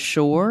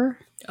unsure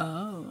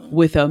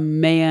with a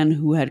man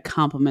who had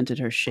complimented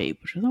her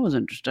shape, which I thought was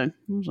interesting.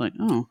 I was like,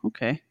 oh,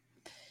 okay.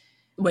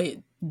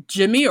 Wait,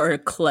 Jimmy or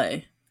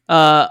Clay?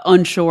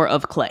 Unsure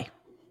of Clay.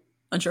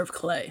 Unsure of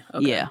Clay.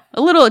 Okay. Yeah.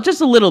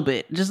 Just a little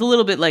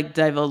bit like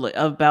divulge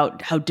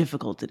about how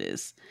difficult it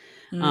is.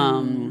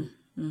 And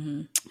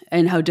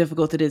how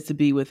difficult it is to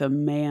be with a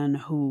man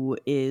who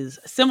is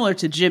similar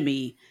to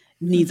Jimmy,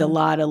 needs a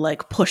lot of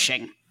like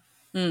pushing.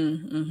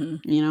 You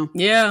know?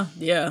 Yeah.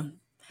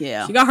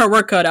 She got her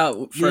work cut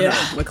out for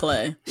her with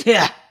Clay.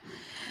 Yeah.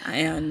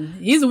 And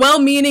he's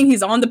well-meaning.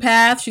 He's on the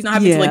path. She's not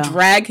having to like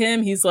drag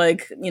him. He's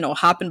like, you know,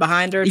 hopping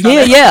behind her.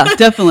 Yeah,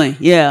 definitely.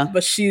 Yeah.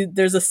 But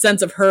there's a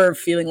sense of her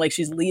feeling like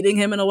she's leading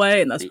him in a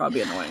way, and that's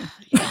probably annoying.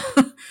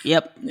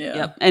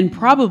 Yep. And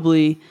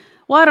probably,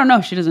 well, I don't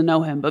know. She doesn't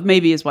know him, but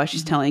maybe is why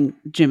she's telling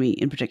Jimmy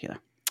in particular.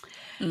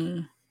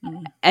 And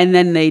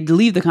then they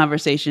leave the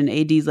conversation.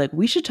 AD's like,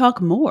 we should talk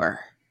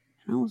more.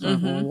 And I was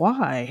like, well,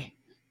 why?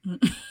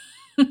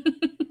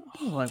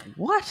 I was like,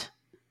 what?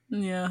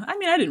 Yeah, I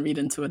mean, I didn't read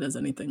into it as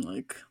anything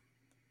like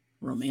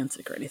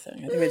romantic or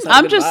anything. I think it's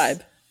I'm a good just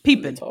vibe.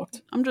 peeping.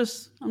 I'm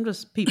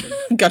just peeping.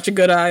 Got your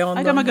good eye on.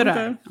 I got my good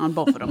eye on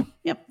both of them.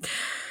 Yep.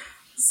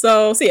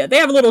 So yeah, they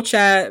have a little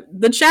chat.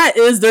 The chat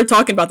is they're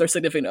talking about their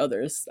significant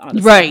others,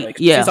 honestly. Right. Like,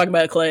 yeah. She's talking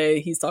about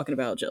Clay. He's talking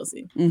about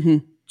Chelsea.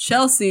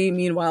 Chelsea,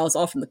 meanwhile, is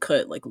off in the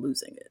cut, like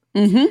losing it.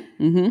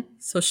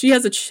 So she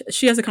has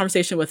a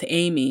conversation with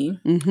Amy,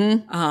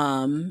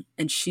 and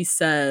she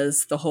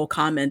says the whole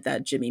comment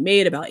that Jimmy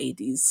made about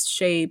AD's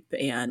shape,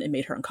 and it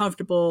made her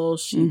uncomfortable.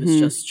 She was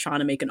just trying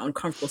to make an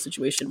uncomfortable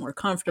situation more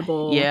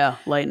comfortable. Yeah,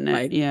 lighten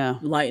it.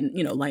 Like,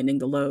 lightening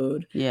the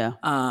load. Yeah.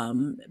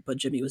 But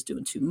Jimmy was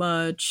doing too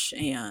much,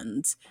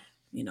 and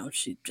you know,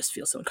 she just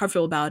feels so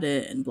uncomfortable about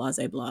it, and blah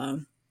blah blah.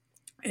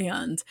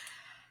 And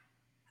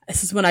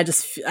this is when I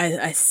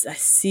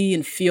see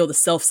and feel the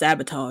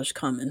self-sabotage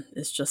coming.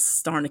 It's just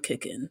starting to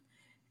kick in.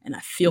 And I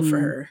feel for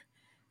her.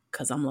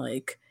 Because I'm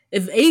like,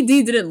 if AD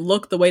didn't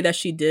look the way that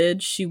she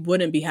did, she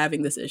wouldn't be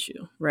having this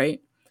issue,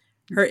 right?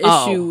 Her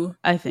issue...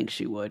 I think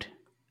she would.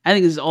 I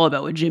think this is all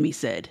about what Jimmy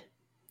said.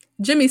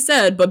 Jimmy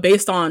said, but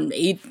based on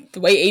the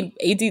way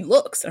AD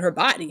looks and her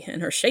body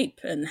and her shape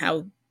and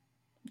how...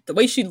 the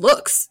way she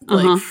looks,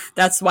 like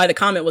that's why the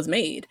comment was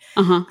made.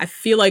 I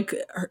feel like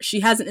she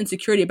has an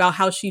insecurity about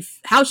how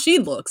she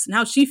looks and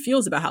how she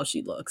feels about how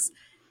she looks,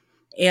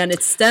 and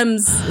it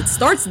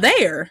starts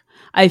there.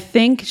 I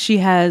think she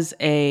has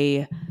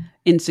a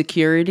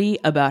insecurity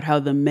about how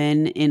the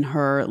men in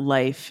her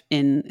life,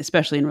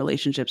 especially in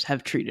relationships,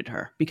 have treated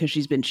her because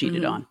she's been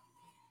cheated on.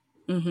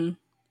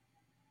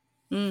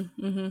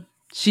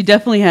 She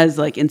definitely has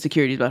like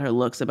insecurities about her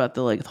looks, about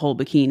the like whole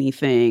bikini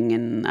thing,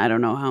 and I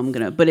don't know how I'm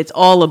gonna. But it's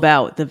all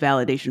about the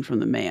validation from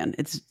the man.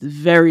 It's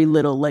very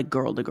little like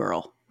girl to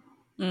girl.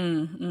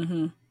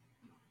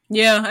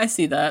 Yeah, I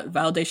see that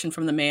validation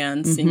from the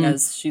man, seeing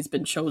as she's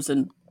been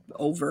chosen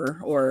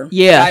over, or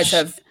guys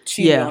have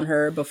cheated on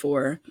her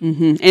before.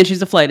 And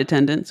she's a flight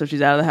attendant, so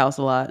she's out of the house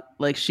a lot.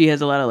 Like she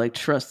has a lot of like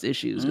trust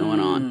issues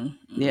going on.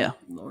 Yeah,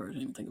 Lord, I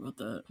didn't even think about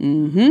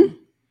that.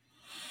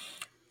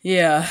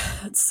 Yeah,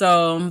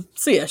 so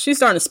yeah, she's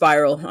starting to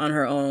spiral on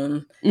her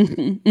own.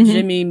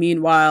 Jimmy,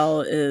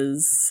 meanwhile,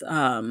 is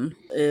chatting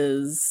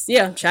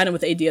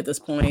with AD at this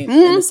point.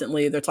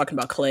 Innocently, they're talking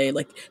about Clay.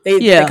 Like they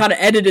kind of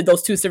edited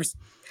those two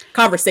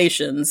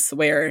conversations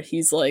where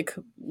he's like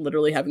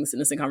literally having this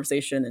innocent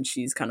conversation, and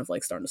she's kind of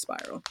like starting to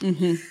spiral.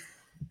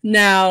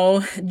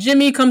 Now,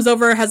 Jimmy comes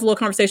over, has a little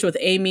conversation with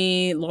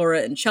Amy,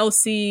 Laura, and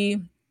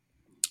Chelsea.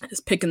 Is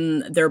picking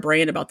their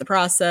brain about the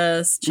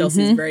process.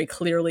 Chelsea's very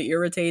clearly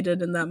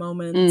irritated in that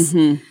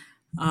moment.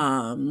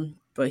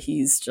 But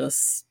he's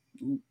just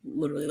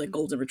literally like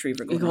golden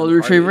retriever going golden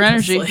retriever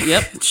energy.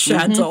 Like,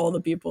 chat to all the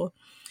people.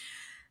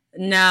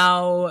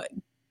 Now,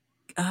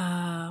 where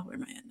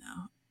am I at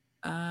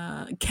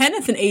now?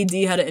 Kenneth and AD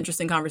had an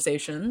interesting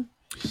conversation.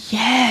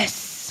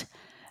 Yes.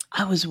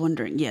 I was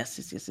wondering. Yes.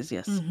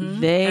 Mm-hmm.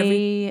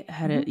 They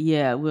had it.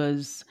 Yeah, it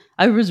was.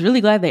 I was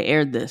really glad they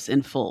aired this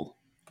in full,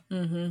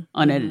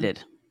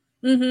 unedited.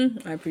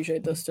 Mm-hmm. I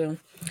appreciate this too.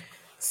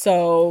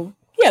 So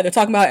yeah, they're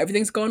talking about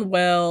everything's going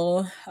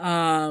well.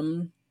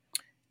 On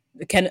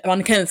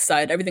Kenneth's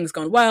side, everything's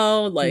going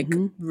well. Like,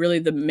 really,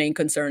 the main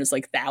concern is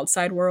like the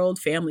outside world,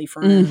 family,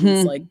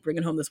 friends, like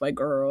bringing home this white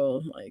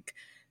girl, like,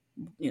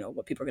 you know,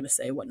 what people are gonna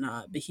say,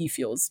 whatnot. But he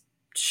feels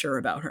sure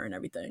about her and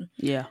everything.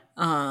 Yeah.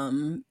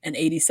 And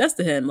AD says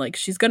to him, like,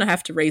 she's gonna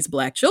have to raise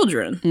black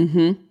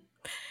children.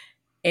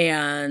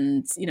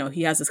 And, you know,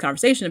 he has this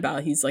conversation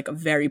about he's like a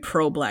very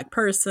pro-black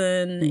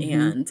person,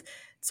 and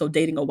so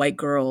dating a white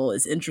girl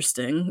is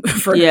interesting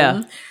for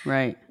him.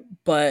 Right.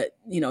 But,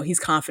 you know, he's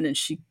confident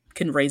she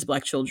can raise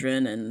black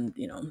children, and,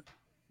 you know,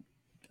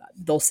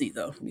 they'll see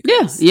though.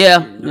 Yeah.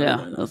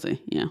 They'll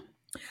see. Yeah.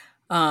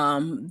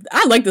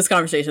 I like this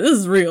conversation. This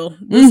is real.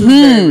 This is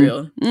very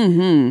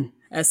real.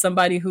 As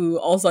somebody who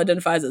also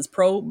identifies as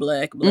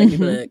pro-black,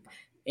 black,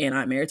 and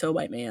I'm married to a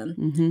white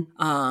man,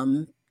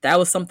 that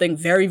was something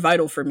very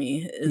vital for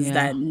me, is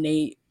that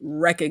Nate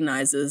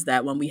recognizes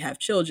that when we have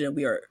children,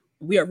 we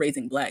are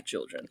raising black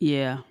children.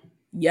 Yeah.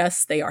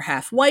 Yes, they are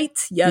half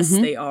white. Yes,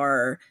 they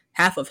are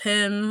half of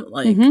him.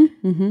 Like,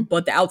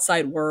 but the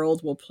outside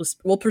world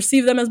will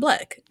perceive them as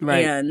black,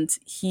 and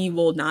he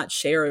will not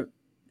share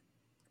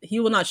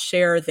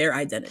their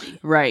identity.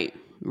 Right.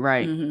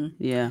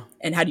 Yeah.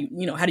 And how do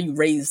you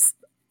raise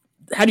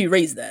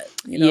that?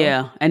 You know?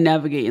 Yeah, and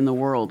navigate in the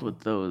world with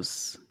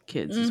those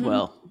kids as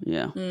well.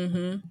 Yeah.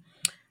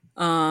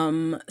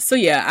 So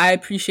yeah, I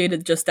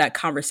appreciated just that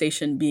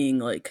conversation being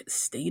like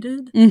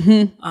stated.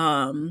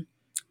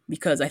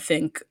 Because I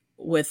think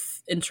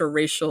with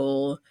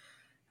interracial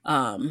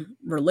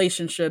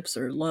relationships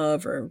or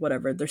love or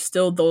whatever, there's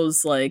still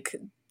those, like,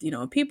 you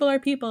know, people are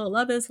people,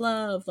 love is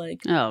love.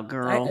 Like, oh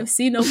girl, I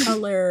see no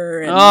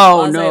color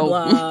and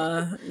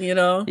blah, you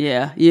know?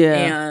 Yeah.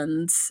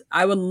 And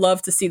I would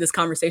love to see this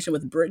conversation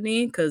with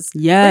Brittany, because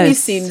Brittany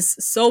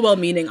seems so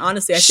well-meaning.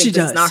 Honestly, I think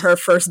this is not her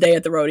first day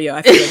at the rodeo.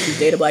 I feel like she's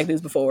dated black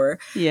dudes before.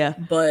 Yeah.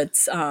 But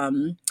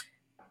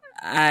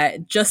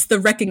just the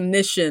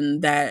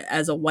recognition that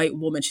as a white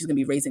woman, she's going to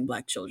be raising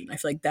black children. I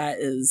feel like that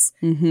is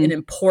an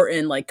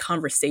important, like,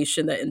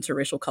 conversation that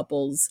interracial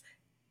couples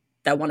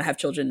that want to have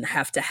children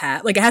have to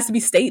have. Like, it has to be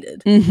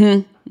stated.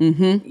 You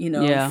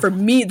know, for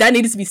me, that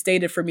needs to be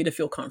stated for me to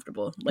feel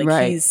comfortable.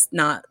 Like, he's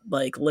not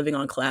like living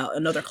on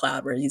another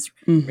cloud where he's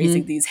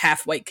raising these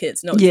half white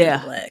kids. No,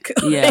 he's black.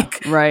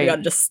 Like, we got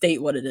to just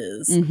state what it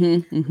is.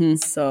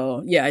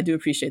 So yeah, I do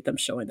appreciate them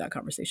showing that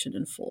conversation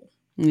in full.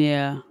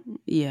 Yeah.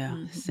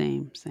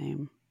 Same.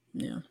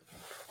 Yeah.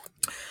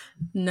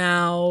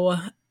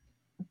 Now,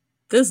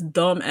 this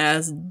dumb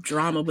ass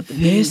drama with the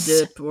bean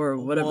dip or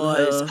whatever.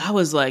 I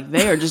was like,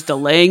 they are just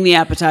delaying the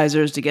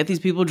appetizers to get these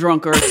people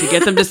drunker, to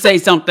get them to say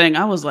something.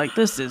 I was like,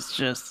 this is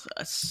just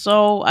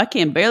so, I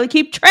can barely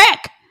keep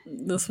track.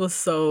 This was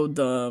so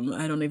dumb.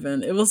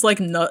 It was like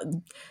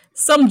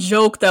some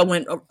joke that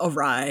went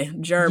awry.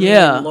 Jeremy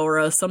and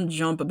Laura, some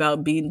jump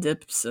about bean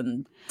dips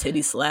and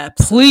titty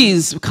slaps.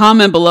 Please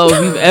comment below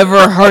if you've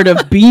ever heard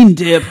of bean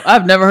dip.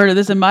 I've never heard of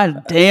this in my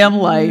damn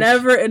life.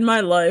 Never in my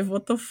life.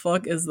 What the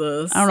fuck is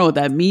this? I don't know what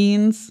that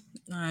means.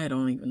 I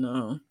don't even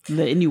know.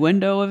 The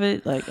innuendo of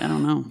it? Like, I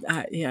don't know.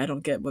 I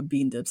don't get what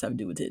bean dips have to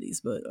do with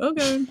titties, but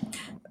okay.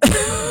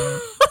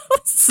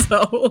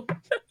 So...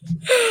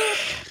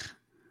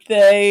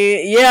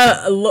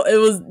 it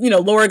was, you know,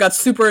 Laura got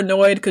super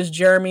annoyed because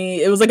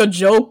it was like a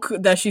joke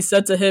that she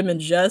said to him in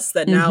jest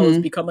that now has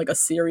become like a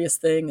serious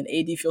thing, and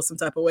AD feels some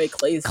type of way.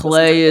 Clay is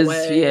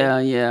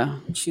yeah.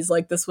 And she's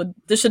like, this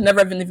should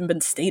never have even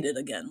been stated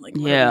again. Like,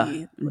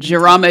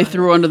 Jerame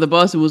threw under the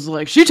bus and was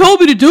like, she told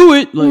me to do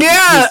it. Like,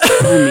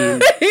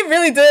 he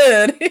really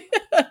did.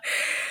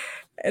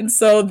 And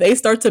so they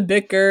start to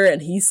bicker,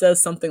 and he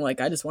says something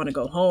like, I just want to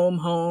go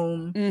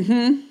home.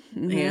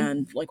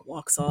 And like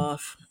walks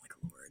off.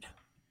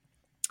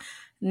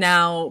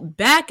 Now,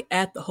 back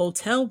at the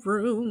hotel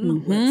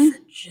room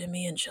with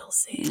Jimmy and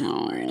Chelsea.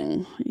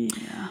 Oh,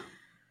 yeah.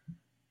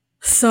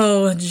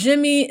 So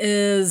Jimmy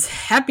is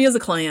happy as a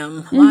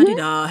clam.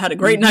 La-di-da. Had a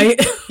great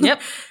night.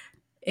 Yep.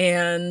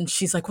 And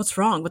she's like, what's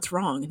wrong?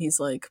 And he's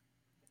like,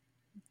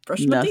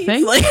 brushing my teeth.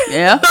 Nothing. Like,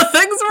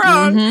 nothing's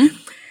wrong.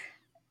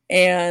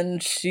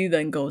 And she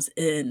then goes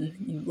in.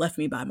 You left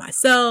me by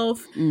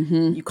myself.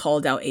 You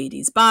called out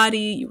AD's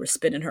body. You were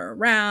spinning her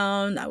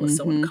around. I was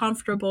so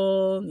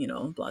uncomfortable, you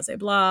know, blah, blah,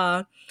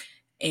 blah.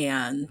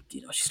 And,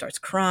 you know, she starts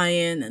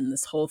crying and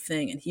this whole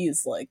thing. And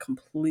he's like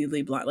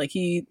completely blind. Like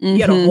he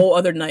had a whole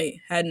other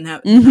night. Didn't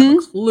have a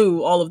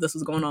clue all of this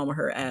was going on with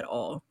her at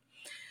all.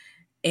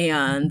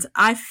 And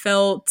I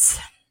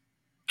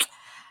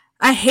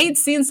hate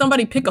seeing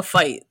somebody pick a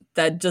fight.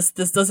 That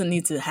this doesn't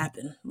need to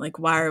happen. Like,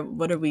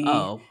 what are we?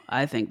 Oh,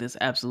 I think this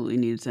absolutely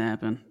needs to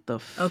happen. The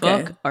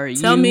fuck are you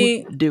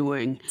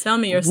doing? Tell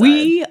me your side.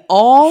 We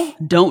all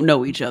don't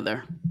know each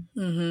other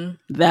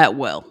that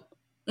well.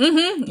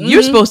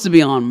 You're supposed to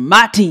be on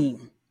my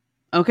team.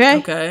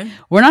 Okay.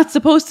 We're not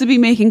supposed to be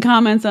making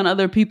comments on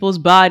other people's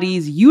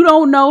bodies. You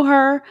don't know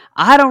her.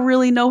 I don't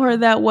really know her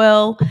that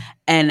well.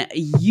 And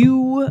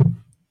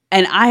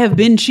I have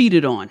been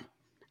cheated on.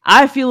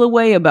 I feel a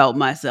way about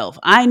myself.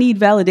 I need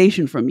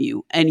validation from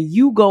you. And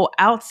you go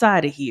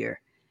outside of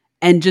here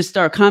and just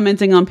start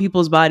commenting on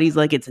people's bodies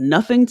like it's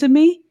nothing to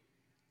me.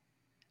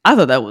 I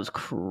thought that was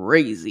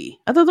crazy.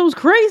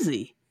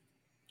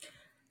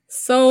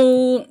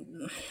 So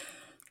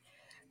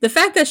the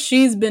fact that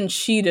she's been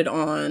cheated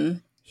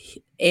on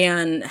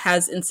and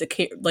has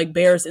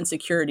bears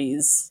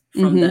insecurities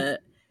from that.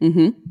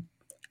 Mm-hmm.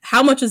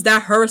 How much is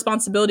that her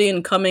responsibility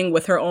in coming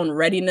with her own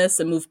readiness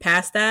and move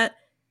past that?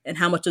 And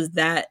how much is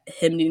that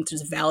him needing to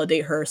just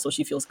validate her so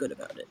she feels good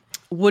about it?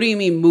 What do you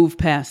mean move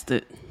past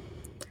it?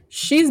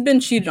 She's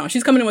been cheated on.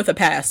 She's coming in with a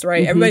past,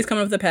 right? Everybody's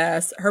coming with a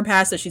past. Her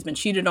past is she's been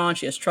cheated on.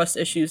 She has trust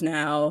issues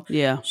now.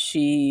 Yeah.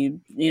 She,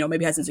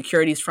 maybe has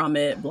insecurities from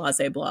it, blah,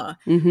 blah, blah.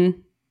 Mm-hmm.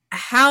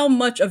 How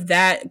much of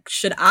that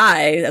should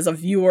I, as a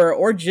viewer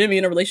or Jimmy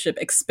in a relationship,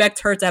 expect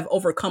her to have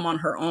overcome on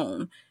her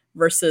own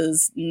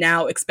versus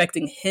now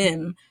expecting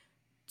him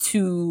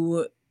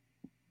to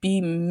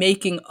be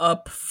making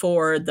up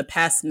for the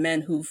past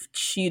men who've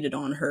cheated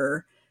on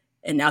her,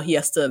 and now he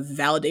has to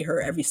validate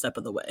her every step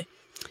of the way?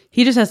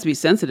 He just has to be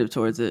sensitive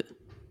towards it.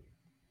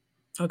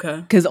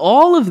 Okay. Because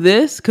all of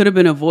this could have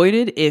been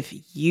avoided if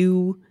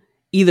you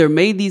either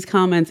made these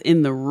comments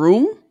in the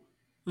room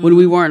when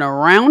we weren't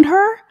around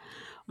her,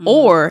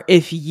 or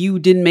if you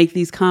didn't make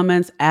these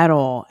comments at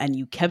all and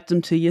you kept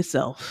them to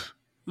yourself.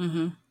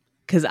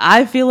 Because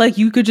I feel like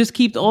you could just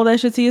keep all that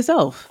shit to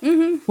yourself.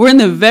 We're in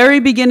the very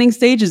beginning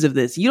stages of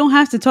this. You don't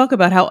have to talk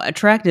about how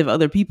attractive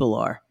other people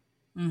are.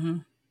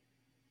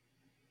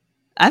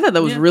 I thought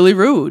that was really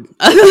rude.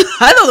 I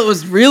thought that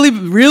was really,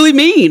 really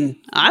mean.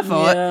 I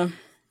thought. Yeah.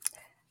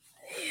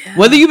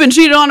 Whether you've been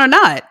cheated on or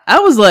not. I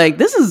was like,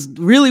 this is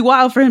really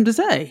wild for him to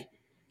say.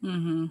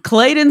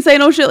 Clay didn't say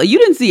no shit. You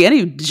didn't see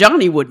any.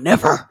 Johnny would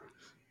never.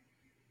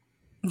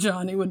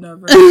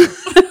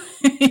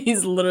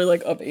 He's literally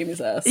like up Amy's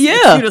ass. Yeah.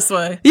 The cutest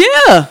way.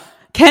 Yeah.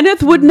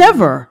 Kenneth would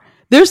never.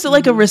 There's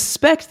like a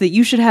respect that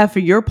you should have for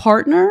your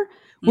partner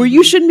where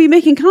you shouldn't be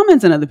making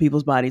comments on other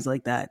people's bodies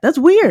like that. That's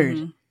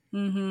weird.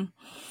 Yeah.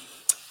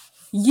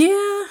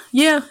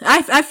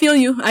 I feel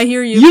you. I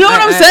hear you. You know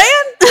what I'm saying?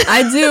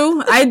 I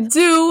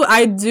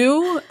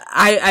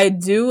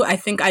do. I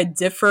think I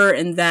differ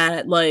in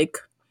that, like,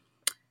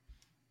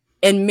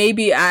 and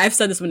maybe I've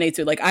said this with Nate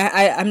too. Like,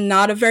 I'm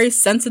not a very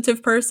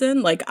sensitive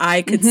person. Like,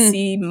 I could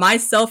see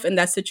myself in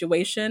that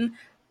situation.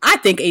 I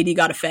think AD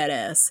got a fat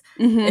ass.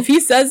 If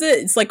he says it,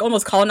 it's like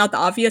almost calling out the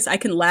obvious. I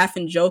can laugh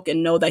and joke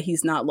and know that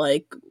he's not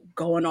like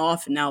going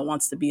off and now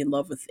wants to be in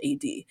love with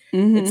AD.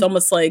 It's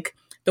almost like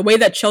the way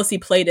that Chelsea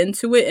played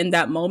into it in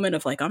that moment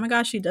of like, oh my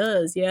gosh, she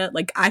does. Yeah.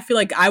 Like, I feel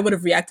like I would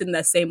have reacted in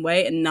that same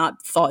way and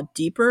not thought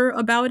deeper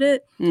about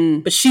it.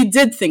 But she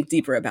did think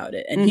deeper about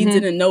it. And he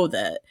didn't know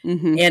that.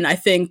 And I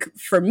think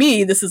for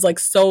me, this is like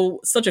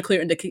such a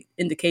clear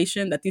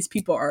indication that these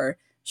people are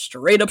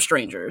straight up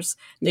strangers.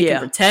 They can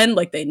pretend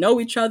like they know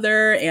each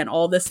other and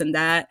all this and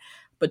that.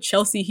 But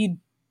Chelsea, he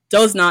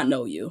does not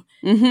know you.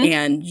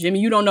 And Jimmy,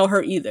 you don't know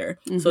her either.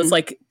 So it's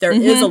like there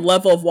is a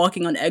level of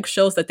walking on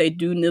eggshells that they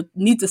do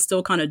need to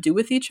still kind of do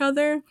with each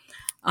other.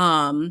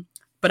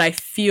 But I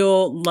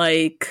feel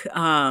like,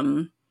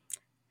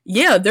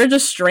 they're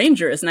just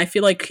strangers. And I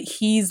feel like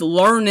he's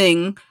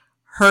learning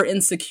her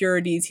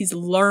insecurities. He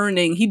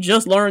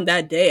just learned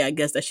that day, I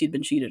guess, that she'd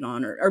been cheated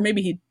on. Or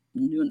maybe he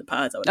knew in the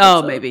past.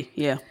 Maybe.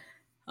 Yeah.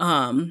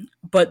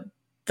 But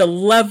the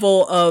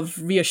level of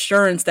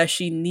reassurance that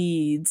she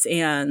needs,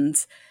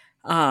 and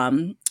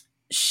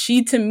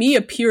she to me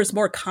appears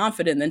more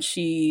confident than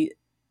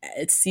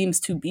it seems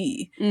to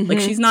be. Like,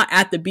 she's not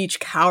at the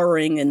beach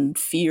cowering in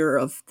fear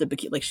of the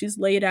bikini. Like, she's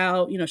laid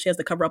out, she has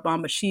the cover up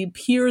on, but she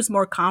appears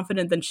more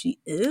confident than she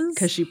is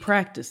because she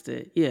practiced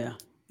it. Yeah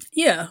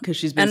because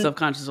she's been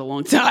self-conscious a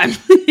long time.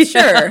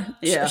 Sure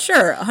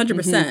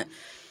 100%.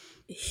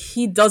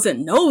 He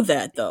doesn't know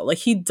that though. Like,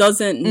 he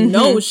doesn't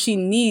know she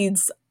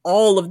needs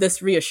all of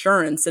this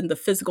reassurance and the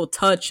physical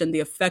touch and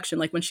the affection.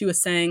 Like, when she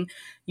was saying,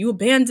 you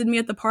abandoned me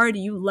at the party,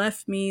 you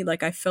left me,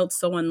 like, I felt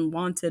so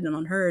unwanted and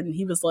unheard. And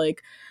he was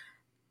like,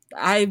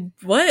 I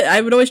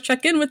would always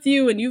check in with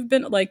you, and you've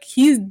been like,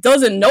 he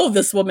doesn't know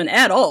this woman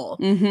at all.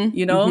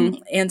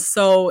 And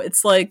so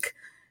it's like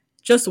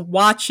just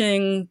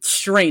watching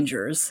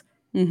strangers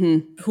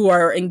who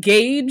are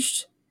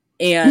engaged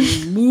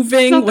and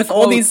moving with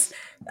all these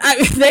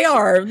they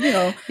are,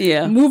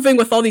 moving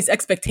with all these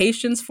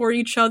expectations for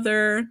each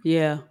other.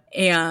 Yeah.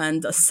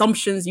 And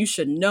assumptions you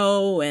should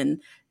know.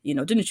 And,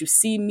 didn't you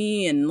see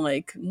me? And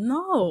like,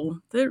 no,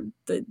 they're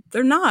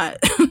not.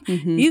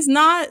 He's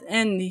not.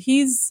 And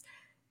she's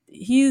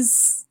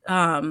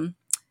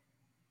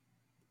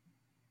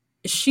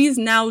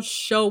now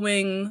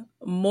showing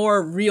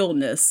more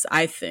realness,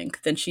 I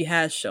think, than she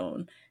has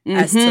shown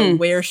as to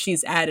where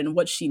she's at and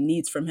what she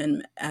needs from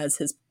him as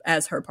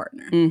her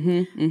partner.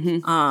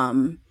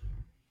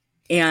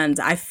 And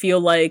I feel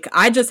like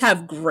I just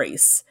have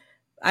grace.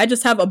 I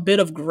just have a bit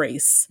of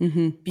grace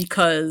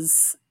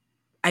because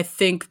I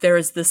think there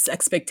is this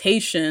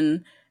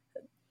expectation.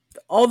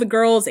 All the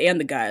girls and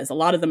the guys, a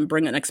lot of them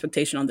bring an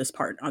expectation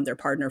on their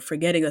partner,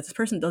 forgetting that this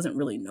person doesn't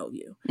really know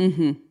you.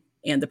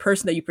 And the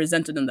person that you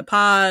presented in the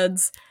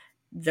pods,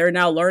 they're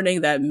now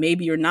learning that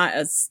maybe you're not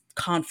as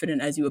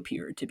confident as you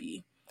appear to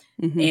be.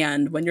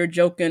 And when you're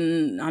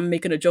joking, I'm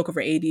making a joke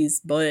over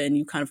 80s butt and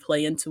you kind of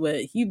play into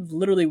it. He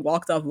literally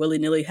walked off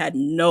willy-nilly, had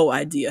no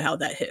idea how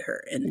that hit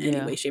her in any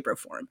way, shape, or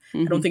form.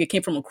 I don't think it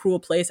came from a cruel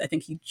place. I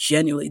think he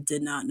genuinely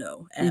did not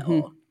know at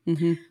all.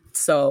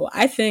 So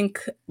I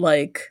think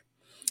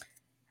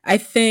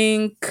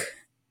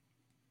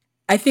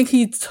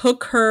he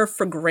took her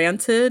for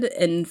granted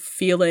and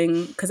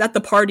feeling, because at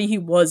the party he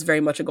was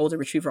very much a golden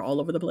retriever all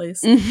over the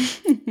place,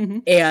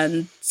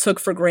 and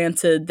took for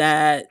granted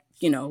that,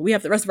 we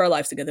have the rest of our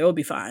lives together. It'll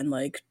be fine.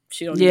 Like,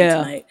 she don't need it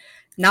tonight.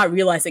 Not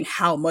realizing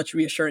how much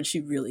reassurance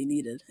she really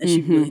needed. And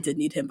she really did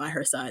need him by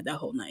her side that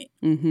whole night.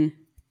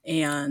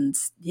 And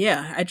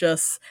yeah, I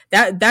just,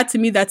 that to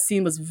me, that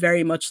scene was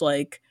very much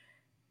like,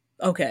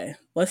 okay,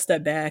 let's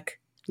step back.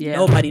 Yeah.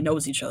 Nobody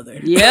knows each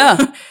other.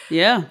 Yeah.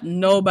 Yeah.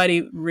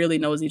 Nobody really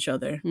knows each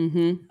other.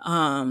 And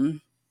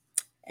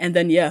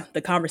then,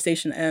 the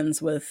conversation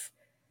ends with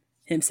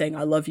him saying,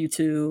 I love you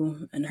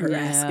too. And her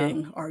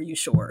asking, are you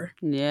sure?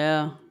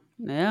 Yeah.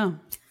 Yeah.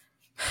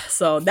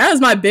 So that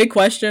is my big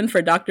question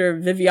for Dr.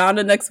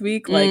 Viviana next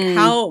week. Like,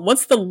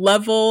 what's the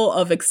level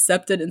of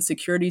accepted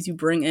insecurities you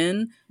bring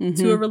in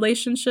to a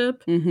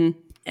relationship?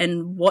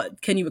 And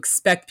what can you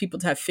expect people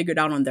to have figured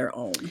out on their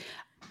own?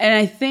 And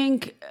I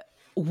think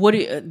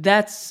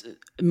that's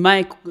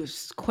my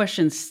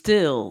question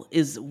still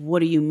is, what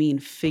do you mean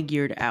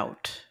figured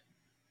out?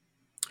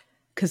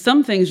 Because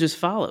some things just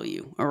follow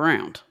you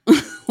around.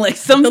 Like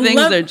some things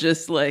are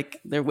just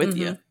like, they're with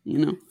you,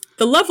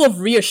 The level of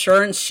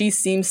reassurance she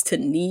seems to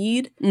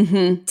need,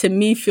 to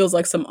me, feels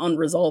like some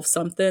unresolved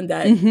something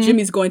that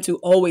Jimmy's going to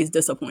always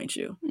disappoint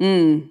you.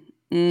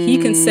 He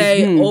can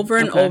say over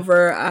and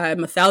over, I'm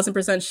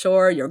 1,000%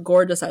 sure, you're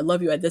gorgeous, I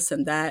love you, I this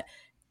and that.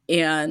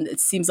 And it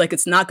seems like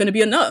it's not going to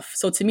be enough.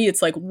 So to me,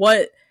 it's like,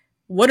 what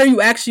are you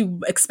actually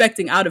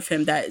expecting out of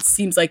him that it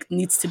seems like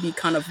needs to be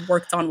kind of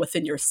worked on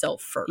within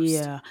yourself first?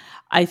 Yeah.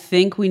 I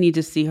think we need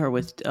to see her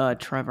with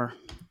Trevor.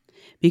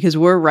 Because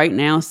we're right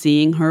now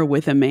seeing her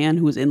with a man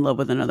who's in love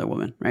with another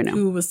woman right now.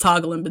 Who was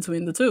toggling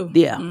between the two.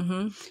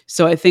 Yeah.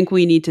 So I think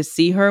we need to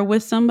see her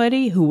with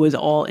somebody who was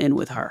all in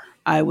with her.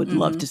 I would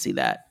love to see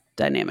that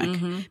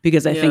dynamic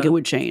because I think it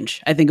would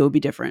change. I think it would be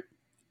different.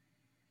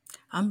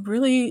 I'm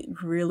really,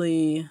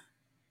 really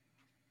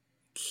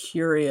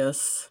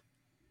curious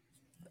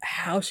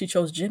how she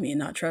chose Jimmy and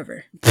not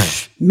Trevor.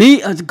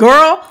 Me, a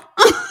girl?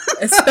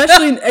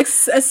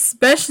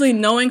 especially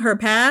knowing her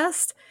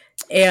past.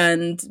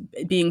 And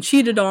being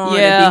cheated on,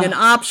 and being an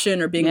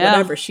option, or being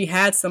whatever, she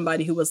had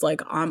somebody who was like,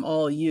 "I'm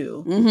all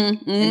you,"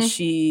 and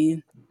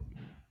she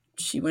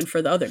went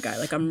for the other guy.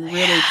 Like, I'm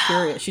really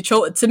curious. She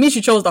chose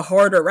the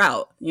harder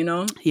route,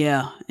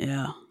 Yeah.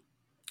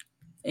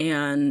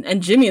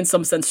 And Jimmy, in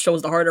some sense,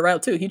 chose the harder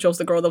route too. He chose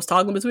the girl that was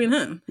toggling between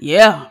him.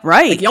 Yeah,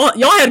 right. Like,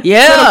 y'all had quote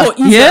unquote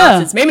easier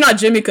options. Maybe not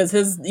Jimmy because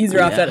his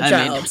easier option had a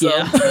child.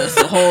 That's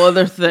a whole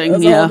other thing.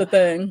 That's a whole other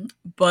thing.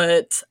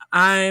 But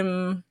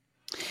I'm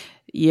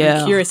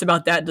curious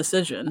about that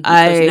decision.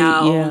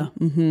 Because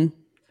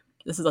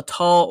this is a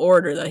tall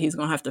order that he's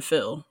going to have to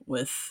fill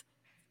with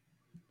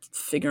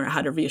figuring out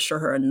how to reassure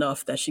her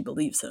enough that she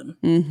believes him.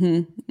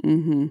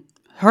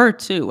 Her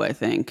too, I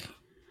think,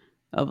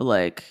 of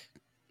like,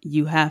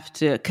 you have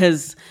to,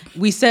 because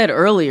we said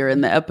earlier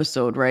in the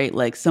episode, right?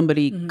 Like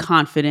somebody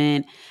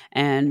confident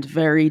and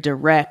very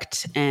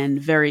direct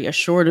and very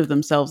assured of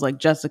themselves like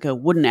Jessica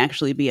wouldn't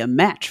actually be a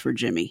match for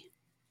Jimmy.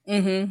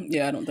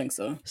 Yeah, I don't think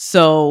so.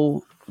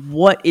 So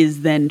what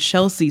is then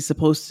Chelsea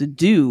supposed to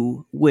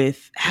do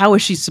with, how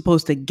is she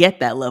supposed to get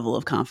that level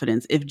of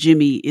confidence if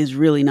Jimmy is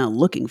really not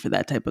looking for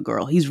that type of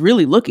girl? He's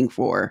really looking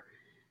for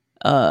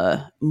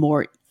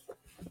more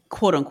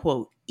quote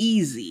unquote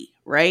easy,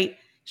 right?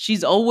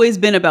 She's always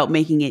been about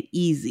making it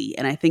easy.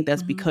 And I think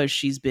that's because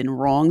she's been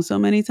wrong so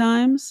many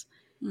times.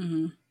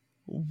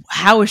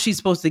 How is she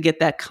supposed to get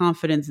that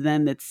confidence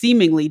then that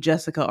seemingly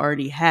Jessica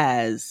already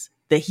has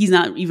that he's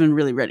not even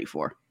really ready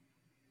for?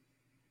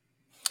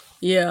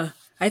 Yeah,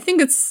 I think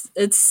it's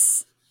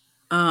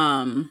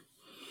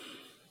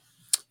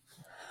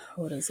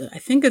what is it? I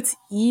think it's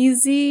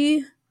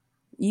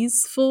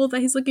easeful that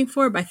he's looking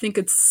for, but I think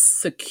it's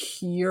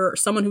secure,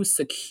 someone who's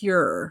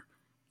secure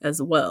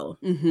as well.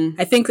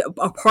 I think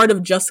a part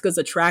of Jessica's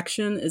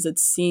attraction is it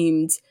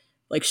seemed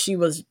like she's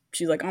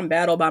like, I'm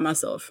bad all by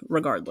myself,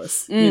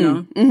 regardless,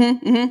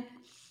 And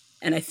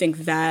I think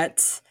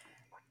that,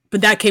 but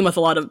that came with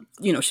a lot of,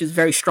 she's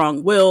very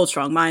strong-willed,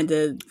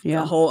 strong-minded,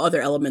 a whole other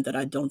element that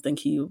I don't think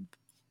he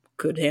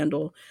could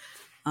handle,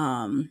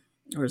 or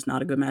is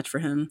not a good match for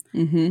him.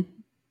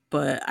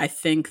 But I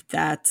think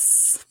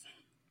that's,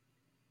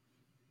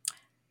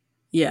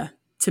 to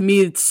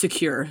me, it's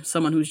secure.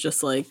 Someone who's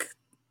just like,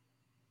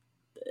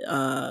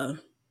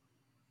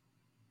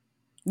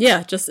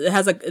 Yeah, just it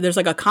has there's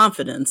like a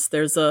confidence.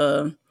 There's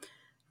a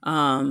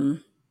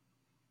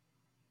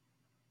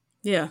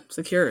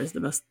secure is the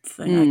best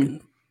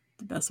thing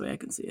the best way I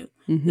can see it.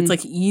 It's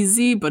like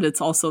easy, but it's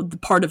also the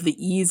part of the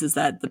ease is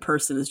that the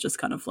person is just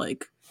kind of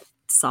like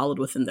solid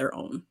within their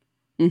own.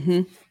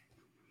 Yeah.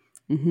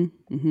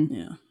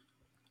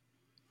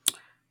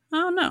 I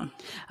don't know.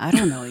 I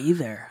don't know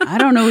either.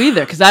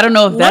 Because I don't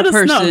know if that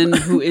person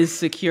who is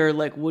secure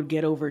like would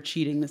get over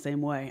cheating the same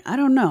way. I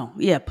don't know.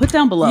 Yeah, put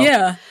down below.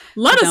 Yeah,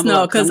 let us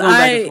know because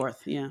I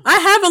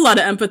have a lot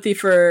of empathy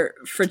for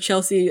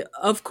Chelsea,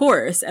 of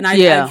course, and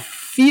I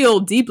feel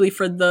deeply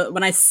for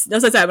I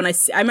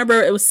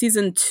remember it was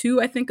season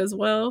 2, I think, as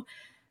well.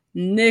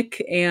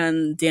 Nick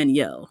and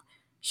Danielle.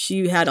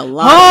 She had a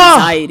lot of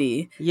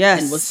anxiety.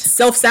 Yes. And was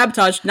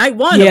self-sabotaged night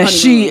 1.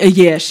 She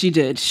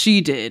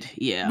did.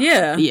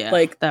 Yeah.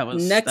 Like that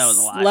was next a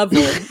lot. level.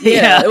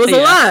 It was a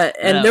lot.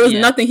 And there was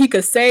nothing he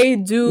could say,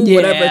 do,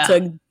 whatever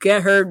to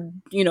get her,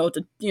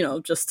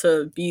 just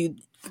to be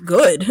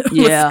good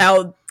with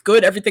how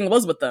good everything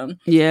was with them.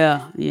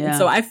 Yeah. And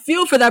so I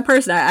feel for that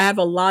person. I have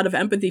a lot of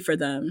empathy for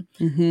them.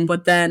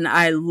 But then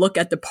I look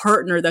at the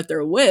partner that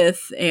they're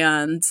with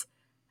and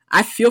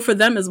I feel for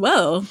them as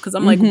well. Because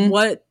I'm like,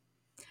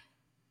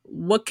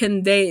 what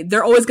can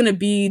they're always going to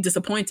be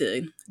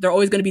disappointed. They're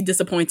always going to be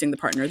disappointing the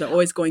partner. They're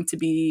always going to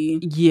be.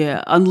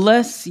 Yeah.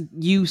 Unless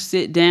you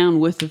sit down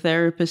with the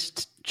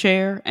therapist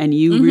chair and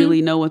you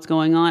really know what's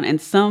going on. And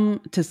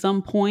to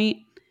some point,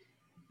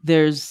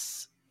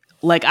 there's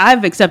like,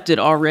 I've accepted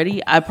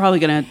already. I'm probably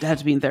going to have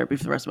to be in therapy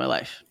for the rest of my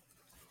life.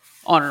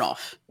 On and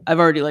off. I've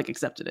already like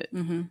accepted it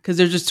because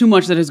there's just too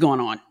much that is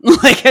going on.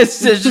 Like there's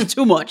just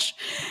too much.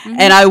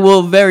 And I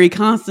will very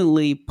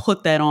constantly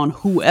put that on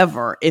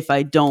whoever if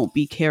I don't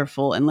be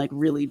careful and like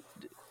really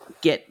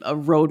get a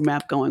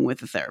roadmap going with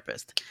the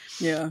therapist.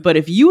 Yeah. But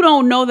if you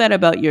don't know that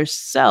about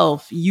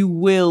yourself, you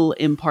will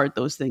impart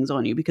those things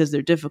on you because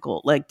they're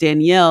difficult. Like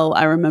Danielle,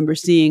 I remember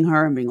seeing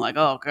her and being like,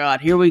 oh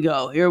God, here we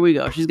go.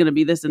 She's going to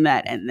be this and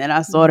that. And then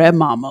I saw that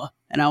mama.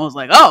 And I was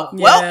like, oh,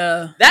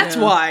 well, that's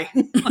why.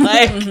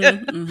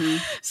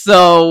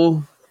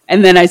 So,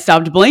 and then I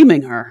stopped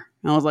blaming her.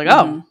 I was like,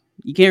 oh,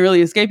 you can't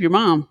really escape your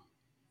mom.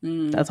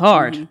 That's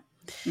hard.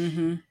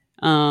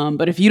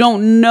 But if you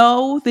don't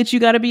know that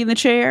you got to be in the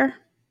chair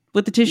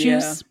with the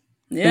tissues,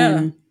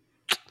 then,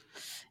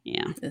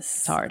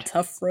 it's hard.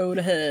 Tough road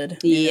ahead.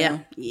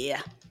 Yeah.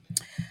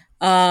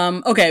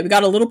 Okay, we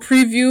got a little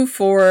preview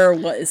for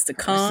what is to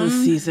come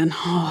this season.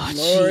 Oh,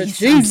 Lord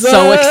Jesus. I'm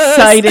so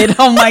excited.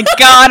 Oh my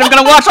God, I'm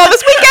going to watch all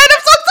this weekend. I'm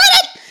so excited.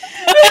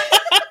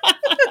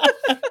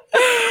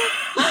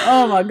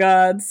 Oh my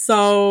God.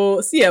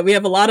 So yeah, we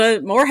have a lot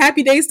of more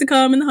happy days to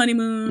come in the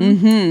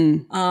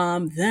honeymoon.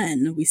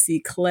 Then we see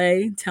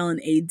Clay telling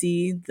AD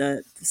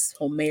that this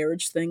whole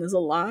marriage thing is a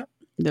lot.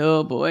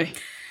 Oh boy.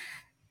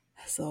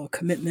 So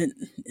commitment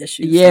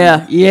issues.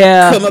 Come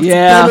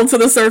to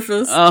the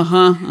surface.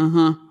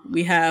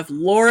 We have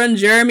Laura and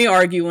Jeremy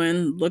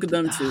arguing. Look at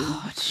them two.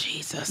 Oh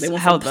Jesus! They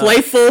went from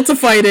playful to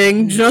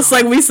fighting, just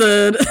like we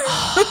said.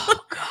 Oh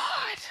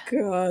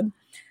God.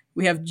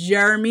 We have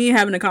Jeremy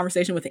having a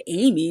conversation with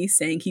Amy,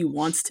 saying he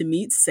wants to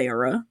meet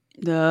Sarah.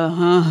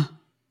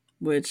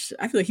 Which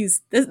I feel like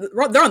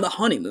they're on the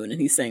honeymoon, and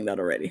he's saying that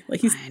already.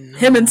 Like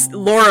him and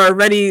Laura are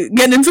already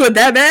getting into it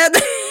that bad.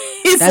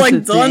 He's That's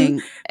like done.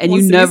 Thing. And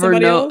you never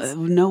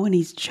know when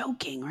he's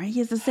joking, right? He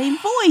has the same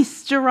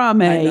voice,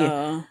 Jerame. I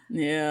know.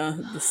 Yeah,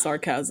 the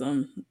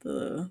sarcasm,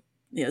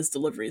 his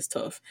delivery is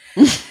tough.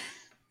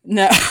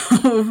 Now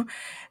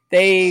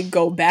they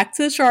go back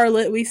to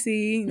Charlotte. We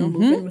see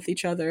moving with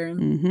each other.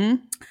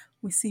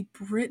 We see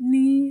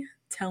Brittany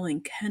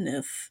telling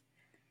Kenneth,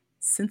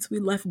 "Since we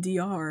left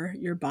DR,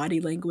 your body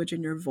language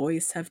and your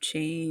voice have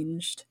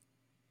changed."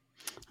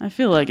 I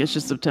feel like it's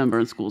just September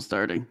and school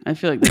starting. I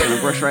feel like they're going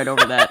to brush right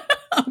over that.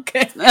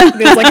 Okay.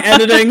 It's like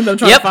editing. They're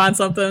trying to find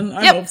something.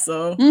 I hope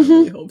so. I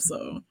really hope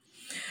so.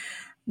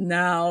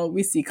 Now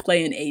we see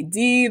Clay and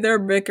AD. They're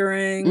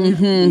bickering.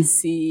 We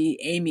see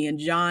Amy and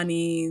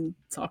Johnny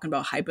talking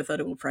about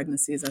hypothetical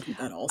pregnancies. I think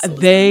that also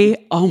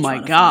oh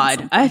my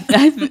God.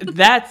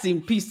 That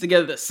seemed pieced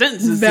together. The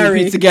sentences seem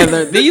pieced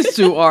together. These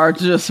two are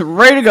just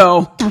ready to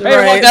go. Ready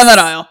to walk down that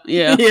aisle.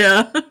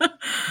 Yeah.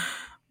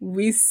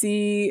 We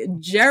see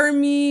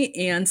Jeremy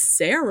and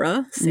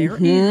Sarah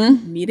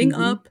meeting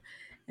up,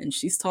 and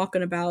she's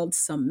talking about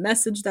some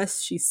message that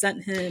she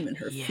sent him and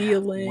her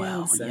feelings.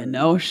 Well,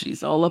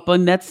 she's all up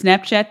on that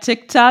Snapchat,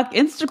 TikTok,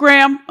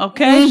 Instagram.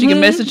 Okay, she can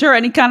message her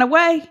any kind of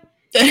way.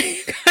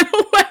 You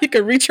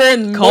can reach her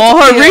and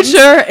call her, reach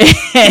her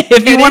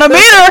if you want to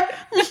meet her.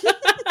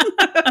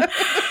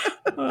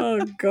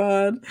 Oh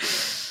God.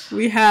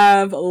 We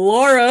have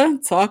Laura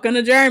talking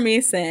to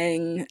Jeremy,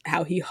 saying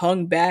how he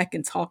hung back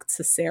and talked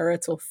to Sarah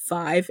till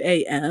 5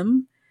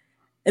 a.m.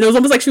 And it was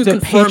almost like she was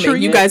confirming.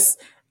 Patriot? You guys,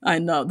 I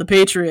know, the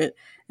Patriot.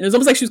 And it was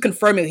almost like she was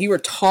confirming that you were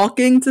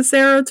talking to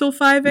Sarah till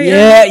 5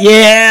 a.m.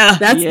 Yeah.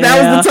 That was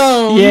the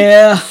tone.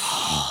 Yeah.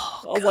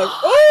 I was like,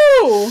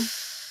 oh.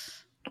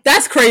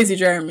 That's crazy,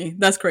 Jeremy.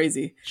 That's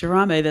crazy.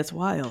 Jarame, that's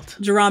wild.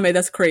 Jarame,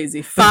 that's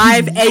crazy.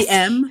 5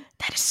 a.m.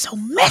 That is so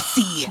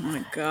messy. Oh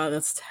my God,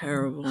 that's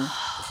terrible.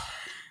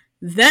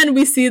 Then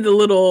we see the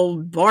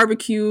little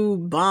barbecue,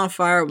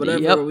 bonfire,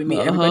 whatever. Yep, We meet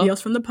everybody else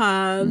from the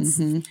pods.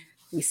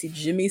 We see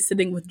Jimmy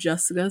sitting with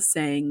Jessica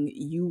saying,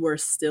 "You were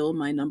still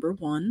my number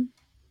one."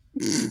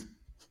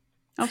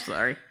 I'm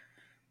sorry.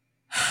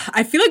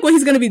 I feel like what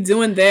he's going to be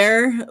doing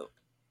there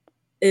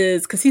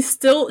is because he's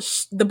still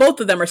the both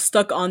of them are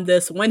stuck on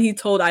this when he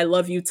told "I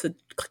love you" to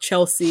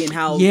Chelsea and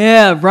how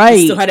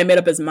he still hadn't made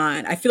up his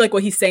mind. I feel like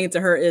what he's saying to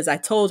her is, "I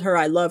told her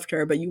I loved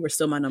her, but you were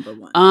still my number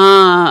one."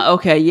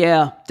 Okay,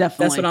 yeah,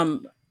 definitely. That's what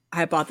I'm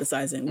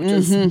hypothesizing, which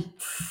is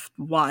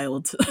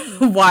wild.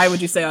 Why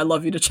would you say "I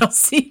love you" to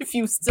Chelsea if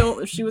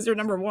she was your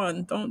number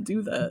one? Don't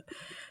do that.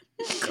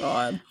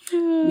 God.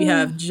 We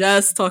have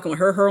Jess talking with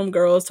her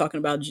homegirls, talking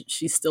about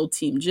she's still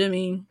Team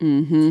Jimmy.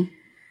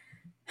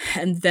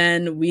 And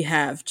then we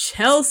have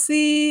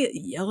Chelsea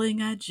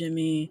yelling at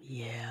Jimmy.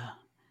 Yeah.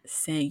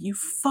 Saying, "You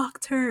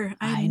fucked her.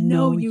 I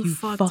know you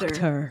fucked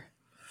her.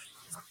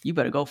 You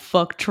better go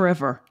fuck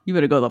Trevor. You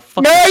better go the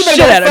fuck shit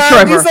out of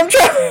Trevor.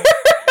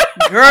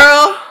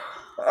 Girl.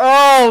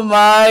 Oh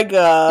my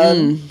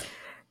God.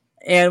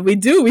 And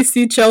we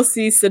see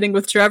Chelsea sitting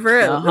with Trevor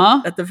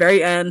at the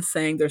very end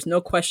saying, "There's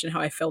no question how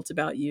I felt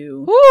about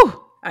you.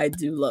 Woo. I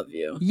do love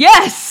you."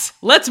 Yes.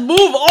 Let's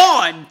move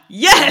on.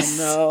 Yes.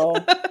 No.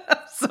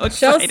 So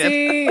excited.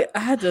 Chelsea,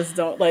 I just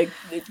don't like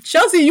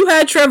Chelsea. You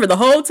had Trevor the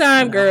whole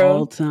time,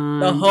 girl.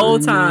 The whole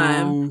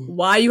time.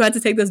 Why you had to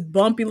take this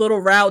bumpy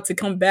little route to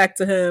come back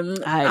to him?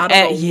 I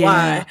don't know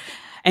why.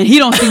 And he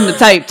don't seem the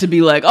type to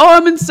be like, "Oh,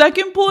 I'm in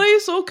second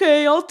place.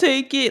 Okay, I'll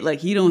take it." Like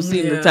he don't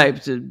seem the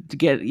type to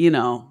get,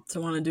 to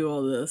want to do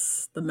all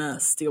this,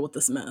 deal with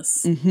this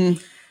mess.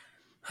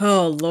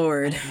 Oh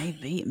Lord,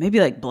 maybe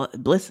like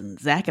Bliss and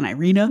Zach and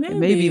Irina.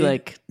 Maybe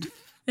like.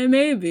 It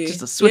may be.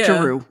 Just a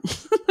switcheroo.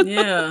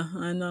 Yeah,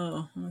 I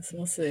know.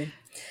 We'll see.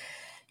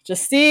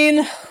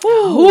 Justine,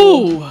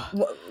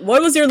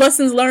 what was your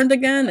lessons learned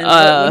again? And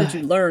what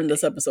did you learn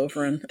this episode,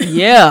 friend?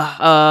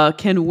 Are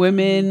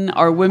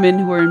women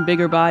who are in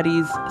bigger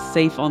bodies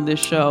safe on this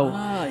show?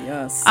 Ah,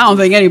 yes. I don't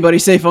think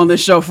anybody's safe on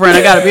this show, friend.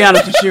 I gotta be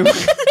honest with you.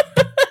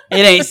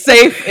 It ain't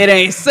safe. It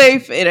ain't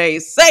safe. It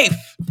ain't safe.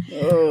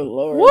 Oh,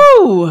 Lord.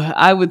 Woo!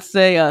 I would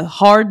say a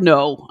hard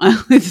no. I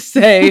would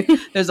say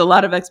there's a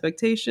lot of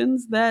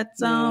expectations that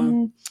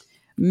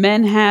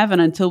men have,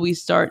 and until we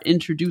start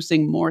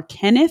introducing more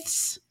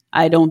Kenneths,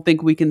 I don't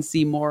think we can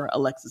see more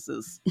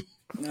Alexises.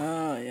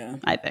 Oh, yeah.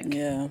 I think.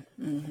 Yeah.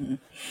 Mm-hmm.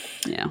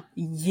 Yeah.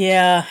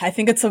 Yeah, I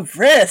think it's a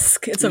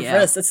risk. It's a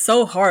risk. It's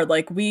so hard.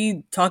 Like,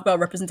 we talk about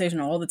representation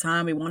all the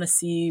time. We want to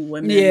see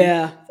women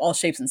of all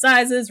shapes and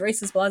sizes,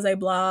 races, blah, blah,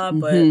 blah.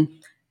 But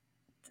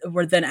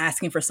we're then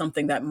asking for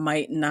something that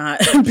might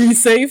not be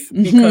safe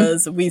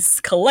because we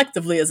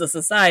collectively as a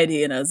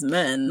society and as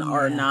men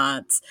are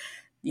not,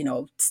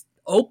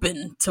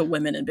 open to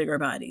women in bigger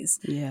bodies.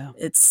 Yeah.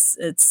 It's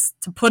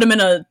to put them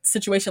in a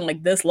situation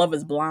like this, Love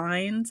is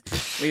Blind,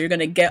 where you're going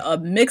to get a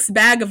mixed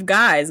bag of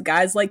guys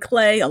like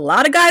Clay, a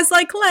lot of guys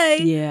like Clay.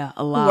 Yeah,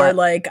 a lot. Who are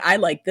like, I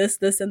like this,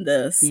 this, and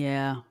this.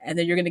 Yeah. And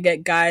then you're going to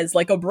get guys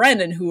like a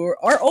Brennan who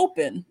are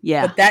open.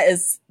 Yeah. But that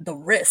is the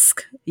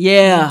risk.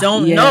 Yeah. You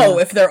don't know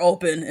if they're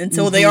open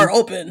until they are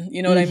open.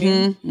 You know what I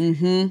mean?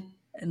 Mm-hmm.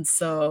 And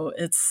so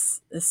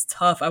it's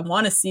tough. I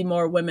want to see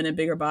more women in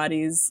bigger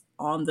bodies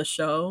on the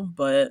show,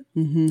 but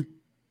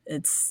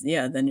it's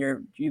then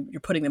you're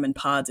putting them in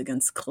pods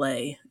against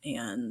Clay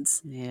and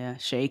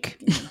Shake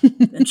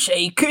and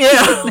Shake.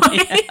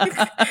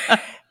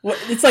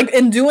 It's like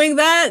in doing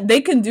that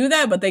they can do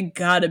that, but they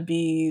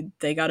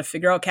gotta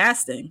figure out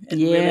casting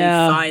and really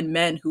find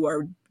men who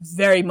are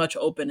very much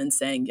open and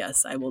saying,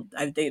 yes,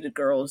 I've dated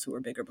girls who were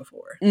bigger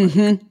before.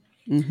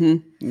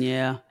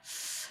 Yeah.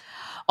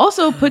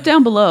 Also, put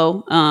down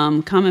below,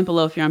 comment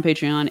below if you're on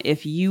Patreon,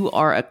 if you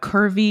are a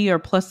curvy or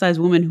plus size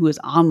woman who is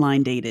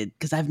online dated,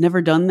 because I've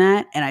never done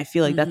that. And I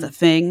feel like that's a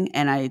thing.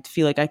 And I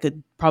feel like I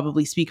could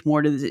probably speak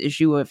more to this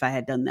issue if I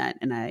had done that.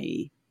 And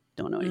I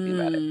don't know anything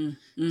about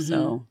it.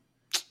 So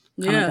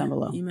comment down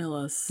below. Email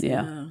us.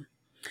 Yeah.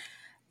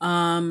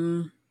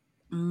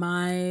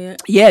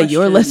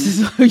 Your list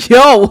is,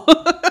 yo.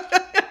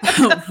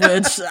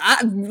 Which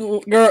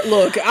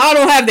look, I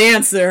don't have the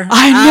answer.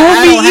 I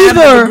don't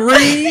either.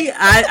 Agree.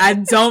 I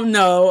don't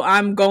know.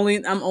 I'm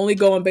only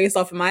going based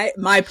off of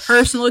my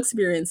personal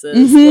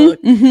experiences.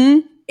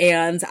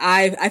 And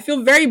I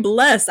feel very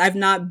blessed. I've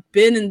not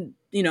been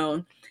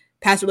in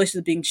past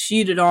relationships being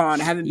cheated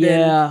on. I haven't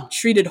been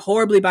treated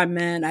horribly by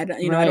men. I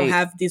don't I don't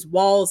have these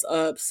walls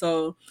up.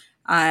 So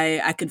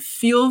I could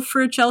feel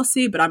for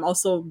Chelsea, but I'm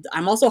also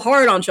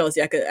hard on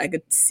Chelsea. I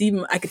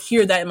could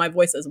hear that in my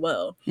voice as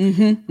well.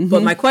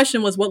 But my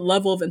question was, what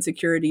level of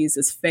insecurities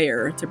is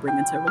fair to bring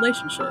into a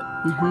relationship?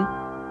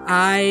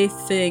 I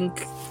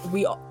think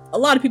a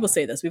lot of people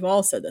say this. We've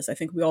all said this. I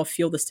think we all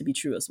feel this to be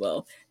true as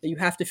well. That you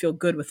have to feel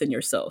good within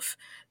yourself.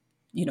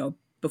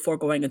 before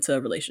going into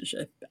a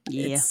relationship.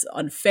 Yeah. It's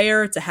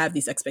unfair to have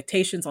these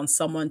expectations on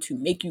someone to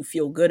make you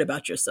feel good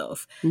about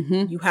yourself.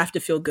 You have to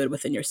feel good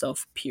within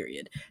yourself,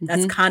 period.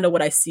 That's kind of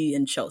what I see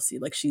in Chelsea.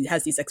 Like, she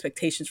has these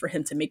expectations for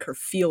him to make her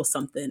feel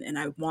something, and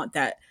I want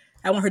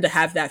her to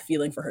have that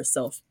feeling for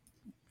herself,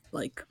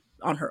 like,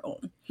 on her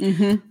own.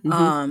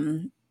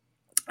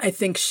 I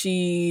think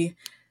she,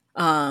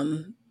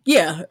 or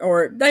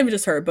not even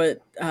just her,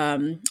 but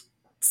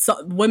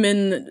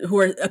women who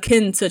are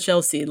akin to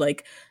Chelsea,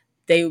 like,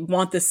 they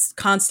want this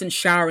constant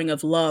showering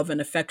of love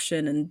and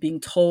affection and being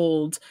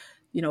told,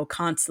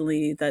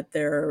 constantly that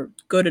they're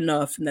good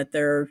enough and that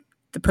the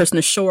person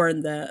is sure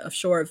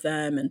of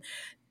them, and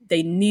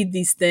they need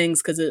these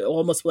things because it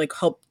almost will, like,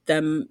 help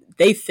them,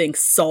 they think,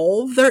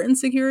 solve their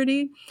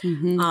insecurity.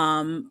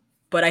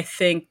 But I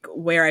think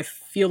where I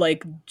feel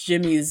like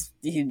Jimmy's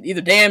either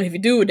damned if you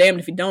do or damned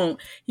if you don't.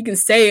 He can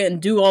say it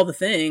and do all the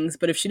things,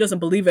 but if she doesn't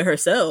believe it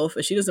herself,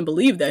 if she doesn't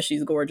believe that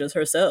she's gorgeous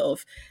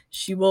herself,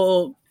 she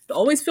will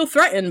always feel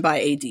threatened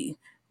by AD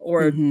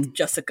or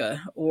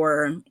Jessica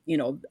or,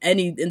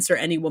 insert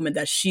any woman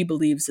that she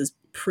believes is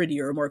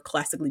prettier or more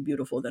classically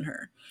beautiful than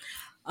her.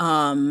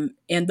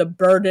 And the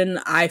burden,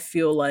 I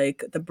feel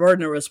like the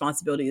burden of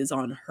responsibility is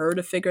on her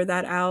to figure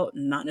that out,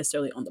 not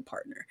necessarily on the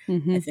partner.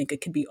 I think it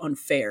could be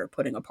unfair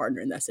putting a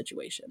partner in that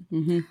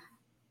situation.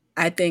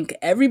 I think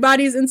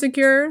everybody's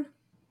insecure.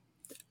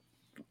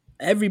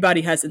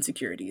 Everybody has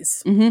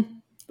insecurities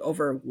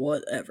over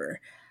whatever.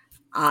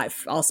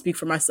 I'll speak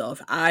for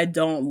myself. I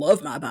don't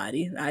love my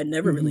body. I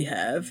never really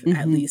have,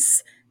 at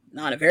least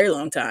not a very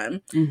long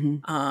time.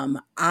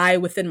 I,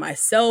 within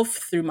myself,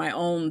 through my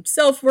own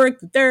self-work,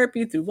 through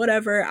therapy, through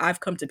whatever,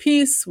 I've come to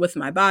peace with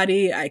my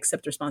body. I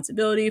accept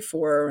responsibility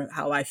for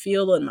how I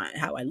feel and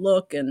how I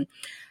look. And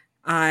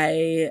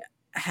I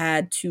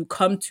had to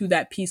come to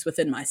that peace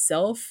within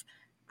myself.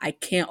 I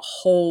can't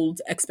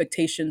hold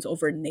expectations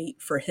over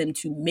Nate for him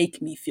to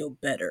make me feel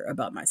better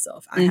about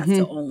myself. I have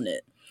to own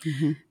it.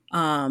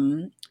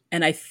 And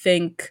I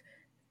think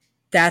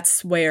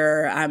that's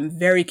where I'm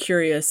very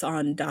curious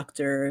on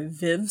Dr.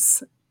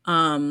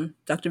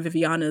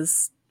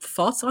 Viviana's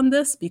thoughts on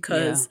this,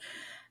 because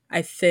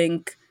I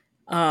think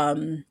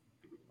in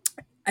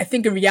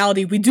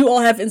reality, we do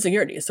all have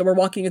insecurities. So we're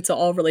walking into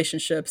all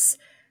relationships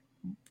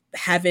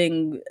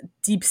having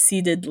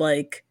deep-seated,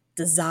 like,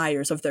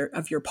 desires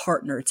of your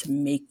partner to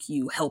make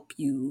you, help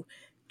you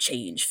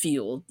change,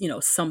 feel,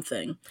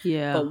 something.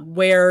 But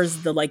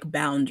where's the, like,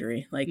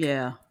 boundary? Like,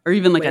 or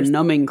even like a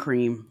numbing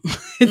cream.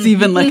 It's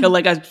even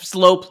like a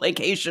slow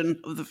placation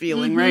of the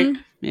feeling, right?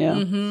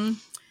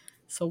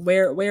 So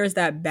where is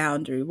that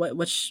boundary?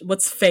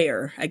 What's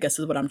fair, I guess,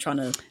 is what I'm trying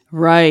to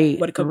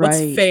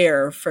what's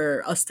fair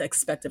for us to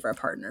expect of our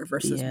partner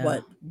versus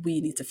what we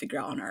need to figure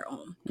out on our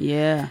own.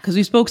 Because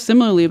we spoke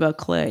similarly about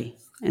Clay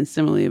and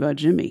similarly about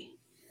Jimmy.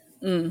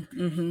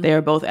 They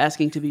are both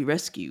asking to be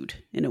rescued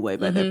in a way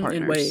by their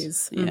partners. In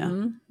ways.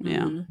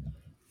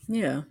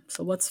 Yeah.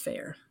 So what's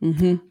fair?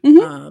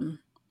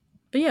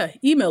 But yeah,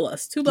 email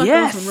us,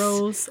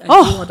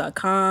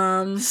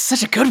 twoblackgirlsandrose@gmail.com.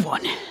 Such a good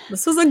one.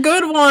 This was a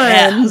good one.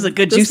 Yeah, this was a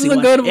good juicy one.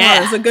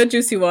 It's a good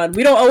juicy one.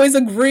 We don't always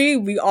agree.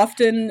 We're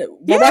watching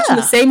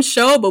the same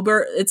show, but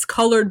it's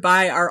colored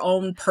by our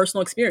own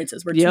personal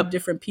experiences. We're two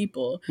different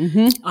people.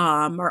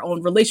 Our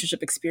own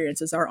relationship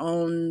experiences, our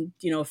own,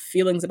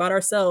 feelings about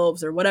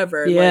ourselves or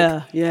whatever.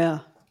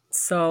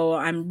 So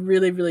I'm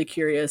really, really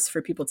curious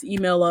for people to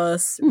email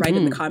us, write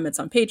in the comments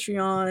on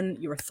Patreon,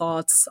 your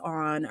thoughts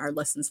on our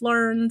lessons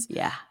learned,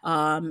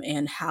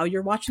 and how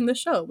you're watching the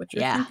show, what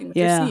you're thinking, what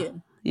you're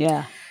seeing.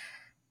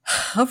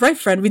 All right,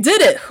 friend, we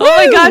did it. Oh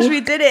my gosh, we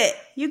did it.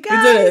 You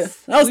guys. We did it.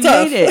 That was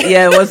tough. Made it.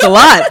 Yeah, it was a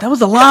lot. That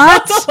was a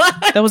lot.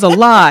 That was a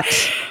lot,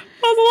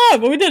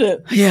 but we did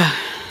it. Yeah.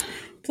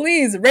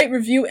 Please rate,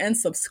 review, and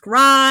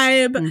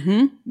subscribe.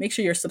 Make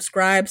sure you're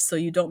subscribed so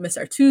you don't miss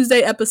our Tuesday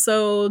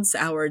episodes,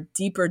 our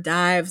deeper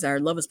dives, our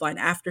Love is Blind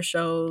after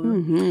show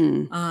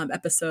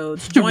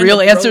episodes. Join real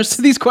answers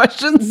to these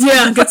questions.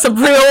 Yeah, get some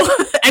real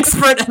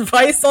expert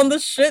advice on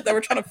this shit that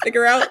we're trying to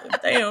figure out.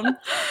 Damn.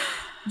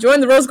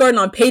 Join the Rose Garden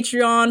on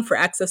Patreon for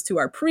access to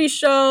our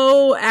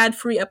pre-show,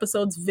 ad-free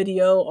episodes,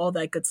 video, all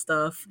that good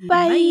stuff.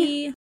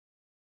 Bye.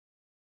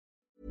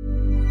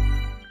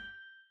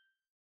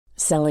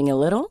 Selling a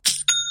little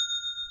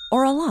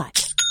or a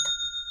lot?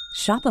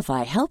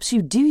 Shopify helps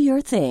you do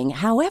your thing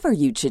however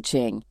you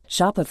cha-ching.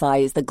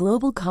 Shopify is the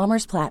global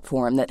commerce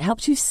platform that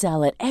helps you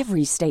sell at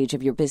every stage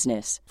of your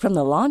business. From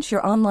the launch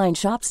your online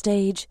shop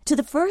stage to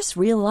the first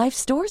real-life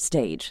store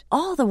stage,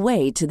 all the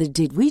way to the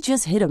did we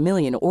just hit a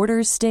million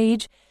orders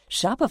stage.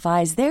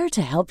 Shopify is there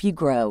to help you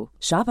grow.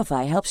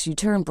 Shopify helps you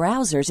turn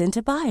browsers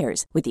into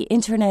buyers with the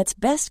internet's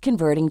best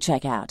converting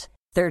checkout.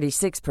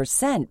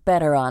 36%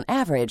 better on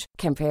average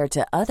compared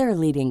to other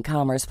leading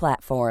commerce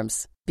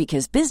platforms.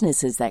 Because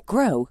businesses that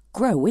grow,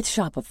 grow with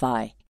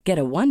Shopify. Get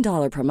a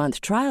 $1 per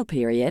month trial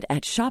period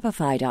at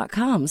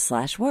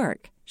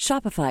shopify.com/work.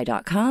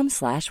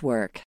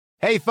 Shopify.com/work.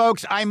 Hey,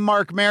 folks, I'm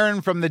Mark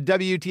Maron from the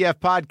WTF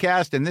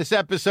Podcast, and this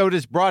episode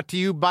is brought to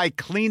you by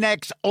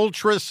Kleenex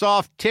Ultra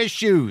Soft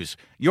Tissues,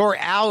 your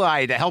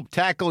ally to help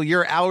tackle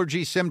your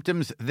allergy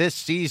symptoms this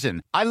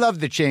season. I love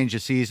the change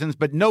of seasons,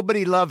 but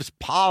nobody loves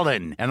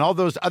pollen and all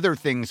those other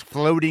things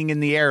floating in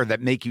the air that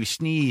make you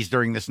sneeze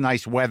during this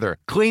nice weather.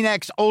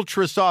 Kleenex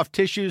Ultra Soft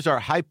Tissues are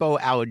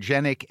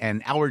hypoallergenic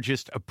and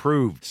allergist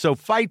approved, so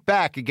fight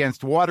back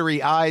against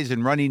watery eyes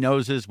and runny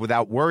noses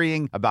without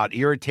worrying about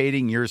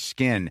irritating your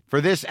skin.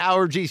 For this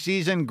allergy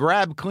season,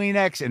 grab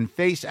Kleenex and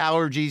face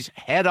allergies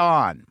head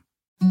on.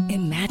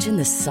 Imagine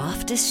the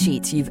softest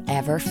sheets you've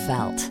ever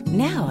felt.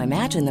 Now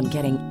imagine them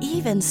getting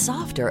even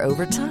softer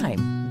over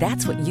time.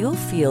 That's what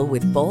you'll feel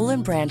with Boll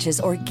 & Branch's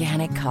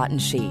organic cotton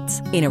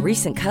sheets. In a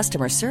recent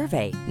customer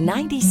survey,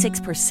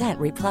 96%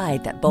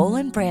 replied that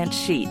Boll & Branch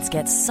sheets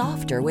get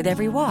softer with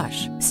every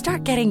wash.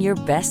 Start getting your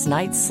best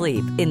night's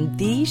sleep in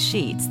these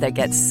sheets that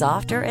get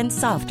softer and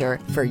softer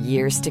for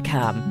years to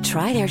come.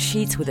 Try their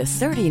sheets with a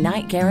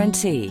 30-night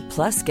guarantee.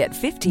 Plus, get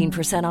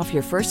 15% off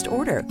your first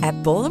order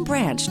at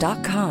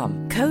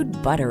bollandbranch.com. Code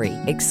BUTTERY.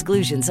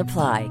 Exclusions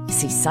apply.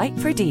 See site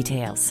for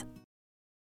details.